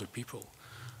for older people,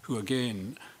 who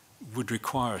again would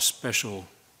require special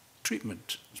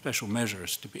treatment, special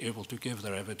measures to be able to give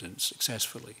their evidence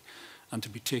successfully and to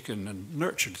be taken and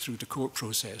nurtured through the court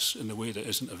process in the way that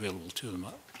isn't available to them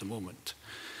at the moment.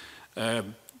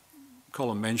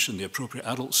 Colin mentioned the appropriate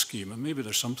adult scheme, and maybe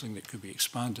there's something that could be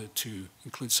expanded to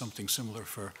include something similar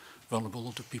for vulnerable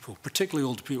older people, particularly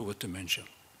older people with dementia.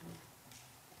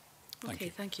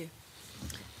 Thank you.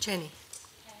 Jenny.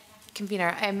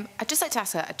 Convener, I'd just like to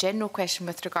ask a general question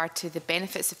with regard to the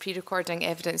benefits of pre-recording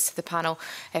evidence to the panel,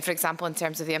 for example, in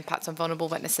terms of the impact on vulnerable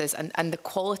witnesses and the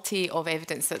quality of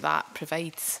evidence that that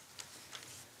provides.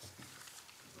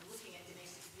 Looking at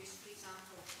domestic abuse, for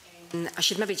example, I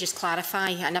should maybe just clarify,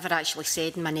 I never actually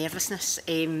said in my nervousness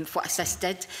what ASSIST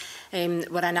did.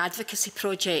 We're an advocacy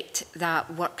project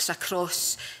that works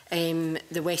across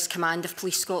the West Command of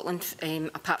Police Scotland,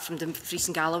 apart from Dumfries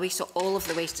and Galloway, so all of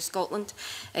the West of Scotland,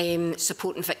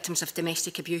 supporting victims of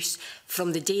domestic abuse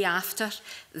from the day after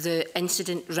the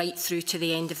incident right through to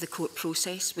the end of the court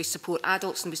process. We support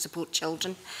adults and we support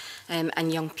children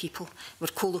and young people. We're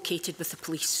co-located with the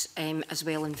police as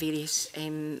well in various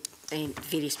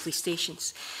police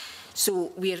stations.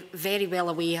 So we're very well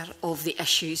aware of the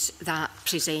issues that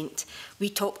present. We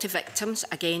talk to victims,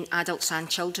 again, adults and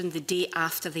children, the day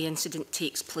after the incident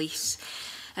takes place.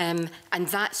 And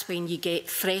that's when you get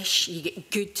fresh, you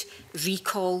get good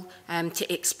recall.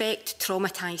 To expect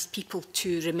traumatised people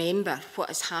to remember what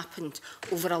has happened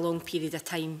over a long period of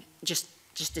time just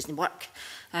doesn't work.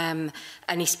 And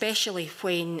especially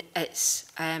when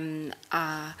it's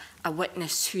a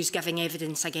witness who's giving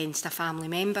evidence against a family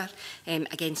member,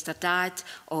 against their dad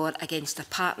or against their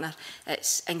partner.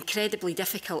 It's incredibly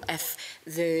difficult if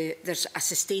there's a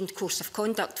sustained course of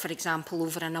conduct, for example,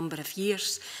 over a number of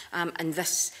years, and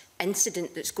this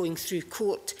incident that's going through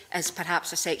court is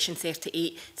perhaps a Section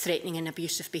 38 threatening and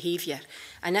abusive behaviour.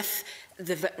 And if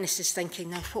the witness is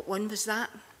thinking, now, what one was that?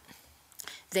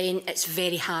 Then it's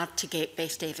very hard to get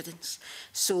best evidence.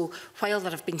 So while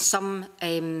there have been some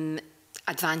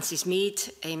advances made,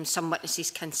 some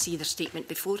witnesses can see their statement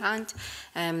beforehand,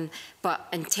 but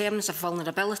in terms of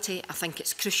vulnerability, I think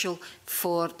it's crucial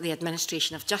for the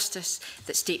administration of justice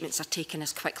that statements are taken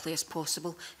as quickly as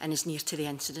possible and as near to the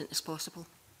incident as possible.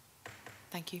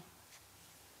 Thank you.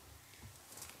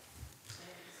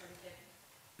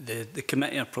 The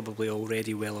committee are probably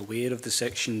already well aware of the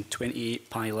Section 28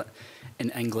 pilot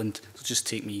in England. It'll just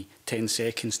take me 10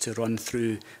 seconds to run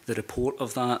through the report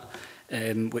of that,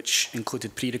 which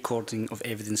included pre-recording of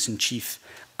evidence in chief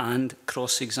and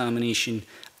cross-examination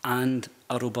and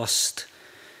a robust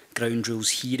ground rules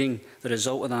hearing. The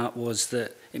result of that was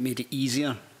that it made it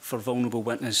easier for vulnerable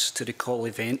witnesses to recall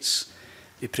events.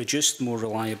 They produced more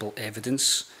reliable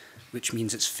evidence, which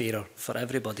means it's fairer for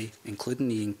everybody,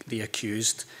 including the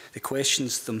accused. The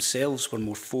questions themselves were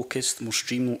more focused, more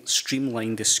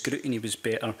streamlined, the scrutiny was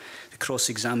better, the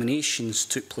cross-examinations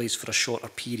took place for a shorter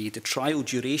period, the trial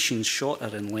durations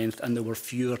shorter in length, and there were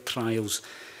fewer trials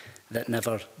that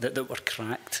were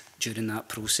cracked during that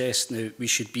process. Now, we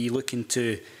should be looking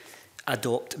to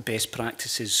adopt best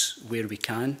practices where we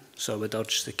can, so I would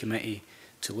urge the committee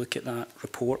to look at that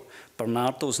report.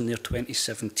 Bernardo's in their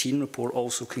 2017 report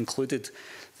also concluded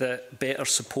that better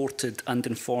supported and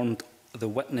informed the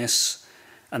witness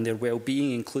and their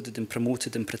well-being included and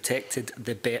promoted and protected,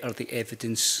 the better the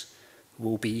evidence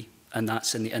will be, and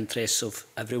that's in the interests of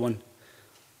everyone.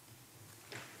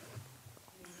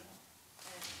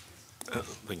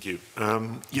 Thank you.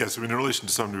 Yes, I mean, in relation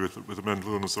to somebody with a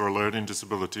mental illness or a learning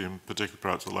disability, in particular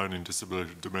perhaps a learning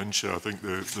disability or dementia, I think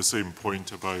the same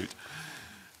point about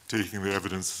taking the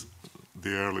evidence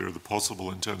the earlier the possible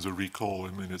in terms of recall.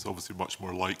 I mean, it's obviously much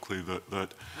more likely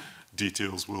that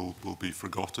details will be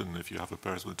forgotten if you have a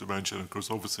person with dementia. And of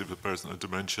course, obviously, if the person has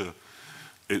dementia,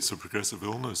 it's a progressive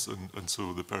illness, and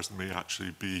so the person may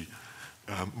actually be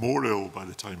more ill by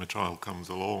the time a trial comes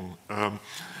along. And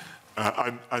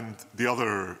the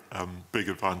other big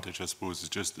advantage, I suppose, is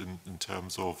just in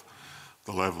terms of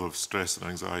the level of stress and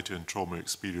anxiety and trauma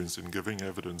experience in giving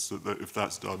evidence, that if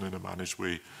that's done in a managed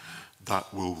way,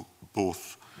 that will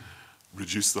both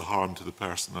reduce the harm to the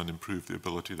person and improve the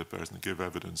ability of the person to give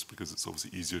evidence, because it's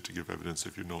obviously easier to give evidence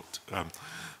if you're not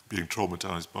being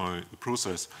traumatised by the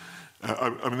process.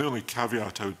 I mean, the only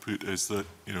caveat I would put is that,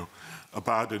 you know, a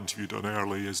bad interview done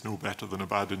early is no better than a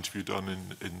bad interview done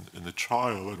in the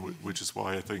trial, and which is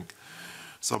why I think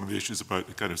some of the issues about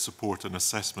the kind of support and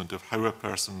assessment of how a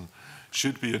person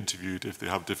should be interviewed if they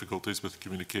have difficulties with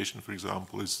communication, for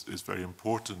example, is very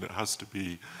important. It has to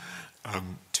be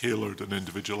tailored and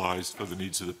individualised for the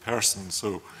needs of the person.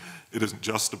 So it isn't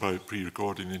just about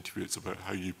pre-recording the interview, it's about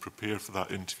how you prepare for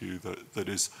that interview that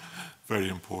is very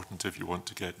important if you want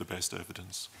to get the best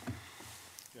evidence.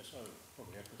 Yes, I would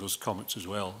probably echo those comments as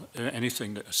well.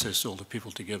 Anything that assists older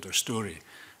people to give their story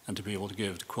and to be able to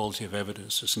give the quality of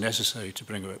evidence that's necessary to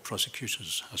bring about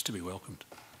prosecutions has to be welcomed.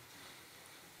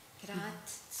 Could I add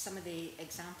some of the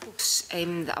examples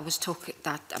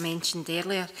that I mentioned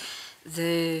earlier?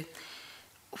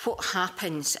 What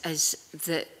happens is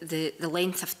that the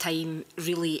length of time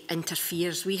really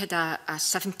interferes. We had a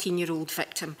 17-year-old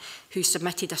victim who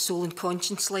submitted a soul and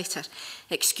conscience letter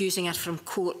excusing her from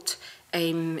court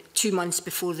 2 months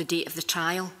before the date of the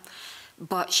trial.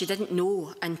 But she didn't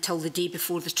know until the day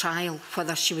before the trial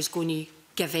whether she was going to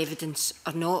give evidence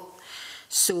or not.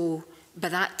 So by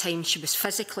that time, she was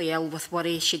physically ill with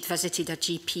worry. She'd visited her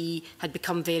GP, had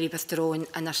become very withdrawn,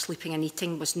 and her sleeping and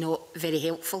eating was not very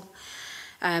helpful.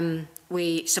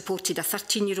 We supported a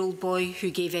 13-year-old boy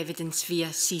who gave evidence via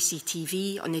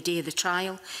CCTV on the day of the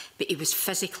trial, but he was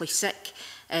physically sick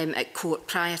at court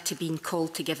prior to being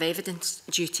called to give evidence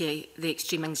due to the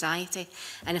extreme anxiety.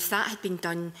 And if that had been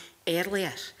done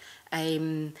earlier,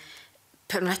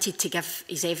 permitted to give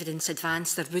his evidence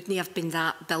advance, there wouldn't have been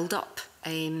that build-up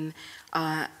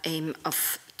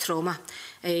of trauma.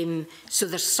 So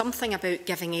there's something about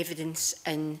giving evidence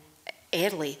in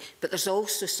early, but there's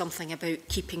also something about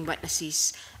keeping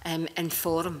witnesses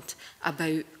informed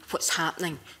about what's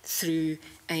happening through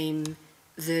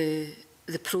the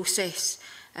process.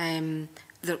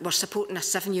 We're supporting a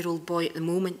 7-year-old boy at the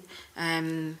moment,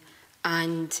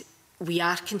 and we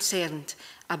are concerned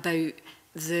about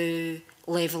the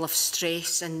level of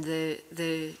stress and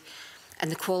the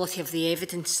quality of the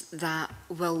evidence that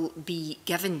will be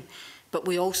given. But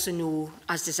we also know,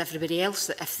 as does everybody else,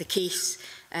 that if the case,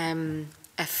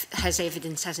 if his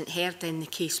evidence isn't heard, then the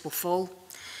case will fall.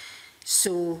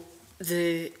 So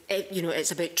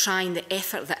it's about trying the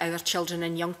effort that our children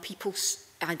and young people's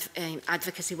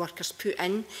advocacy workers put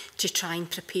in to try and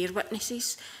prepare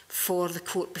witnesses for the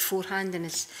court beforehand, and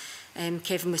as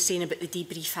Kevin was saying about the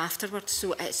debrief afterwards.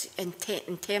 So it's in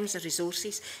terms of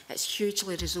resources, it's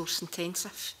hugely resource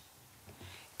intensive.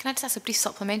 Can I just ask a brief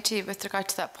supplementary with regard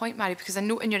to that point, Mary? Because I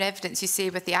note in your evidence you say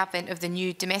with the advent of the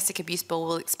new domestic abuse bill,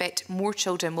 we'll expect more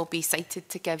children will be cited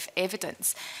to give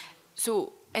evidence.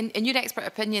 So in your expert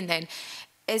opinion then,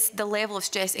 is the level of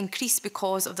stress increased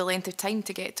because of the length of time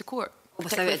to get to court,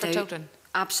 particularly for children?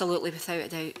 Absolutely, without a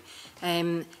doubt.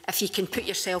 If you can put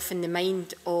yourself in the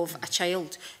mind of a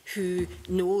child who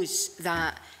knows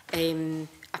that a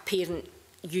parent,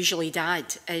 usually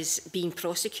dad, is being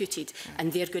prosecuted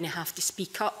and they're going to have to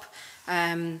speak up,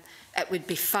 it would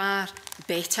be far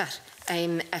better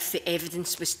if the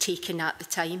evidence was taken at the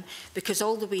time, because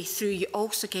all the way through you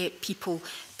also get people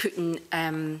putting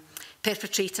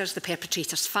perpetrators, the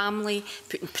perpetrator's family,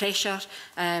 putting pressure.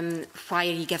 Why are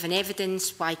you giving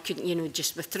evidence? Why couldn't you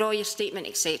just withdraw your statement,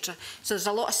 etc. So there's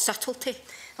a lot of subtlety,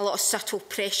 a lot of subtle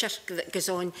pressure that goes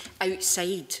on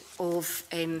outside of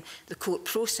the court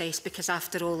process, because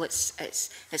after all, it's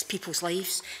people's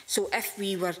lives. So if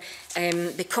we were,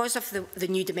 because of the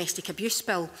new domestic abuse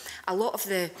bill, a lot of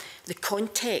the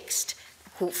context,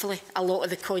 hopefully, a lot of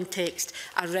the context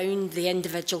around the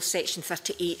individual Section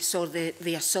 38s or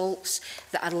the assaults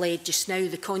that are led just now,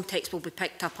 the context will be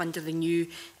picked up under the new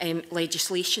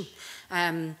legislation.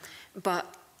 And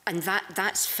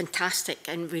that's fantastic,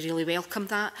 and we really welcome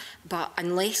that. But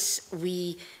unless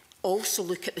we also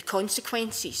look at the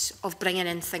consequences of bringing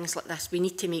in things like this, we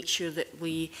need to make sure that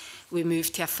we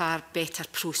move to a far better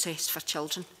process for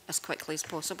children as quickly as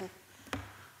possible.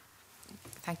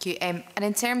 Thank you. And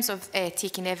in terms of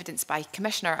taking evidence by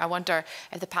Commissioner, I wonder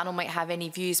if the panel might have any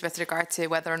views with regard to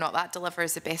whether or not that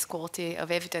delivers the best quality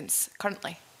of evidence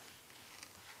currently.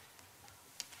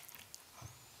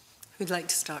 Who'd like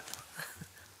to start?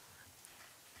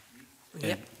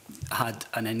 Yep. Had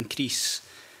an increase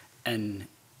in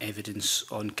evidence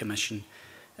on commission.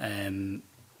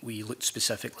 We looked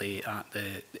specifically at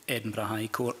the Edinburgh High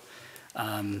Court.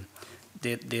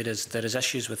 There is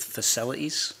issues with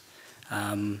facilities.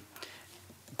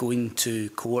 Going to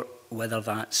court, whether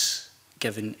that's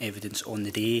given evidence on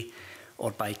the day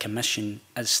or by commission,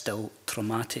 is still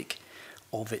traumatic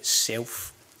of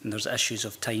itself. And there's issues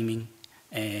of timing,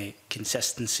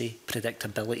 consistency,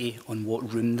 predictability on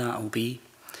what room that will be.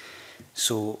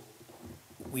 So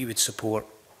we would support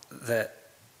that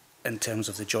in terms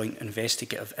of the joint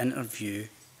investigative interview,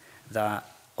 that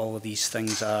all of these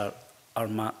things are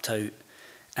mapped out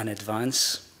in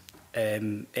advance.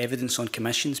 Evidence on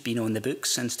commission's been on the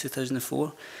books since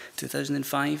 2004,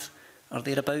 2005 or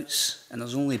thereabouts, and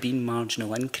there's only been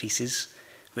marginal increases,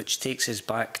 which takes us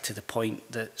back to the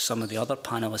point that some of the other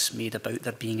panellists made about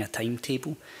there being a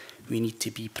timetable. We need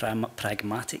to be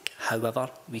pragmatic. However,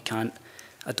 we can't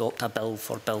adopt a bill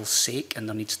for bill's sake, and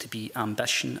there needs to be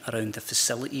ambition around the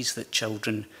facilities that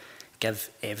children give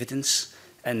evidence.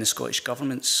 In the Scottish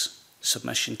Government's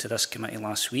submission to this committee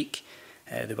last week,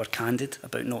 they were candid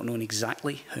about not knowing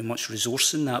exactly how much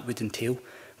resourcing that would entail,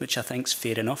 which I think is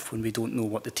fair enough when we don't know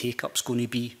what the take-up's going to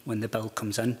be when the bill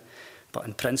comes in. But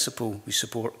in principle, we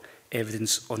support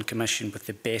evidence on commission with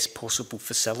the best possible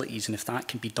facilities, and if that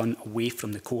can be done away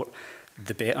from the court,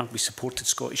 the better. We supported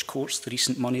Scottish Courts, the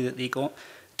recent money that they got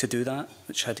to do that,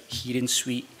 which had hearing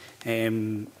suite,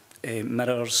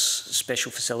 mirrors,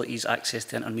 special facilities, access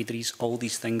to intermediaries. All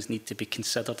these things need to be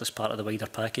considered as part of the wider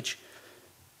package.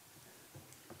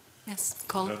 Yes,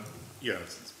 Colin.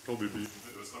 Yes, it's probably be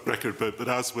record, but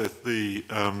as with the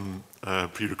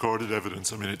pre-recorded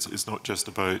evidence, I mean, it's not just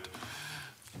about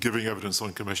giving evidence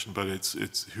on commission, but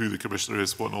it's who the commissioner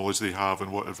is, what knowledge they have,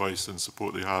 and what advice and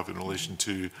support they have in relation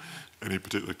to any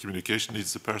particular communication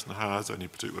needs the person has, any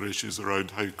particular issues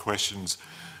around how questions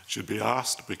should be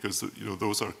asked, because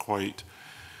those are quite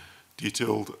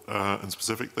detailed and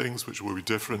specific things, which will be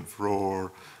different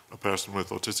for a person with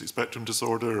autistic spectrum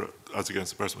disorder as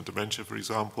against a person with dementia, for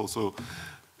example. So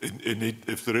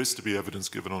if there is to be evidence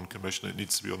given on commission, it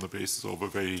needs to be on the basis of a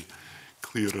very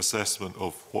clear assessment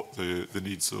of what the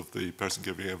needs of the person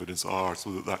giving evidence are,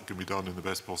 so that that can be done in the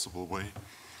best possible way.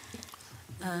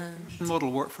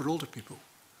 Model work for older people.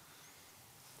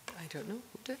 I don't know.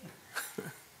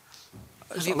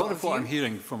 A lot of what I'm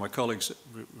hearing from my colleagues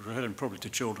relating probably to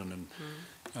children and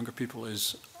younger people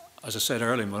is, as I said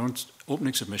earlier in my own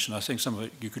opening submission, I think some of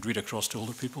it you could read across to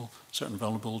older people, certain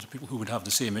vulnerable older people who would have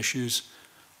the same issues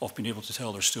of being able to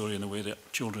tell their story in the way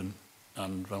that children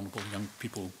and vulnerable young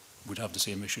people would have the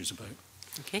same issues about.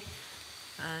 Okay.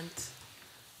 And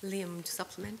Liam,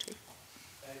 supplementary.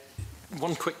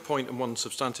 One quick point and one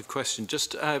substantive question.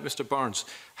 Just, Mr Barnes,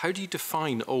 how do you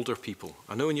define older people?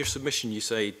 I know in your submission you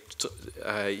say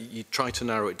you try to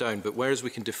narrow it down, but whereas we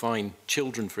can define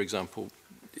children, for example,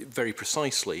 very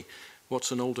precisely,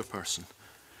 what's an older person?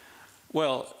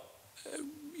 Well,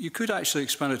 you could actually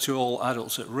expand it to all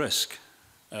adults at risk,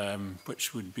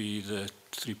 which would be the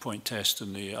 3-point test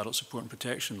in the adult support and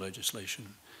protection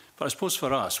legislation. But I suppose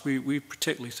for us, we're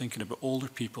particularly thinking about older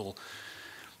people,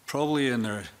 probably in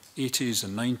their 80s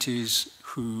and 90s,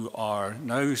 who are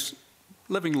now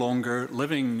living longer,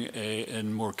 living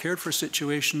in more cared for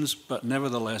situations, but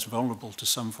nevertheless vulnerable to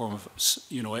some form of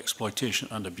exploitation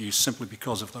and abuse simply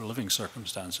because of their living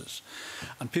circumstances.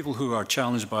 And people who are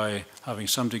challenged by having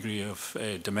some degree of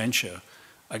dementia,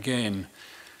 again,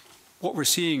 what we're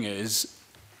seeing is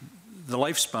the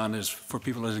lifespan is for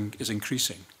people is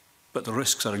increasing, but the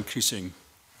risks are increasing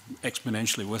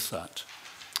exponentially with that.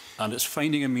 And it's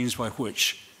finding a means by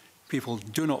which people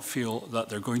do not feel that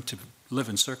they're going to live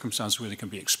in circumstances where they can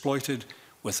be exploited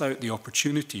without the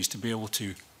opportunities to be able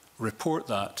to report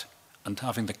that and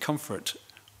having the comfort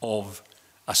of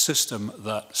a system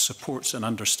that supports and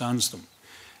understands them.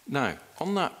 Now,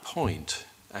 on that point,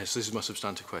 so this is my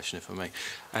substantive question, if I may,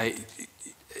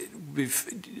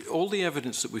 all the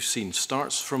evidence that we've seen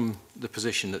starts from the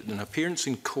position that an appearance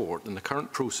in court and the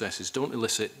current processes don't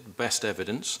elicit best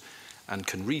evidence and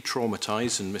can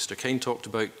re-traumatise, and Mr Kane talked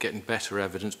about getting better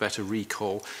evidence, better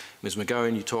recall. Ms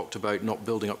McGowan, you talked about not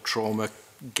building up trauma,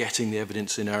 getting the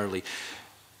evidence in early.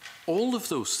 All of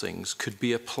those things could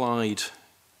be applied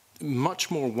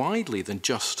much more widely than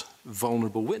just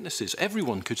vulnerable witnesses.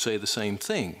 Everyone could say the same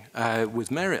thing,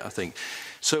 with merit, I think.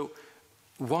 So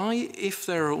why, if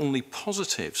there are only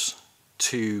positives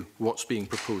to what's being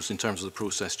proposed in terms of the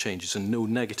process changes and no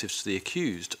negatives to the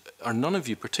accused, are none of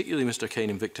you, particularly Mr Kane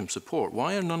in victim support,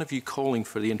 why are none of you calling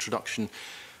for the introduction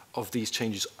of these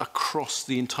changes across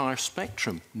the entire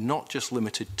spectrum, not just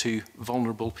limited to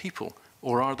vulnerable people?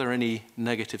 Or are there any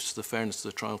negatives to the fairness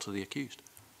of the trial to the accused?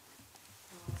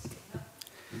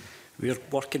 We're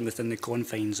working within the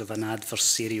confines of an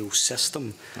adversarial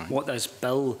system. Right. What this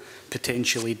bill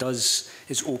potentially does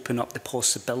is open up the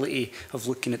possibility of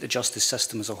looking at the justice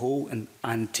system as a whole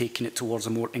and taking it towards a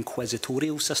more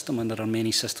inquisitorial system, and there are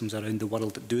many systems around the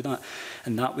world that do that.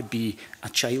 And that would be a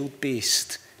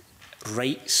child-based,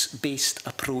 rights-based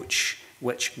approach,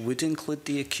 which would include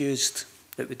the accused.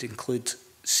 It would include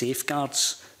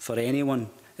safeguards for anyone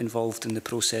involved in the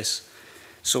process.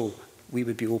 So we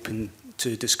would be open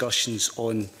to discussions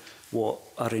on what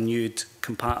a renewed,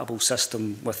 compatible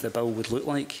system with the bill would look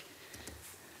like.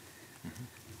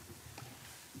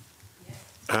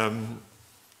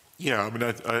 Yeah, I mean,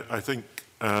 I think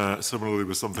similarly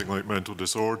with something like mental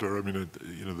disorder, I mean,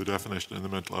 the definition in the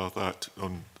Mental Health Act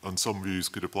on some views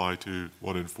could apply to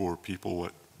 1 in 4 people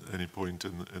at any point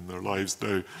in their lives.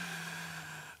 Now,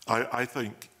 I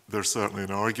think there's certainly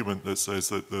an argument that says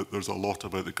that there's a lot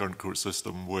about the current court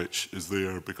system which is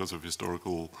there because of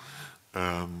historical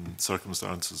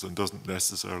circumstances and doesn't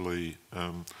necessarily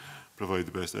provide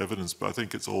the best evidence. But I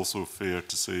think it's also fair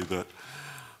to say that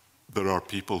there are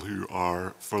people who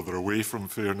are further away from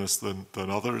fairness than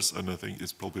others, and I think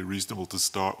it's probably reasonable to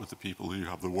start with the people who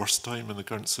have the worst time in the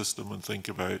current system and think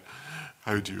about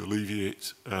how do you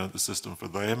alleviate the system for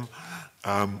them.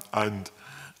 And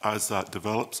as that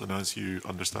develops and as you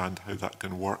understand how that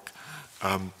can work.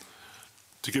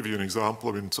 To give you an example,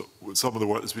 I mean, some of the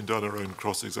work that's been done around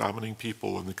cross-examining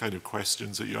people and the kind of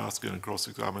questions that you ask in a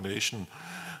cross-examination,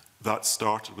 that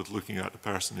started with looking at the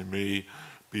person who may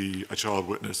be a child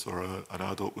witness or an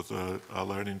adult with a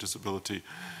learning disability,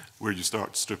 where you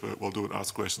start to strip out, well, don't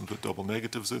ask questions with double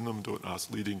negatives in them, don't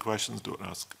ask leading questions, don't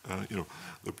ask, you know,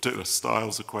 the particular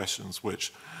styles of questions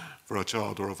which, for a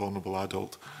child or a vulnerable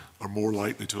adult, are more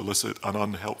likely to elicit an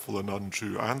unhelpful and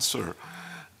untrue answer.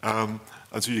 And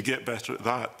so you get better at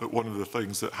that. But one of the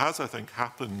things that has, I think,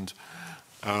 happened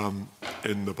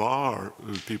in the bar,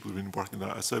 people who've been working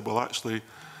that, I said, well, actually,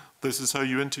 this is how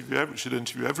you should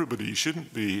interview everybody. You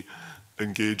shouldn't be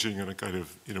engaging in a kind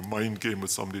of mind game with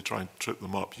somebody trying to trip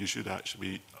them up. You should actually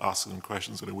be asking them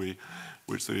questions in a way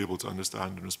which they're able to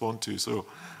understand and respond to. So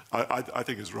I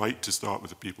think it's right to start with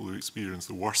the people who experience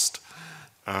the worst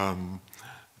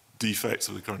defects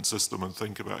of the current system and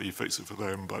think about how you fix it for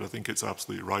them. But I think it's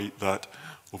absolutely right that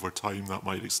over time that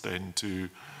might extend to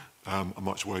a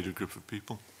much wider group of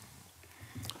people.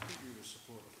 We would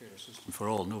support a fairer system for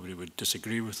all. Nobody would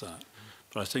disagree with that.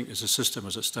 But I think as a system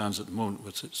as it stands at the moment,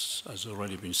 with its, as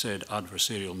already been said,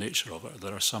 adversarial nature of it,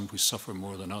 there are some who suffer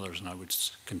more than others, and I would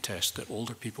contest that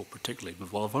older people, particularly, but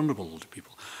vulnerable older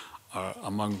people, are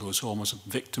among those who are almost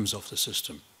victims of the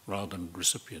system rather than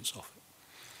recipients of it.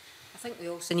 I think we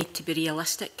also need to be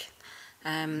realistic.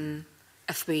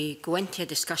 If we go into a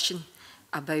discussion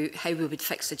about how we would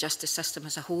fix the justice system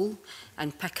as a whole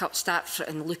and pick up stats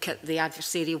and look at the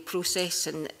adversarial process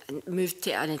and move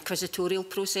to an inquisitorial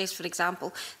process, for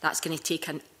example, that's going to take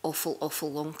an awful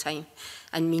long time.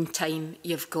 And meantime,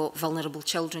 you've got vulnerable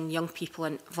children, young people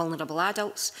and vulnerable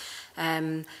adults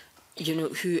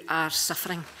who are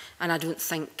suffering. And I don't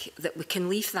think that we can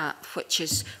leave that, which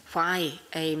is why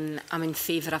I'm in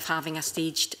favour of having a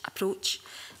staged approach.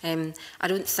 I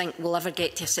don't think we'll ever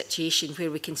get to a situation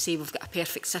where we can say we've got a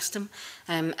perfect system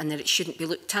and that it shouldn't be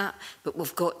looked at, but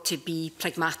we've got to be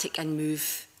pragmatic and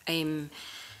move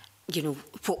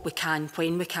what we can,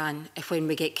 when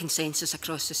we get consensus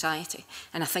across society.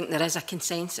 And I think there is a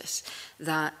consensus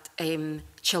that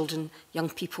children, young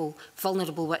people,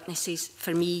 vulnerable witnesses,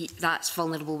 for me, that's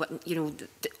vulnerable,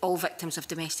 all victims of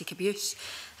domestic abuse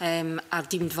are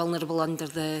deemed vulnerable under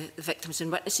the Victims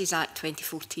and Witnesses Act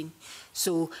 2014.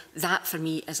 So that, for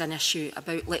me, is an issue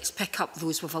about let's pick up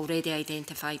those we've already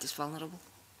identified as vulnerable.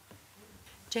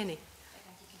 Jenny.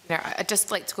 I'd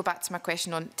just like to go back to my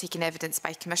question on taking evidence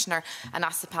by Commissioner and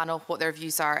ask the panel what their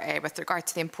views are with regard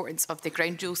to the importance of the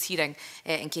ground rules hearing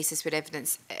in cases where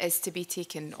evidence is to be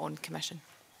taken on commission.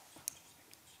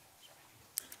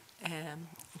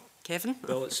 Kevin?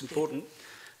 Well, it's important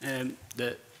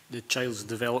that the child's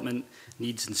development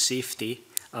needs and safety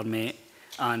are met,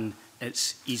 and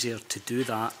it's easier to do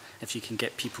that if you can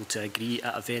get people to agree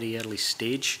at a very early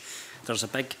stage. There's a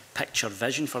big picture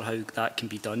vision for how that can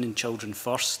be done in Children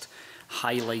First,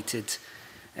 highlighted,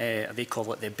 they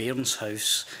call it the Bairns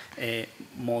House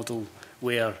model,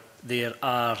 where there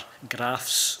are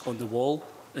graphs on the wall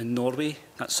in Norway.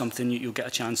 That's something you'll get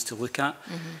a chance to look at,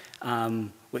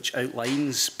 which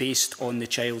outlines, based on the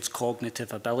child's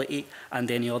cognitive ability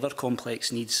and any other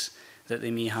complex needs that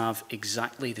they may have,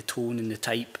 exactly the tone and the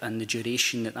type and the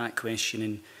duration that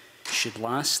questioning should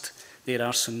last. There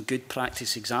are some good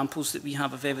practice examples that we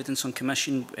have of evidence on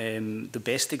commission. The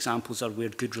best examples are where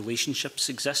good relationships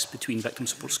exist between Victim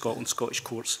Support Scotland, Scottish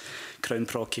Courts, Crown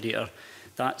Procurator.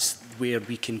 That's where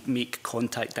we can make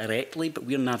contact directly, but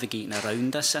we're navigating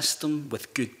around a system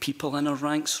with good people in our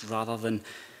ranks rather than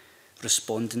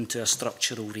responding to a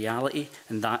structural reality,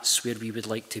 and that's where we would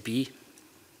like to be.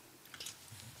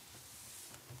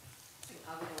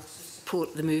 I would also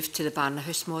support the move to the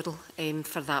Barnahus model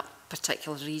for that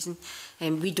particular reason.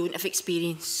 We don't have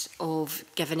experience of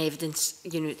giving evidence,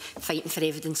 fighting for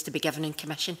evidence to be given in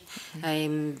commission,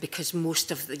 because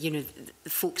most of the, the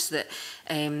folks that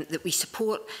that we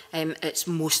support, it's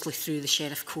mostly through the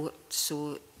Sheriff Court.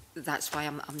 So that's why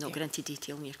I'm not going into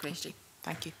detail in your question.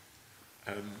 Thank you.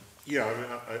 Yeah,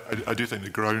 I mean, I do think the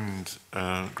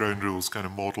ground rules kind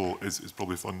of model is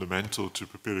probably fundamental to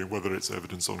preparing whether it's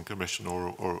evidence on commission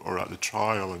or at the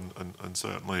trial, and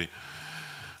certainly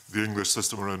the English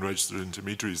system around registered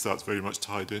intermediaries, that's very much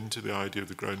tied into the idea of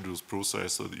the ground rules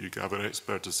process, so that you have an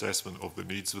expert assessment of the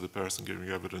needs of the person giving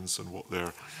evidence and what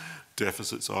their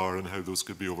deficits are and how those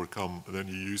could be overcome. And then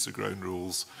you use the ground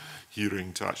rules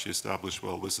hearing to actually establish,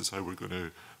 well, this is how we're going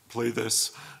to play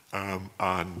this,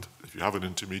 and if you have an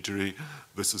intermediary,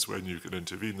 this is when you can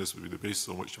intervene. This would be the basis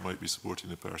on which you might be supporting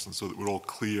the person, so that we're all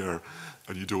clear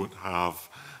and you don't have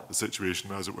a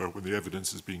situation, as it were, when the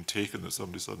evidence is being taken that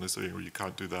somebody's suddenly saying, well, you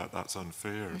can't do that, that's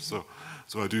unfair. So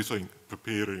I do think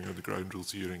preparing the ground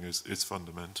rules hearing is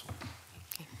fundamental.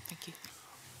 Okay, thank you.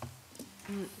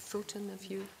 Fulton, have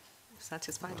you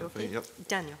satisfied? Okay. Yep.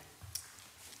 Daniel.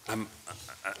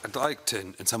 I'd like to,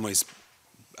 in some ways,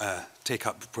 take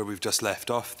up where we've just left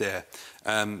off there,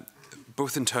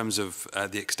 both in terms of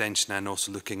the extension and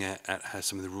also looking at how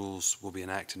some of the rules will be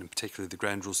enacted, and particularly the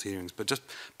ground rules hearings, but just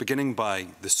beginning by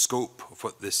the scope of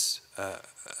what this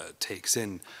takes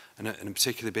in, and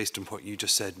particularly based on what you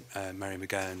just said, Mary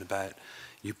McGowan, about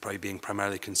you probably being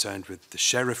primarily concerned with the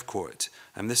Sheriff Court.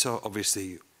 And this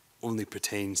obviously only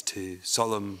pertains to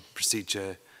solemn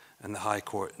procedure and the High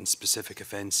Court and specific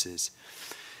offences.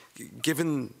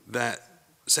 Given that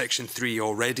Section 3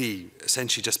 already,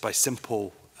 essentially just by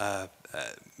simple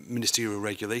ministerial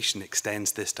regulation,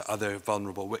 extends this to other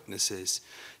vulnerable witnesses,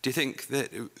 do you think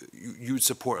that you would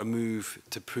support a move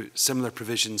to put similar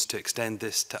provisions to extend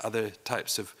this to other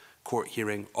types of court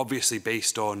hearing, obviously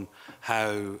based on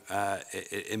how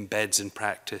it embeds in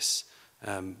practice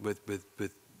with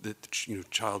the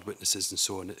child witnesses and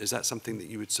so on? Is that something that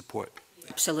you would support?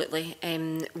 Absolutely.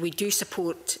 We do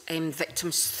support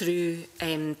victims through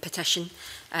petition.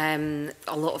 A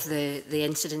lot of the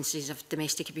incidences of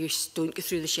domestic abuse don't go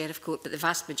through the Sheriff Court, but the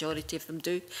vast majority of them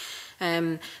do.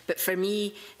 But for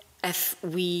me, if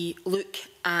we look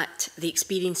at the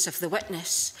experience of the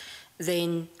witness,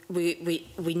 then we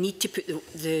need to put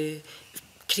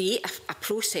create a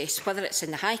process, whether it's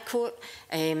in the High Court,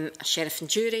 a Sheriff and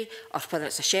Jury, or whether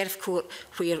it's a Sheriff Court,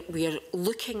 where we're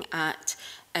looking at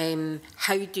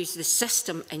how does the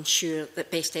system ensure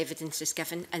that best evidence is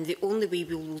given, and the only way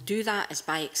we will do that is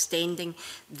by extending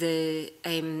the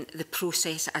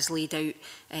process as laid out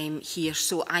here.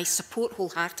 So I support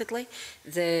wholeheartedly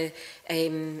the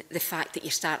fact that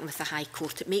you're starting with the High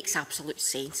Court. It makes absolute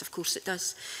sense, of course it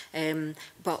does,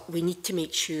 but we need to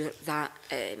make sure that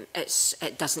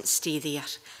it doesn't stay there,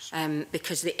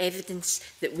 because the evidence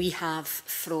that we have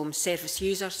from service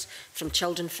users, from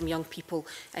children, from young people,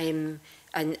 and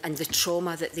the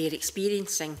trauma that they're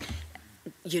experiencing,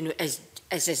 is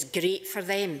as great for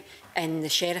them in the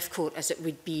Sheriff Court as it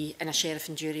would be in a Sheriff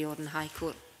and Jury or in the High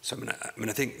Court. So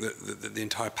I think that the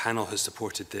entire panel has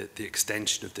supported the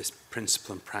extension of this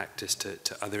principle and practice to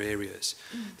other areas.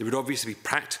 There would obviously be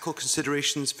practical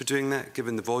considerations for doing that,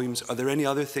 given the volumes. Are there any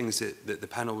other things that the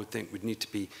panel would think would need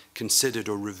to be considered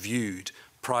or reviewed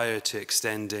prior to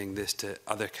extending this to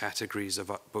other categories of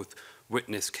both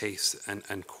witness, case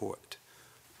and court?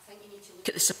 Look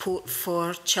at the support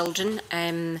for children.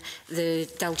 The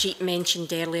Daljeet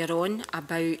mentioned earlier on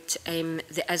about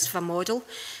the ISVA model.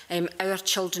 Our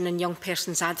children and young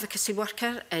persons advocacy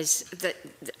worker is that,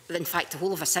 in fact, the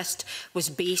whole of Assist was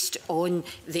based on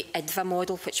the IDVA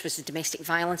model, which was the domestic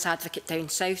violence advocate down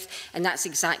south, and that's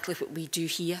exactly what we do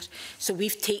here. So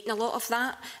we've taken a lot of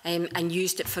that and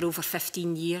used it for over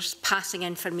 15 years, passing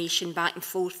information back and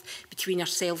forth between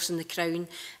ourselves and the Crown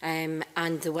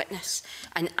and the witness,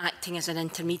 and acting as an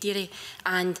intermediary.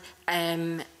 And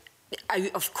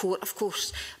out of court, of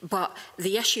course, but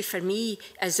the issue for me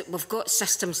is that we've got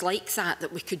systems like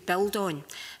that we could build on,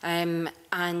 and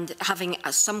having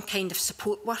some kind of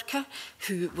support worker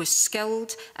who was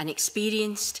skilled and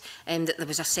experienced, that there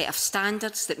was a set of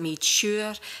standards that made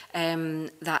sure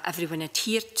that everyone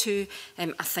adhered to,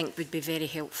 I think would be very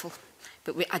helpful.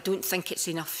 But I don't think it's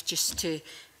enough just to,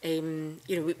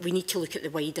 we need to look at the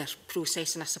wider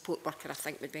process, and a support worker, I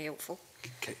think, would be helpful.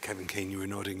 Kevin Kane, you were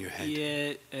nodding your head.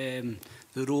 Yeah,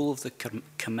 the role of the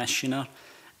Commissioner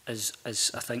is, I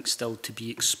think, still to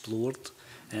be explored,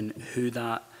 and who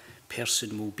that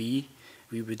person will be.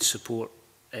 We would support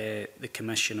the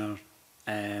Commissioner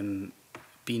being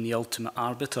the ultimate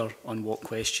arbiter on what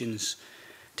questions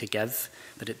to give,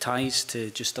 but it ties to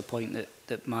just a point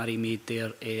that Mary made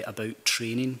there about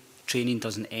training. Training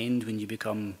doesn't end when you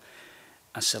become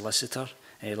a solicitor.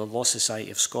 The Law Society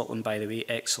of Scotland, by the way,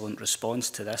 excellent response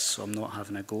to this, so I'm not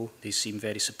having a go. They seem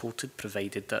very supported,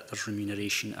 provided that there's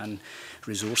remuneration and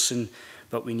resourcing.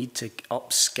 But we need to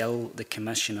upskill the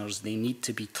commissioners. They need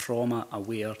to be trauma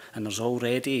aware, and there's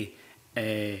already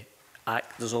the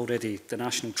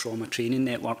National Trauma Training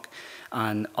Network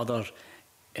and other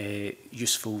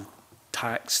useful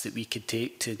tactics that we could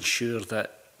take to ensure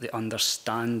that they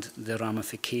understand the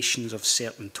ramifications of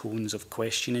certain tones of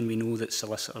questioning. We know that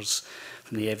solicitors,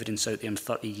 from the evidence out there, and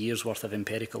 30 years worth of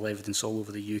empirical evidence all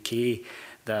over the UK,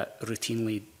 that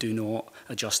routinely do not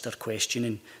adjust their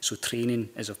questioning. So training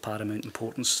is of paramount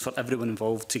importance for everyone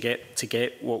involved to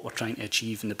get what we're trying to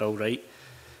achieve in the bill right.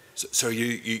 So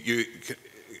you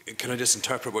can I just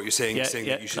interpret what you're saying? Yeah, saying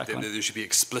that there should be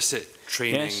explicit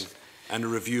training. Yes. And a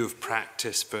review of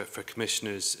practice for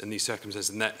commissioners in these circumstances,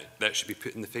 and that should be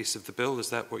put in the face of the bill. Is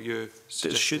that what you're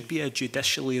suggesting? There should be a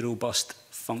judicially robust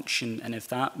function, and if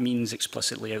that means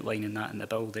explicitly outlining that in the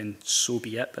bill, then so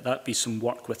be it. But that'd be some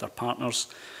work with our partners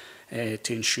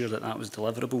to ensure that that was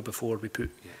deliverable before we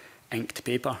put inked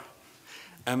paper.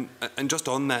 And just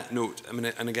on that note, I mean,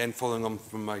 and again, following on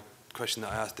from my question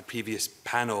that I asked the previous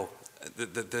panel,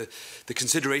 the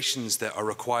considerations that are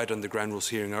required on the ground rules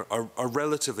hearing are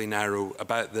relatively narrow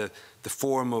about the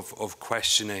form of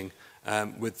questioning,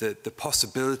 with the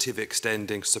possibility of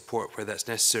extending support where that's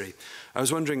necessary. I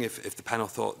was wondering if the panel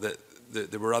thought that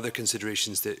there were other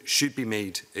considerations that should be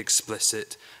made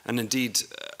explicit, and indeed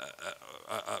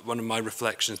one of my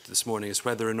reflections this morning is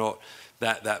whether or not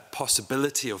that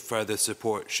possibility of further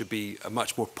support should be a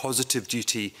much more positive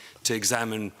duty to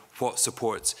examine what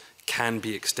supports can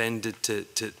be extended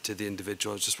to the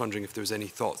individual. I was just wondering if there was any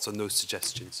thoughts on those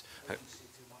suggestions.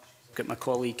 Got my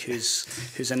colleague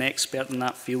who's an expert in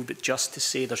that field, but just to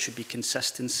say there should be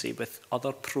consistency with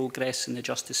other progress in the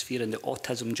justice sphere, and the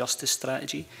autism justice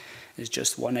strategy is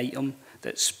just one item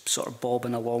that's sort of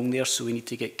bobbing along there, so we need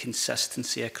to get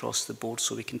consistency across the board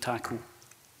so we can tackle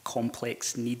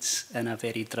complex needs in a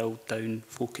very drilled down,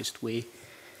 focused way.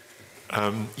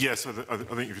 Yes, I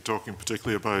think if you're talking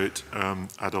particularly about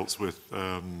adults with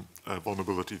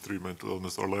vulnerability through mental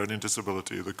illness or learning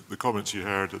disability, the comments you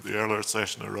heard at the earlier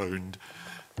session around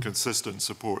consistent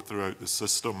support throughout the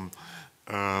system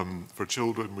for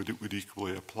children would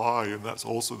equally apply, and that's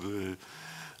also the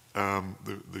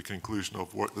conclusion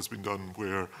of work that's been done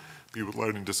where people with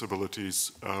learning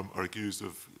disabilities are accused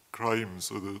of crimes.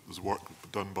 So there's work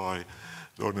done by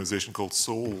the organisation called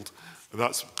SOLD. And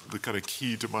that's the kind of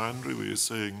key demand, really, is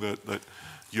saying that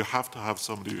you have to have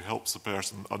somebody who helps the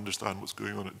person understand what's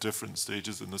going on at different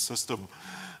stages in the system.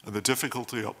 And the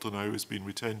difficulty up to now has been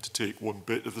we tend to take one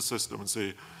bit of the system and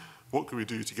say, what can we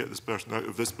do to get this person out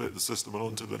of this bit of the system and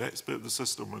onto the next bit of the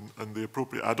system? And the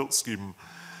appropriate adult scheme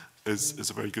is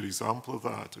a very good example of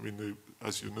that. I mean,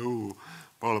 as you know,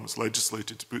 Parliament's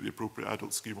legislated to put the appropriate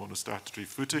adult scheme on a statutory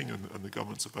footing, and the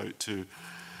government's about to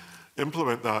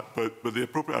implement that, but the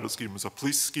appropriate adult scheme is a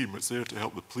police scheme. It's there to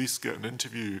help the police get an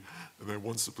interview, and then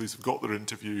once the police have got their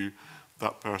interview,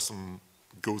 that person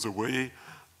goes away,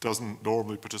 doesn't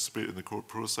normally participate in the court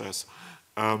process.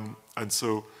 And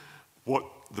so what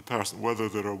the person, whether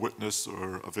they're a witness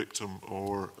or a victim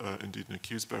or indeed an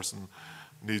accused person,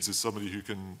 needs is somebody who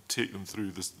can take them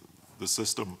through the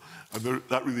system. And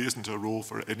that really isn't a role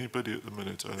for anybody at the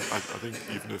minute. I think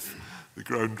even if the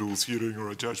ground rules hearing or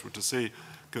a judge were to say,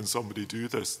 can somebody do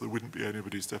this, there wouldn't be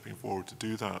anybody stepping forward to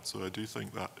do that. So I do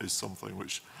think that is something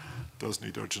which does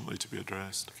need urgently to be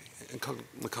addressed. Okay. And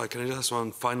Mackay, can I just ask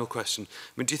one final question?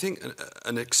 I mean, do you think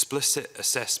an explicit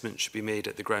assessment should be made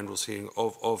at the ground rules hearing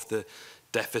of the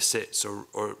deficits or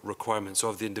requirements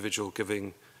of the individual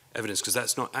giving evidence? Because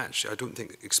that's not actually, I don't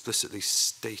think, explicitly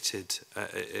stated.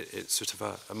 It's sort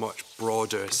of a much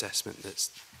broader assessment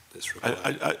that's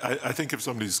required. I think if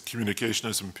somebody's communication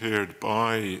is impaired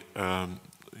by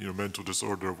mental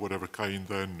disorder of whatever kind,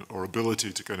 then, or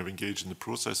ability to kind of engage in the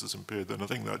process is impaired, then I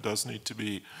think that does need to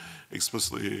be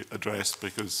explicitly addressed,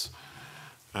 because,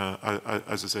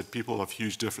 as I said, people have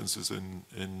huge differences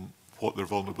in what their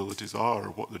vulnerabilities are, or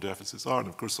what their deficits are. And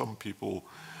of course, some people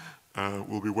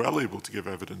will be well able to give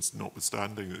evidence,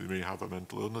 notwithstanding that they may have a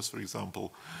mental illness, for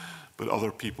example. But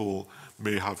other people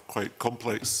may have quite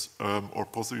complex or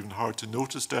possibly even hard to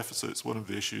notice deficits. One of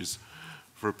the issues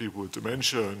for people with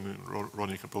dementia, and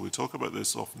Ronnie can probably talk about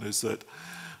this often, is that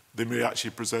they may actually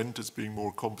present as being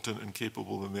more competent and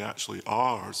capable than they actually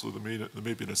are. So there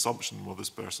may be an assumption, well,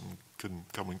 this person can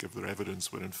come and give their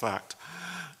evidence, when in fact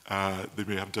they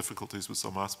may have difficulties with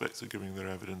some aspects of giving their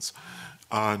evidence.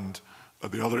 And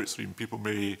at the other extreme, people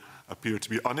may appear to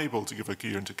be unable to give a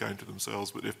coherent account of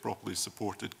themselves, but if properly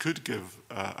supported, could give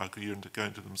a coherent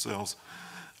account of themselves.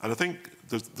 And I think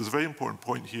there's a very important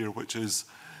point here, which is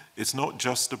it's not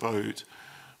just about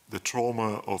the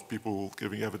trauma of people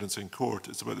giving evidence in court.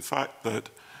 It's about the fact that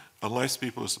unless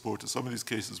people are supported, some of these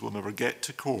cases will never get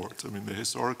to court. I mean, the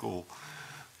historical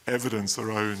evidence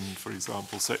around, for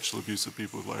example, sexual abuse of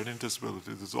people with learning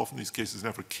disabilities, there's often these cases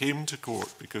never came to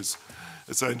court because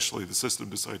essentially the system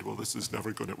decided, well, this is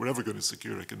we're never going to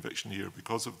secure a conviction here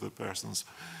because of the person's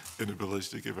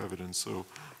inability to give evidence, so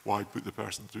why put the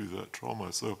person through that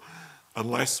trauma? So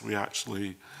unless we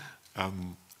actually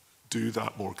do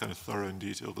that more kind of thorough and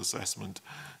detailed assessment,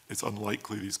 it's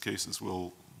unlikely these cases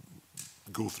will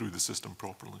go through the system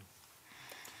properly.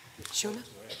 Shona?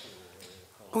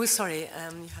 Oh, sorry, you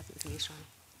had the information.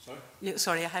 Sorry?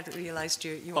 Sorry, I hadn't realised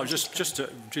you oh, just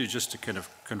to kind of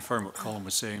confirm what Colin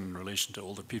was saying in relation to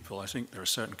older people, I think there are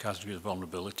certain categories of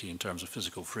vulnerability in terms of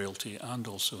physical frailty and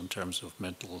also in terms of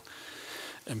mental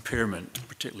impairment,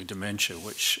 particularly dementia,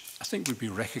 which I think would be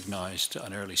recognised at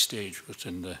an early stage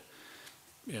within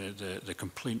the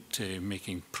complaint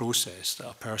making process, that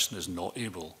a person is not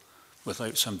able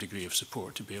without some degree of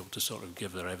support to be able to sort of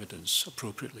give their evidence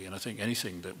appropriately. And I think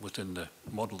anything that within the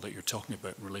model that you're talking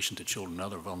about in relation to children and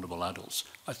other vulnerable adults,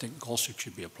 I think also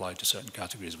should be applied to certain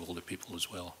categories of older people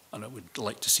as well. And I would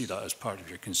like to see that as part of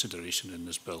your consideration in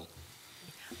this bill.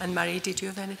 And Marie, did you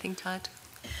have anything to add?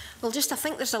 Well, I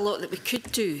think there's a lot that we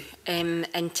could do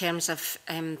in terms of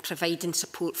providing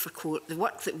support for court. The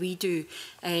work that we do,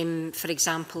 for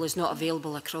example, is not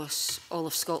available across all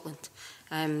of Scotland.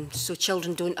 So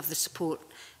children don't have the support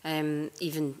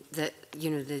even that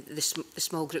the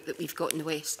small group that we've got in the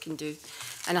West can do.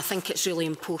 And I think it's really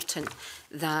important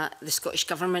that the Scottish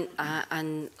Government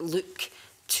and look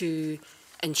to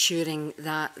ensuring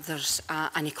that there's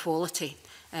an equality,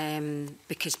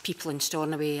 because people in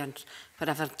Stornoway and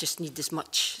wherever just need as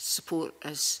much support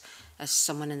as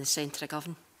someone in the centre of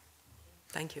government.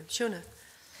 Thank you. Shona.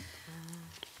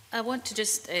 I want to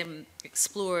just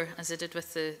explore, as I did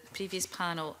with the previous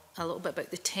panel, a little bit about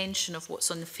the tension of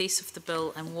what's on the face of the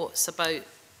bill and what's about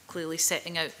clearly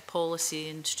setting out the policy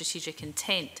and strategic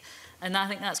intent. And I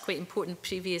think that's quite important.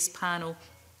 Previous panel,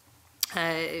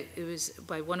 it was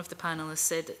by one of the panellists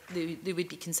said that they would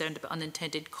be concerned about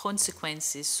unintended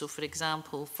consequences. So, for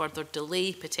example, further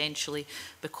delay potentially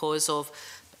because of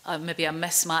maybe a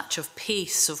mismatch of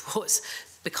pace of what's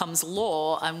becomes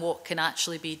law and what can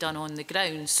actually be done on the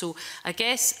ground. So I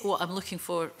guess what I'm looking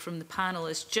for from the panel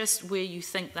is just where you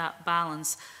think that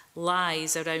balance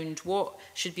lies around what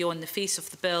should be on the face of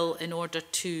the bill in order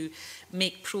to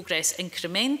make progress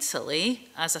incrementally,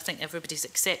 as I think everybody's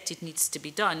accepted needs to be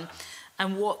done,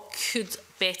 and what could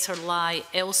better lie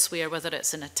elsewhere, whether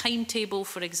it's in a timetable,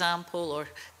 for example, or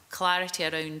clarity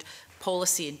around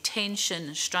policy intention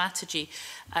and strategy.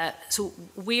 So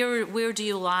where do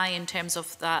you lie in terms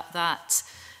of that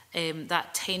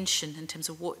tension, in terms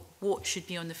of what should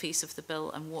be on the face of the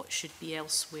bill and what should be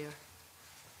elsewhere?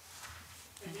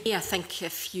 Yeah, I think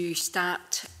if you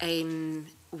start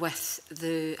with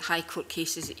the High Court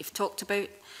cases that you've talked about,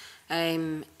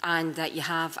 and that you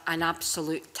have an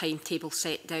absolute timetable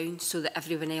set down so that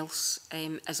everyone else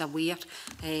is aware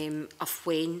of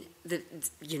when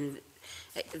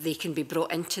they can be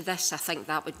brought into this, I think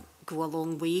that would go a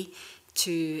long way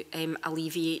to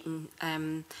alleviating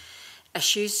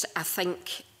issues. I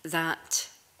think that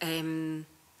I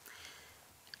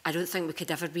don't think we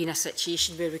could ever be in a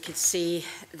situation where we could say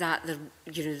that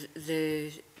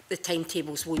the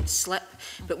timetables won't slip,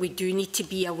 but we do need to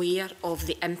be aware of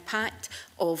the impact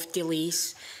of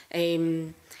delays.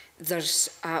 We're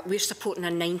supporting a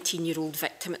 19-year-old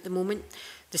victim at the moment.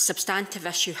 The substantive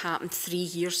issue happened 3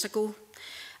 years ago,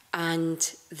 and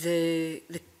the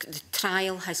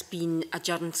trial has been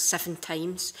adjourned 7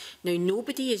 times. Now,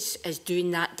 nobody is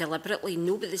doing that deliberately.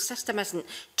 The system isn't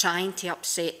trying to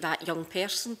upset that young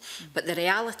person, but the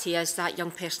reality is that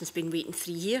young person's been waiting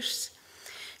 3 years.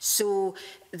 So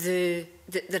there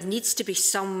needs to be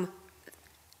some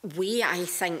way, I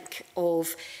think,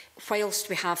 of whilst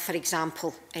we have, for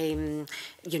example,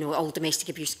 all domestic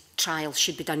abuse trials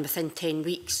should be done within 10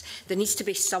 weeks, there needs to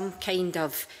be some kind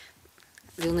of,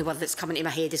 the only word that's coming to my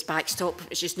head is backstop.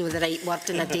 It's just not the right word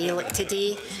in a day like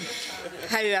today.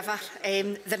 However,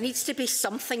 there needs to be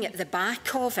something at the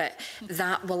back of it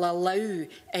that will allow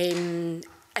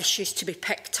issues to be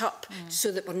picked up, so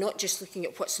that we're not just looking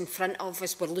at what's in front of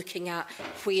us, we're looking at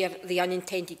where the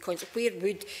unintended consequences, where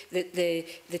would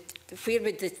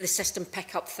the system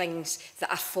pick up things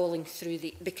that are falling through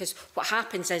because what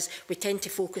happens is we tend to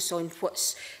focus on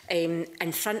what's in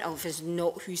front of us,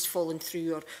 not who's fallen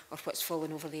through or what's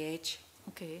fallen over the edge.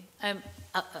 Okay.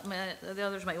 The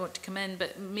others might want to come in,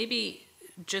 but maybe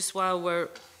just while we're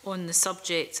on the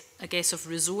subject, I guess, of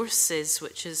resources,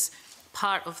 which is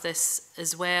part of this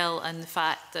as well, and the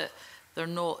fact that they're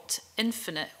not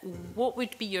infinite, what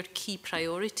would be your key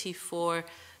priority for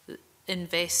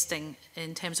investing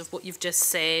in terms of what you've just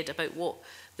said about what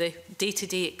the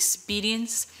day-to-day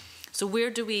experience? So where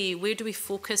do we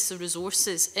focus the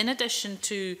resources in addition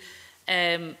to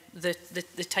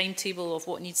the timetable of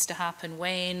what needs to happen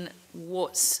when,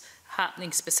 what's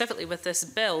happening specifically with this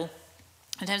bill,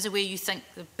 in terms of where you think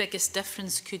the biggest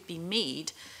difference could be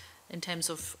made in terms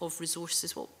of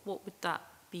resources? What would that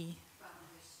be?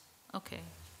 Okay.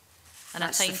 And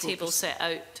that's a timetable set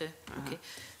out to... Okay.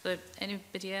 So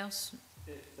anybody else?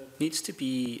 There needs to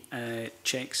be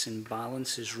checks and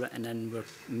balances written in where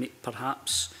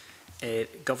perhaps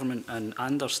government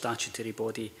and our statutory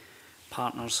body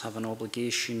partners have an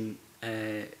obligation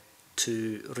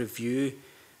to review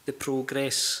the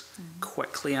progress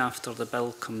quickly after the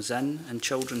bill comes in. In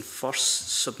Children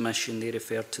First submission, they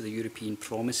referred to the European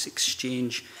Promise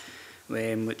Exchange,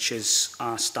 which is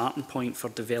a starting point for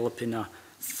developing a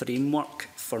framework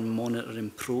for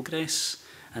monitoring progress,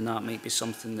 and that might be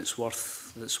something that's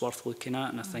worth looking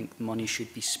at. And I think money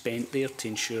should be spent there to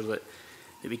ensure that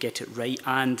we get it right.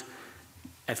 And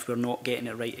if we're not getting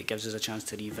it right, it gives us a chance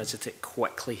to revisit it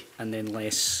quickly, and then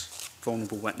less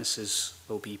vulnerable witnesses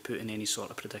will be put in any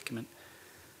sort of predicament.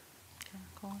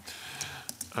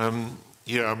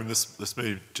 Yeah, I mean, this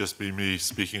may just be me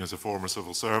speaking as a former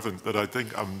civil servant, but I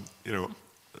think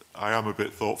I am a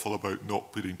bit thoughtful about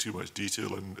not putting too much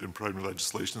detail in primary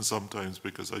legislation sometimes,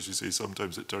 because, as you say,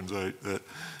 sometimes it turns out that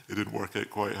it didn't work out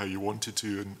quite how you wanted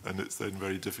to, and it's then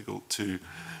very difficult to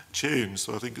change.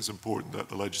 So I think it's important that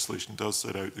the legislation does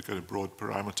set out the kind of broad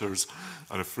parameters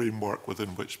and a framework within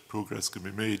which progress can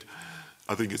be made.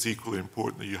 I think it's equally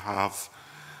important that you have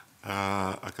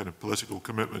a kind of political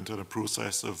commitment and a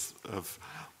process of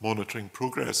monitoring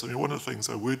progress. I mean, one of the things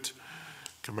I would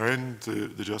commend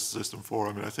the justice system for,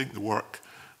 I mean, I think the work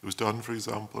that was done, for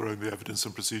example, around the evidence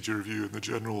and procedure review and the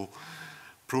general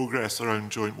progress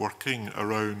around joint working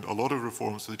around a lot of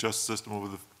reforms to the justice system over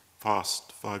the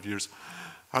past 5 years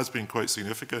has been quite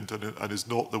significant, and is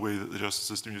not the way that the justice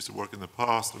system used to work in the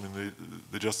past. I mean,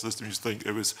 the justice system used to think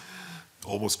it was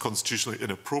almost constitutionally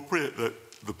inappropriate that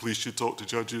the police should talk to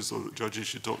judges, or that judges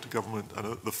should talk to government.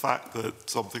 And the fact that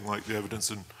something like the evidence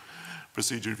and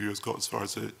procedure review has got as far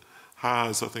as it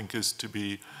has, I think, is to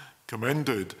be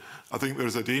commended. I think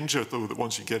there's a danger, though, that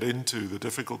once you get into the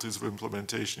difficulties of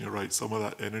implementation, you're right, some of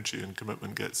that energy and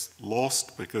commitment gets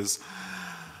lost, because,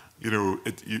 you know,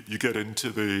 you get into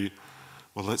the,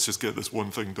 well, let's just get this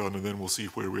one thing done and then we'll see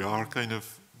where we are kind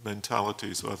of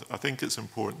mentality. So I think it's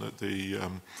important that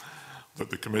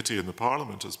the committee and the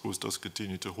Parliament, I suppose, does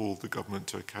continue to hold the government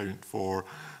to account for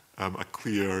a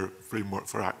clear framework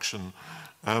for action.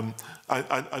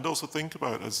 I'd also think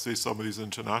about, as I say, some of these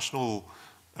international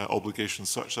obligations,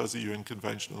 such as the UN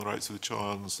Convention on the Rights of the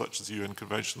Child, and such as the UN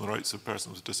Convention on the Rights of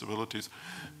Persons with Disabilities,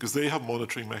 because they have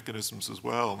monitoring mechanisms as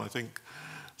well. And I think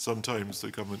sometimes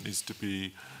the government needs to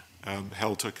be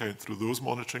held to account through those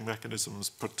monitoring mechanisms,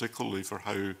 particularly for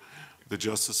how the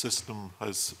justice system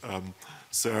has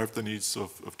served the needs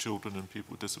of children and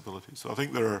people with disabilities. So I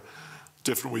think there are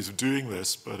different ways of doing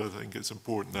this, but I think it's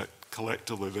important that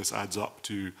collectively this adds up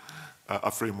to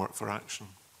a framework for action.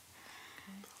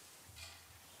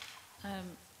 I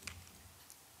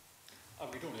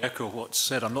would only echo what's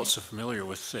said. I'm not so familiar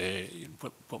with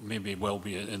what may well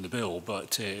be in the bill,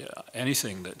 but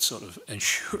anything that sort of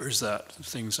ensures that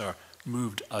things are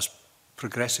moved as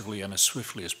progressively and as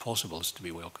swiftly as possible is to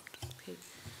be welcomed. Okay.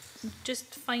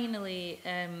 Just finally,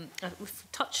 we've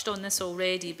touched on this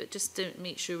already, but just to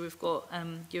make sure we've got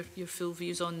your full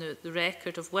views on the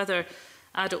record of whether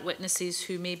adult witnesses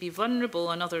who may be vulnerable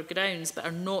on other grounds but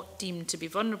are not deemed to be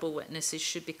vulnerable witnesses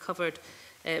should be covered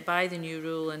by the new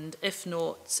rule, and if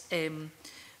not,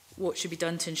 what should be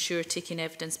done to ensure taking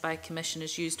evidence by commission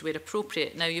is used where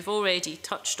appropriate. Now, you've already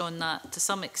touched on that to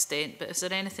some extent, but is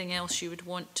there anything else you would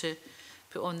want to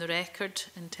put on the record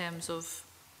in terms of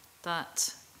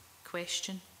that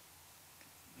question?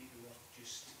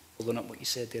 Following up what you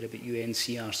said there about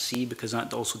UNCRC, because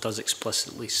that also does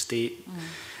explicitly state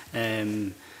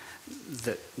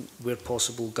that where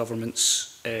possible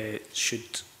governments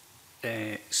should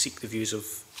seek the views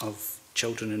of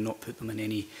children and not put them in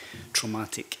any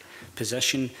traumatic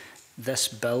position. This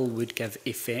bill would give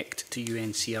effect to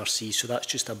UNCRC, so that's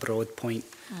just a broad point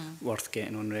worth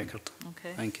getting on record.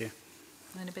 Okay. Thank you.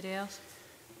 Anybody else?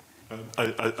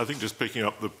 I think just picking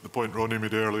up the point Ronnie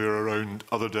made earlier around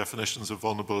other definitions of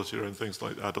vulnerability around things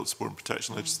like adult support and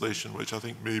protection legislation, which I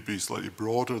think may be slightly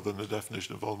broader than the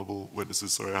definition of vulnerable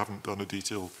witnesses. Sorry, I haven't done a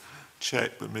detailed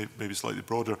check, but maybe slightly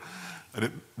broader.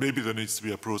 And maybe there needs to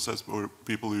be a process where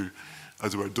people who,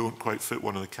 as it were, don't quite fit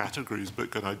one of the categories,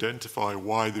 but can identify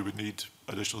why they would need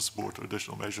additional support or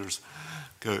additional measures,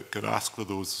 can ask for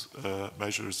those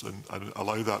measures and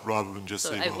allow that, rather than just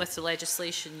so say, well, with the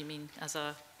legislation, you mean, as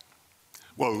a...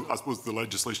 Well, I suppose the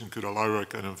legislation could allow a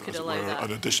kind of, as it were,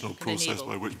 an additional process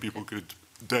by which people could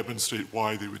demonstrate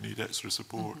why they would need extra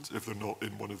support if they're not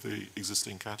in one of the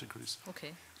existing categories. Okay.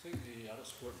 I think the adult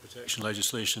support and protection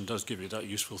legislation does give you that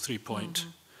useful three-point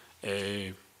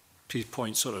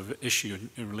sort of issue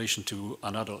in relation to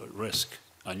an adult at risk,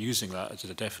 and using that as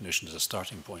a definition as a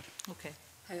starting point. Okay.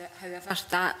 However,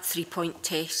 that three-point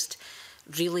test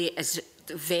really is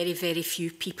very, very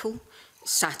few people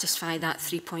satisfy that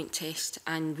 3-point test,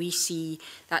 and we see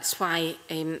that's why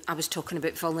I was talking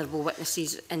about vulnerable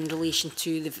witnesses in relation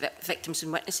to the Victims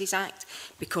and Witnesses Act,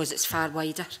 because it's far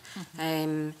wider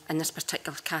in this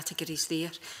particular categories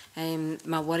there.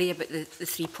 My worry about the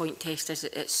 3-point test is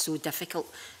that it's so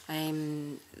difficult.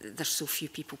 There's so few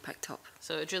people picked up.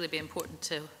 So it would really be important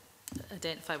to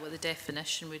identify what the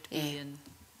definition would be and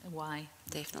why.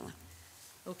 Definitely.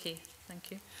 Okay,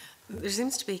 thank you. There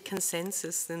seems to be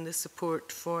consensus in the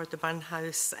support for the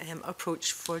Barnhouse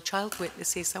approach for child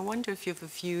witnesses. I wonder if you have a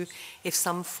view if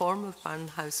some form of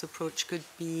Barnhouse approach could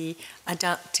be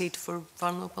adapted for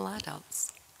vulnerable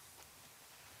adults.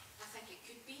 I think it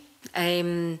could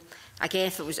be. Again,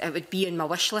 if it would be on my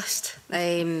wish list.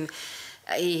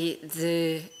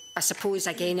 I suppose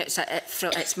again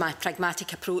it's my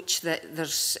pragmatic approach that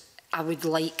I would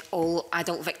like all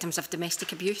adult victims of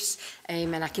domestic abuse,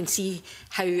 and I can see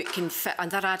how it can fit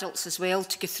under adults as well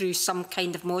to go through some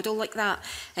kind of model like that.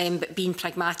 But being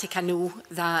pragmatic, I know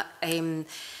that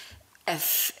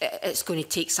if it's going to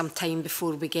take some time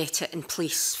before we get it in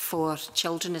place for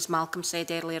children, as Malcolm said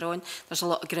earlier on, there's a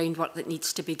lot of groundwork that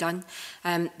needs to be done.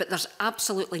 But there's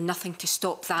absolutely nothing to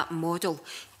stop that model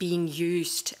being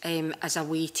used as a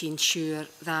way to ensure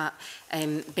that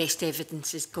best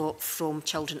evidence is got from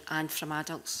children and from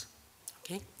adults.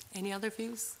 Okay, any other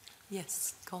views?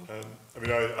 Yes, Colin. I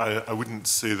mean, I wouldn't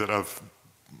say that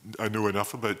I know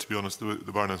enough about, to be honest, the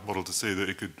Barnhouse model to say that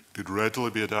it could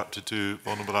readily be adapted to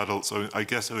vulnerable adults. So I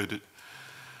guess I would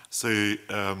say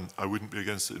I wouldn't be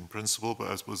against it in principle, but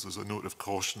I suppose there's a note of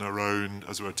caution around,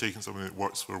 as we're taking something that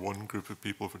works for one group of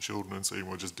people, for children, and saying,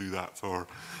 well, just do that for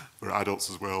adults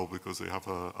as well, because they have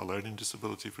a learning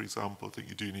disability, for example. I think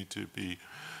you do need to be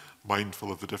mindful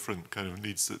of the different kind of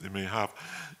needs that they may have.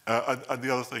 And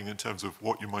the other thing in terms of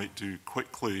what you might do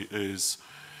quickly is,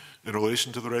 in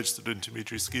relation to the registered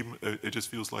intermediary scheme, it just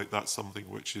feels like that's something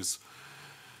which is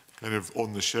kind of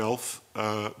on the shelf.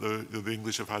 The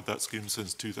English have had that scheme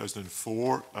since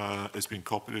 2004. It's been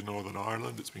copied in Northern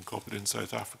Ireland, it's been copied in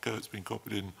South Africa, it's been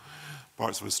copied in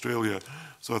parts of Australia.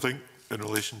 So I think in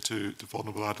relation to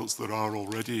vulnerable adults, there are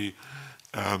already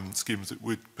schemes that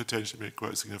would potentially make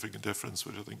quite a significant difference,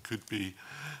 which I think could be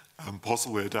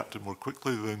possibly adapted more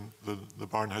quickly than the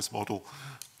Barnhouse model.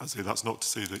 I say that's not to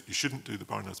say that you shouldn't do the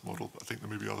Barnhouse model, but I think there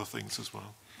may be other things as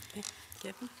well. Okay.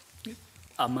 Kevin?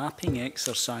 A mapping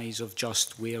exercise of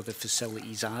just where the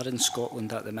facilities are in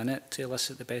Scotland at the minute to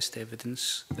elicit the best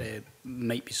evidence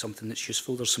might be something that's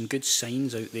useful. There's some good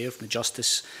signs out there from the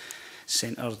Justice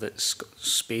Centre that's got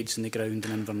spades in the ground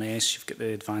in Inverness. You've got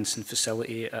the advancing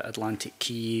facility at Atlantic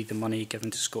Quay, the money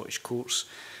given to Scottish courts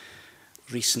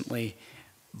recently,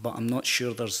 but I'm not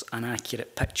sure there's an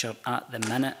accurate picture at the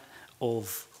minute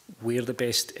of where the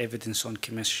best evidence on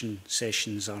commission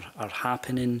sessions are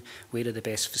happening, where are the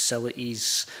best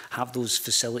facilities, have those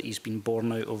facilities been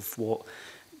born out of what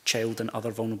child and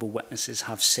other vulnerable witnesses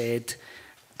have said.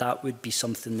 That would be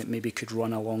something that maybe could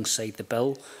run alongside the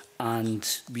bill, and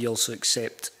we also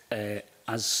accept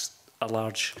as a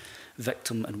large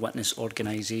victim and witness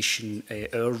organisation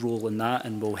our role in that,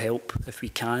 and will help if we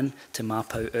can to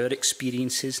map out our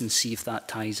experiences and see if that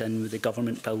ties in with the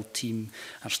government build team,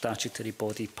 our statutory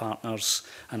body partners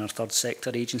and our third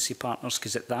sector agency partners,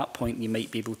 because at that point you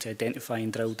might be able to identify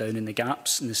and drill down in the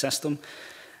gaps in the system.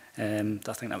 I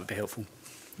think that would be helpful.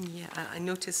 Yeah, I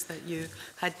noticed that you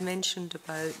had mentioned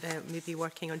about maybe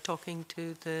working on talking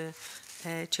to the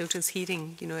children's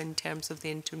hearing, you know, in terms of the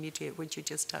intermediate, which you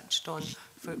just touched on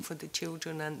for the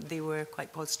children, and they were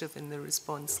quite positive in the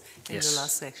response in the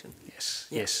last session. Yes,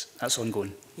 yeah. Yes, that's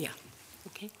ongoing. Yeah,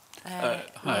 okay.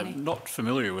 I'm not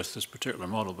familiar with this particular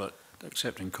model, but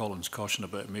accepting Colin's caution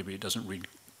about maybe it doesn't read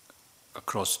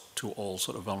across to all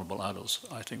sort of vulnerable adults,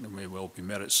 I think there may well be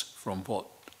merits from what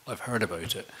I've heard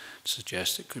about it to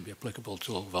suggest it could be applicable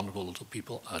to all vulnerable little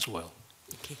people as well.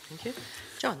 Okay, thank you.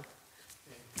 John.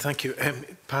 Thank you.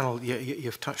 Panel,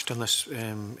 you've touched on this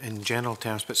in general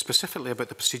terms, but specifically about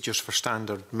the procedures for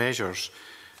standard measures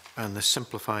and the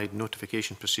simplified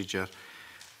notification procedure.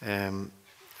 I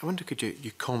wonder, could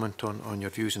you comment on your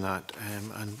views on that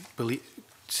and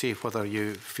say whether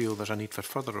you feel there's a need for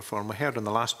further reform? We heard on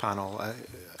the last panel,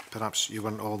 perhaps you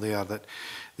weren't all there, that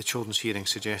the children's hearing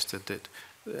suggested that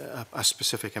a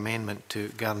specific amendment to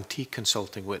guarantee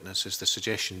consulting witnesses, the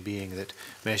suggestion being that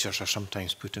measures are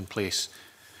sometimes put in place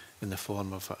in the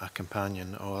form of a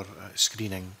companion or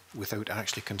screening without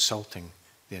actually consulting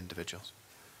the individuals.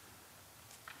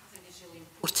 I think it's really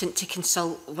important to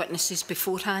consult witnesses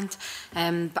beforehand,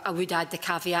 but I would add the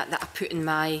caveat that I put in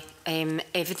my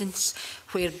evidence,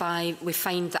 whereby we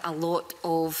find that a lot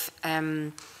of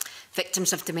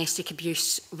Victims of domestic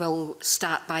abuse will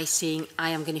start by saying,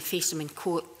 I am going to face them in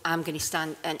court, I'm going to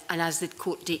stand, and as the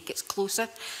court date gets closer,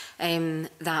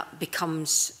 that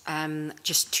becomes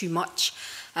just too much.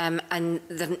 And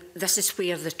this is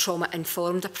where the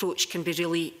trauma-informed approach can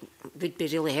be would be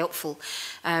really helpful,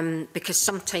 because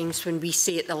sometimes when we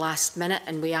say at the last minute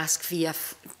and we ask VIA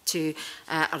to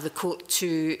or the court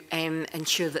to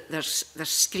ensure that there's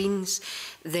screens,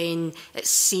 then it's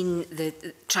seen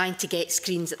trying to get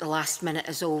screens at the last minute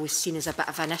is always seen as a bit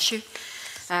of an issue.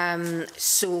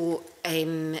 So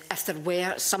if there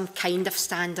were some kind of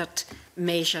standard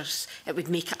measures, it would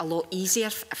make it a lot easier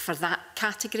for that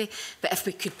category. But if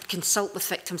we could consult with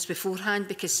victims beforehand,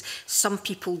 because some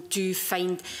people do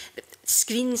find that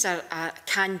screens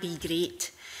can be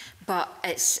great, but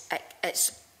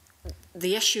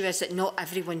the issue is that not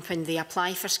everyone, when they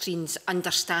apply for screens,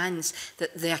 understands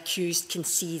that the accused can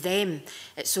see them.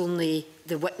 It's only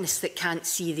the witness that can't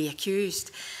see the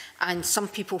accused. And some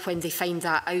people, when they find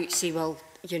that out, say, well,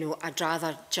 you know, I'd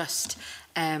rather just,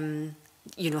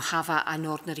 you know, have an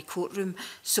ordinary courtroom.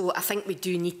 So I think we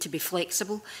do need to be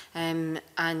flexible and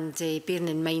bearing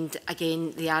in mind,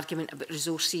 again, the argument about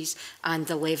resources and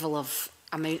the level of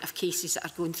amount of cases that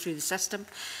are going through the system.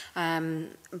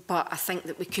 But I think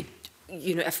that we could,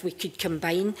 you know, if we could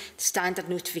combine standard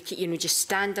notification, you know, just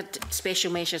standard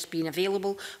special measures being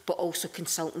available, but also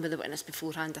consulting with the witness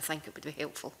beforehand, I think it would be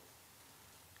helpful.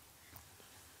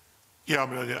 Yeah, I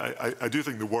mean, I do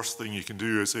think the worst thing you can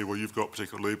do is say, well, you've got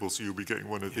particular labels, so you'll be getting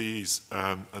one of these,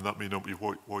 and that may not be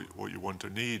what you want or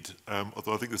need.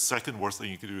 Although I think the second worst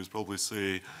thing you can do is probably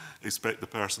say, expect the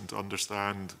person to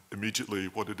understand immediately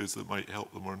what it is that might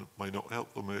help them or might not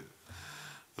help them.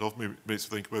 It often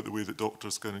makes me think about the way that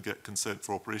doctors kind of get consent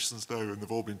for operations now, and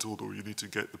they've all been told, oh, you need to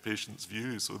get the patient's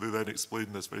view. So they then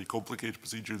explain this very complicated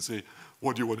procedure and say,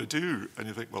 what do you want to do? And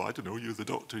you think, well, I don't know, you're the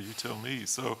doctor, you tell me.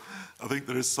 So I think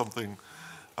there is something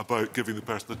about giving the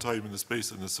person the time and the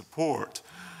space and the support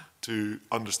to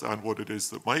understand what it is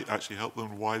that might actually help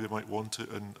them, why they might want it,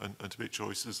 and to make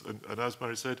choices. And as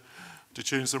Mary said, to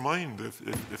change their mind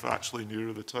if actually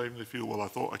nearer the time they feel, well, I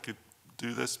thought I could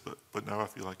do this, but now I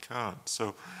feel I can't.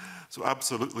 So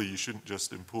absolutely, you shouldn't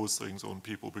just impose things on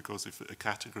people because they fit a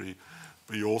category,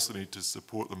 but you also need to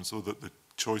support them so that the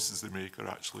choices they make are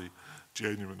actually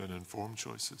genuine and informed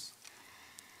choices.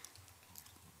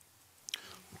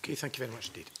 Okay, thank you very much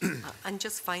indeed. And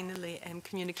just finally,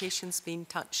 communication's been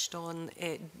touched on.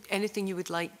 Anything you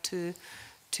would like to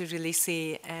really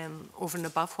say over and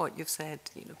above what you've said,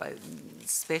 you know, about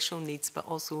special needs, but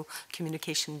also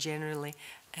communication generally,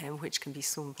 which can be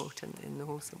so important in the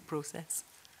whole process.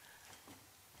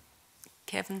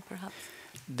 Kevin, perhaps?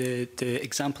 The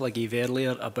example I gave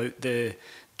earlier about the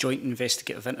joint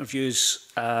investigative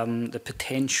interviews, the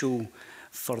potential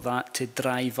for that to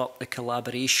drive up the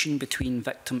collaboration between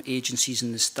victim agencies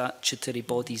and the statutory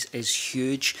bodies is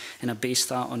huge, and I base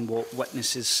that on what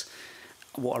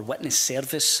our witness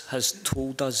service has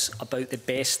told us about the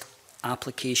best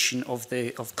application of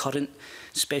current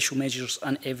special measures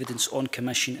and evidence on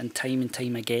commission, and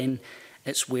time again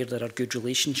it's where there are good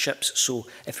relationships. So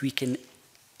if we can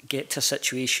get to a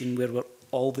situation where we're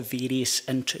all the various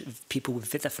people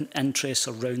with different interests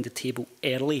around the table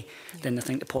early, then I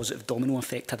think the positive domino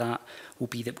effect of that will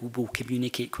be that we'll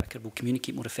communicate quicker, we'll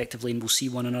communicate more effectively, and we'll see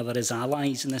one another as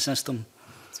allies in the system.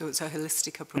 So it's a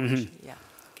holistic approach. Yeah.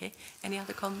 Okay. Any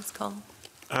other comments, Colin?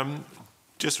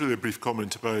 Just really a brief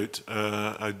comment about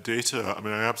data. I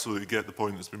mean, I absolutely get the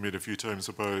point that's been made a few times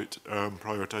about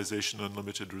prioritisation and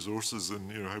limited resources, and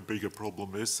you know how big a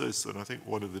problem is this. And I think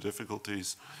one of the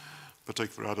difficulties,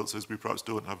 particularly for adults, is we perhaps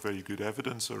don't have very good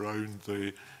evidence around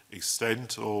the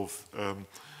extent of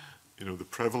you know, the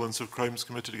prevalence of crimes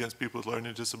committed against people with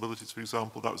learning disabilities, for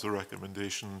example. That was a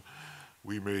recommendation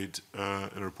we made in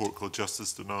a report called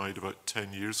Justice Denied about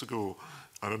 10 years ago.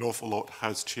 And an awful lot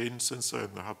has changed since then.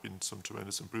 There have been some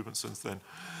tremendous improvements since then.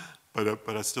 But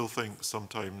I still think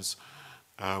sometimes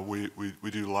we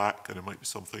do lack, and it might be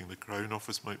something the Crown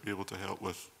Office might be able to help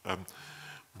with,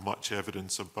 much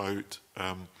evidence about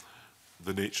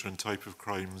the nature and type of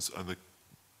crimes and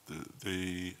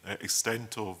the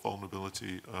extent of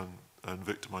vulnerability and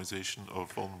victimisation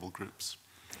of vulnerable groups.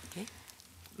 Okay.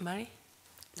 Mary?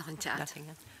 Nothing to add. Nothing.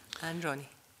 And Ronnie?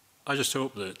 I just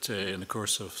hope that in the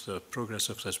course of the progress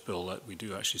of this bill that we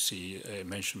do actually see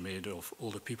mention made of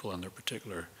older people and their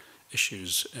particular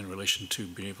issues in relation to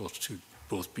being able to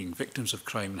both being victims of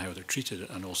crime and how they're treated,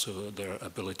 and also their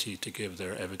ability to give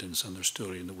their evidence and their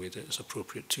story in the way that is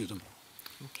appropriate to them.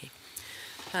 Okay.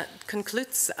 That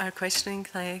concludes our questioning.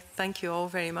 I thank you all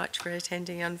very much for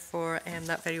attending and for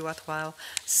that very worthwhile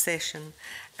session.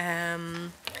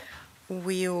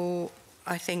 we'll,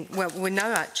 I think, well, we're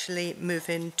now actually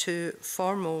moving to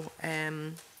formal,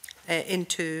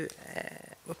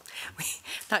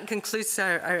 that concludes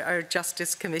our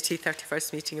Justice Committee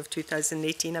 31st meeting of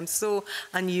 2018. I'm so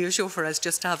unusual for us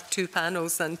just to have 2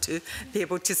 panels and to be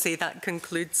able to say that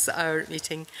concludes our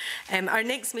meeting. Our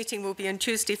next meeting will be on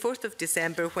Tuesday, 4th of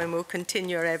December, when we'll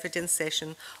continue our evidence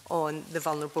session on the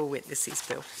Vulnerable Witnesses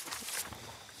Bill.